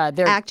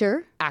 they're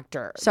Actor?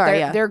 Sorry,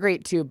 yeah. They're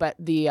great too, but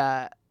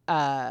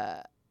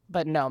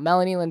but no,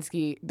 Melanie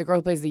Lynskey, the girl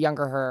who plays the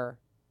younger her,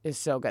 is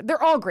so good.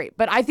 They're all great,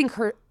 but I think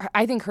her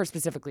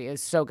specifically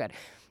is so good.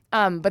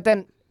 But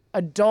then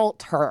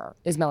adult her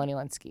is Melanie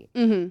Lynskey,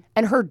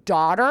 and her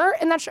daughter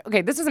in that show.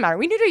 Okay, this doesn't matter.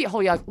 We need to do a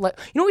whole you know what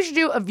we should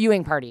do? A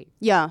viewing party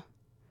Yeah.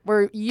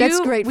 where you That's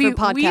great for we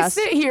podcasts.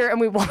 sit here and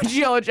we watch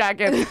Yellow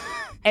Jacket,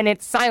 and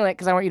it's silent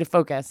because I want you to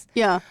focus.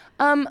 Yeah.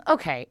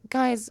 Okay,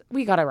 guys,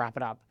 we gotta wrap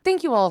it up.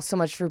 Thank you all so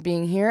much for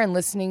being here and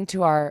listening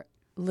to our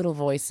little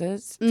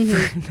voices for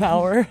an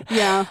hour.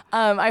 Yeah.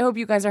 I hope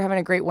you guys are having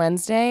a great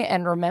Wednesday.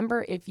 And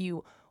remember, if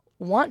you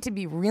want to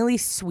be really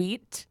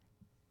sweet,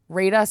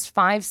 rate us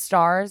 5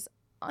 stars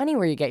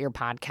anywhere you get your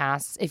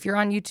podcasts. If you're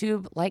on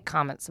YouTube, like,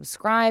 comment,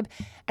 subscribe.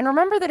 And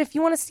remember that if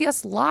you want to see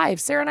us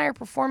live, Sarah and I are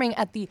performing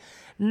at the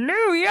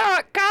New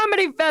York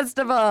Comedy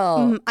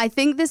Festival. I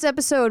think this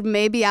episode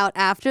may be out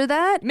after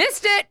that.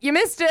 Missed it. You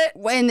missed it.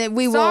 When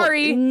we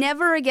Sorry. will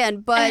never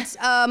again. But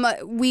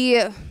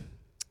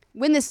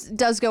when this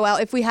does go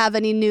out, if we have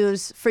any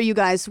news for you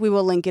guys, we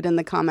will link it in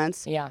the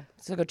comments. Yeah.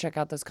 So go check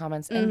out those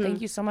comments. And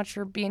thank you so much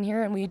for being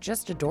here. And we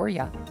just adore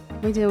you.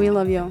 We do. We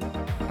love you.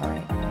 All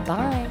right.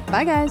 Bye.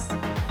 Bye, guys.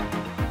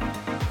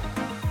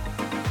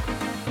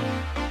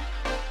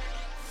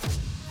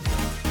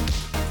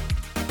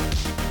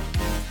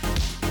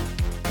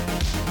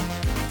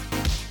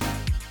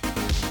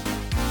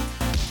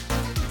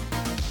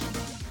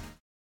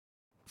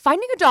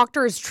 Finding a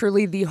doctor is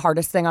truly the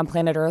hardest thing on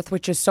planet Earth,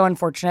 which is so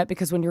unfortunate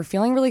because when you're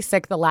feeling really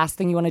sick, the last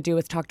thing you want to do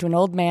is talk to an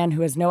old man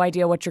who has no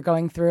idea what you're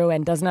going through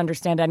and doesn't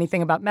understand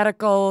anything about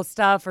medical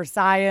stuff or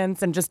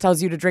science and just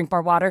tells you to drink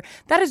more water.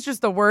 That is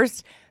just the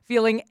worst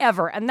feeling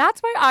ever. And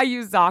that's why I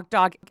use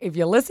ZocDoc. If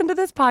you listen to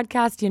this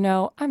podcast, you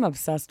know I'm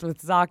obsessed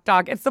with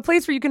ZocDoc. It's the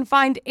place where you can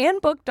find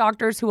and book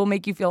doctors who will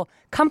make you feel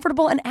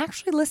comfortable and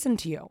actually listen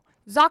to you.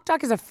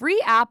 ZocDoc is a free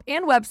app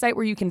and website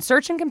where you can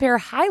search and compare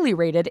highly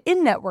rated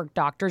in-network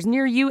doctors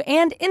near you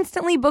and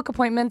instantly book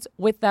appointments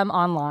with them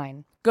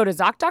online. Go to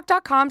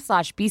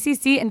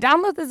ZocDoc.com/BCC and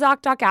download the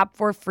ZocDoc app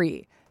for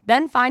free.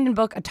 Then find and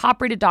book a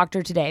top-rated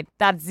doctor today.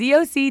 That's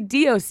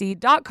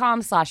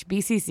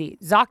ZocDoc.com/BCC.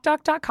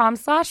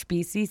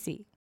 ZocDoc.com/BCC.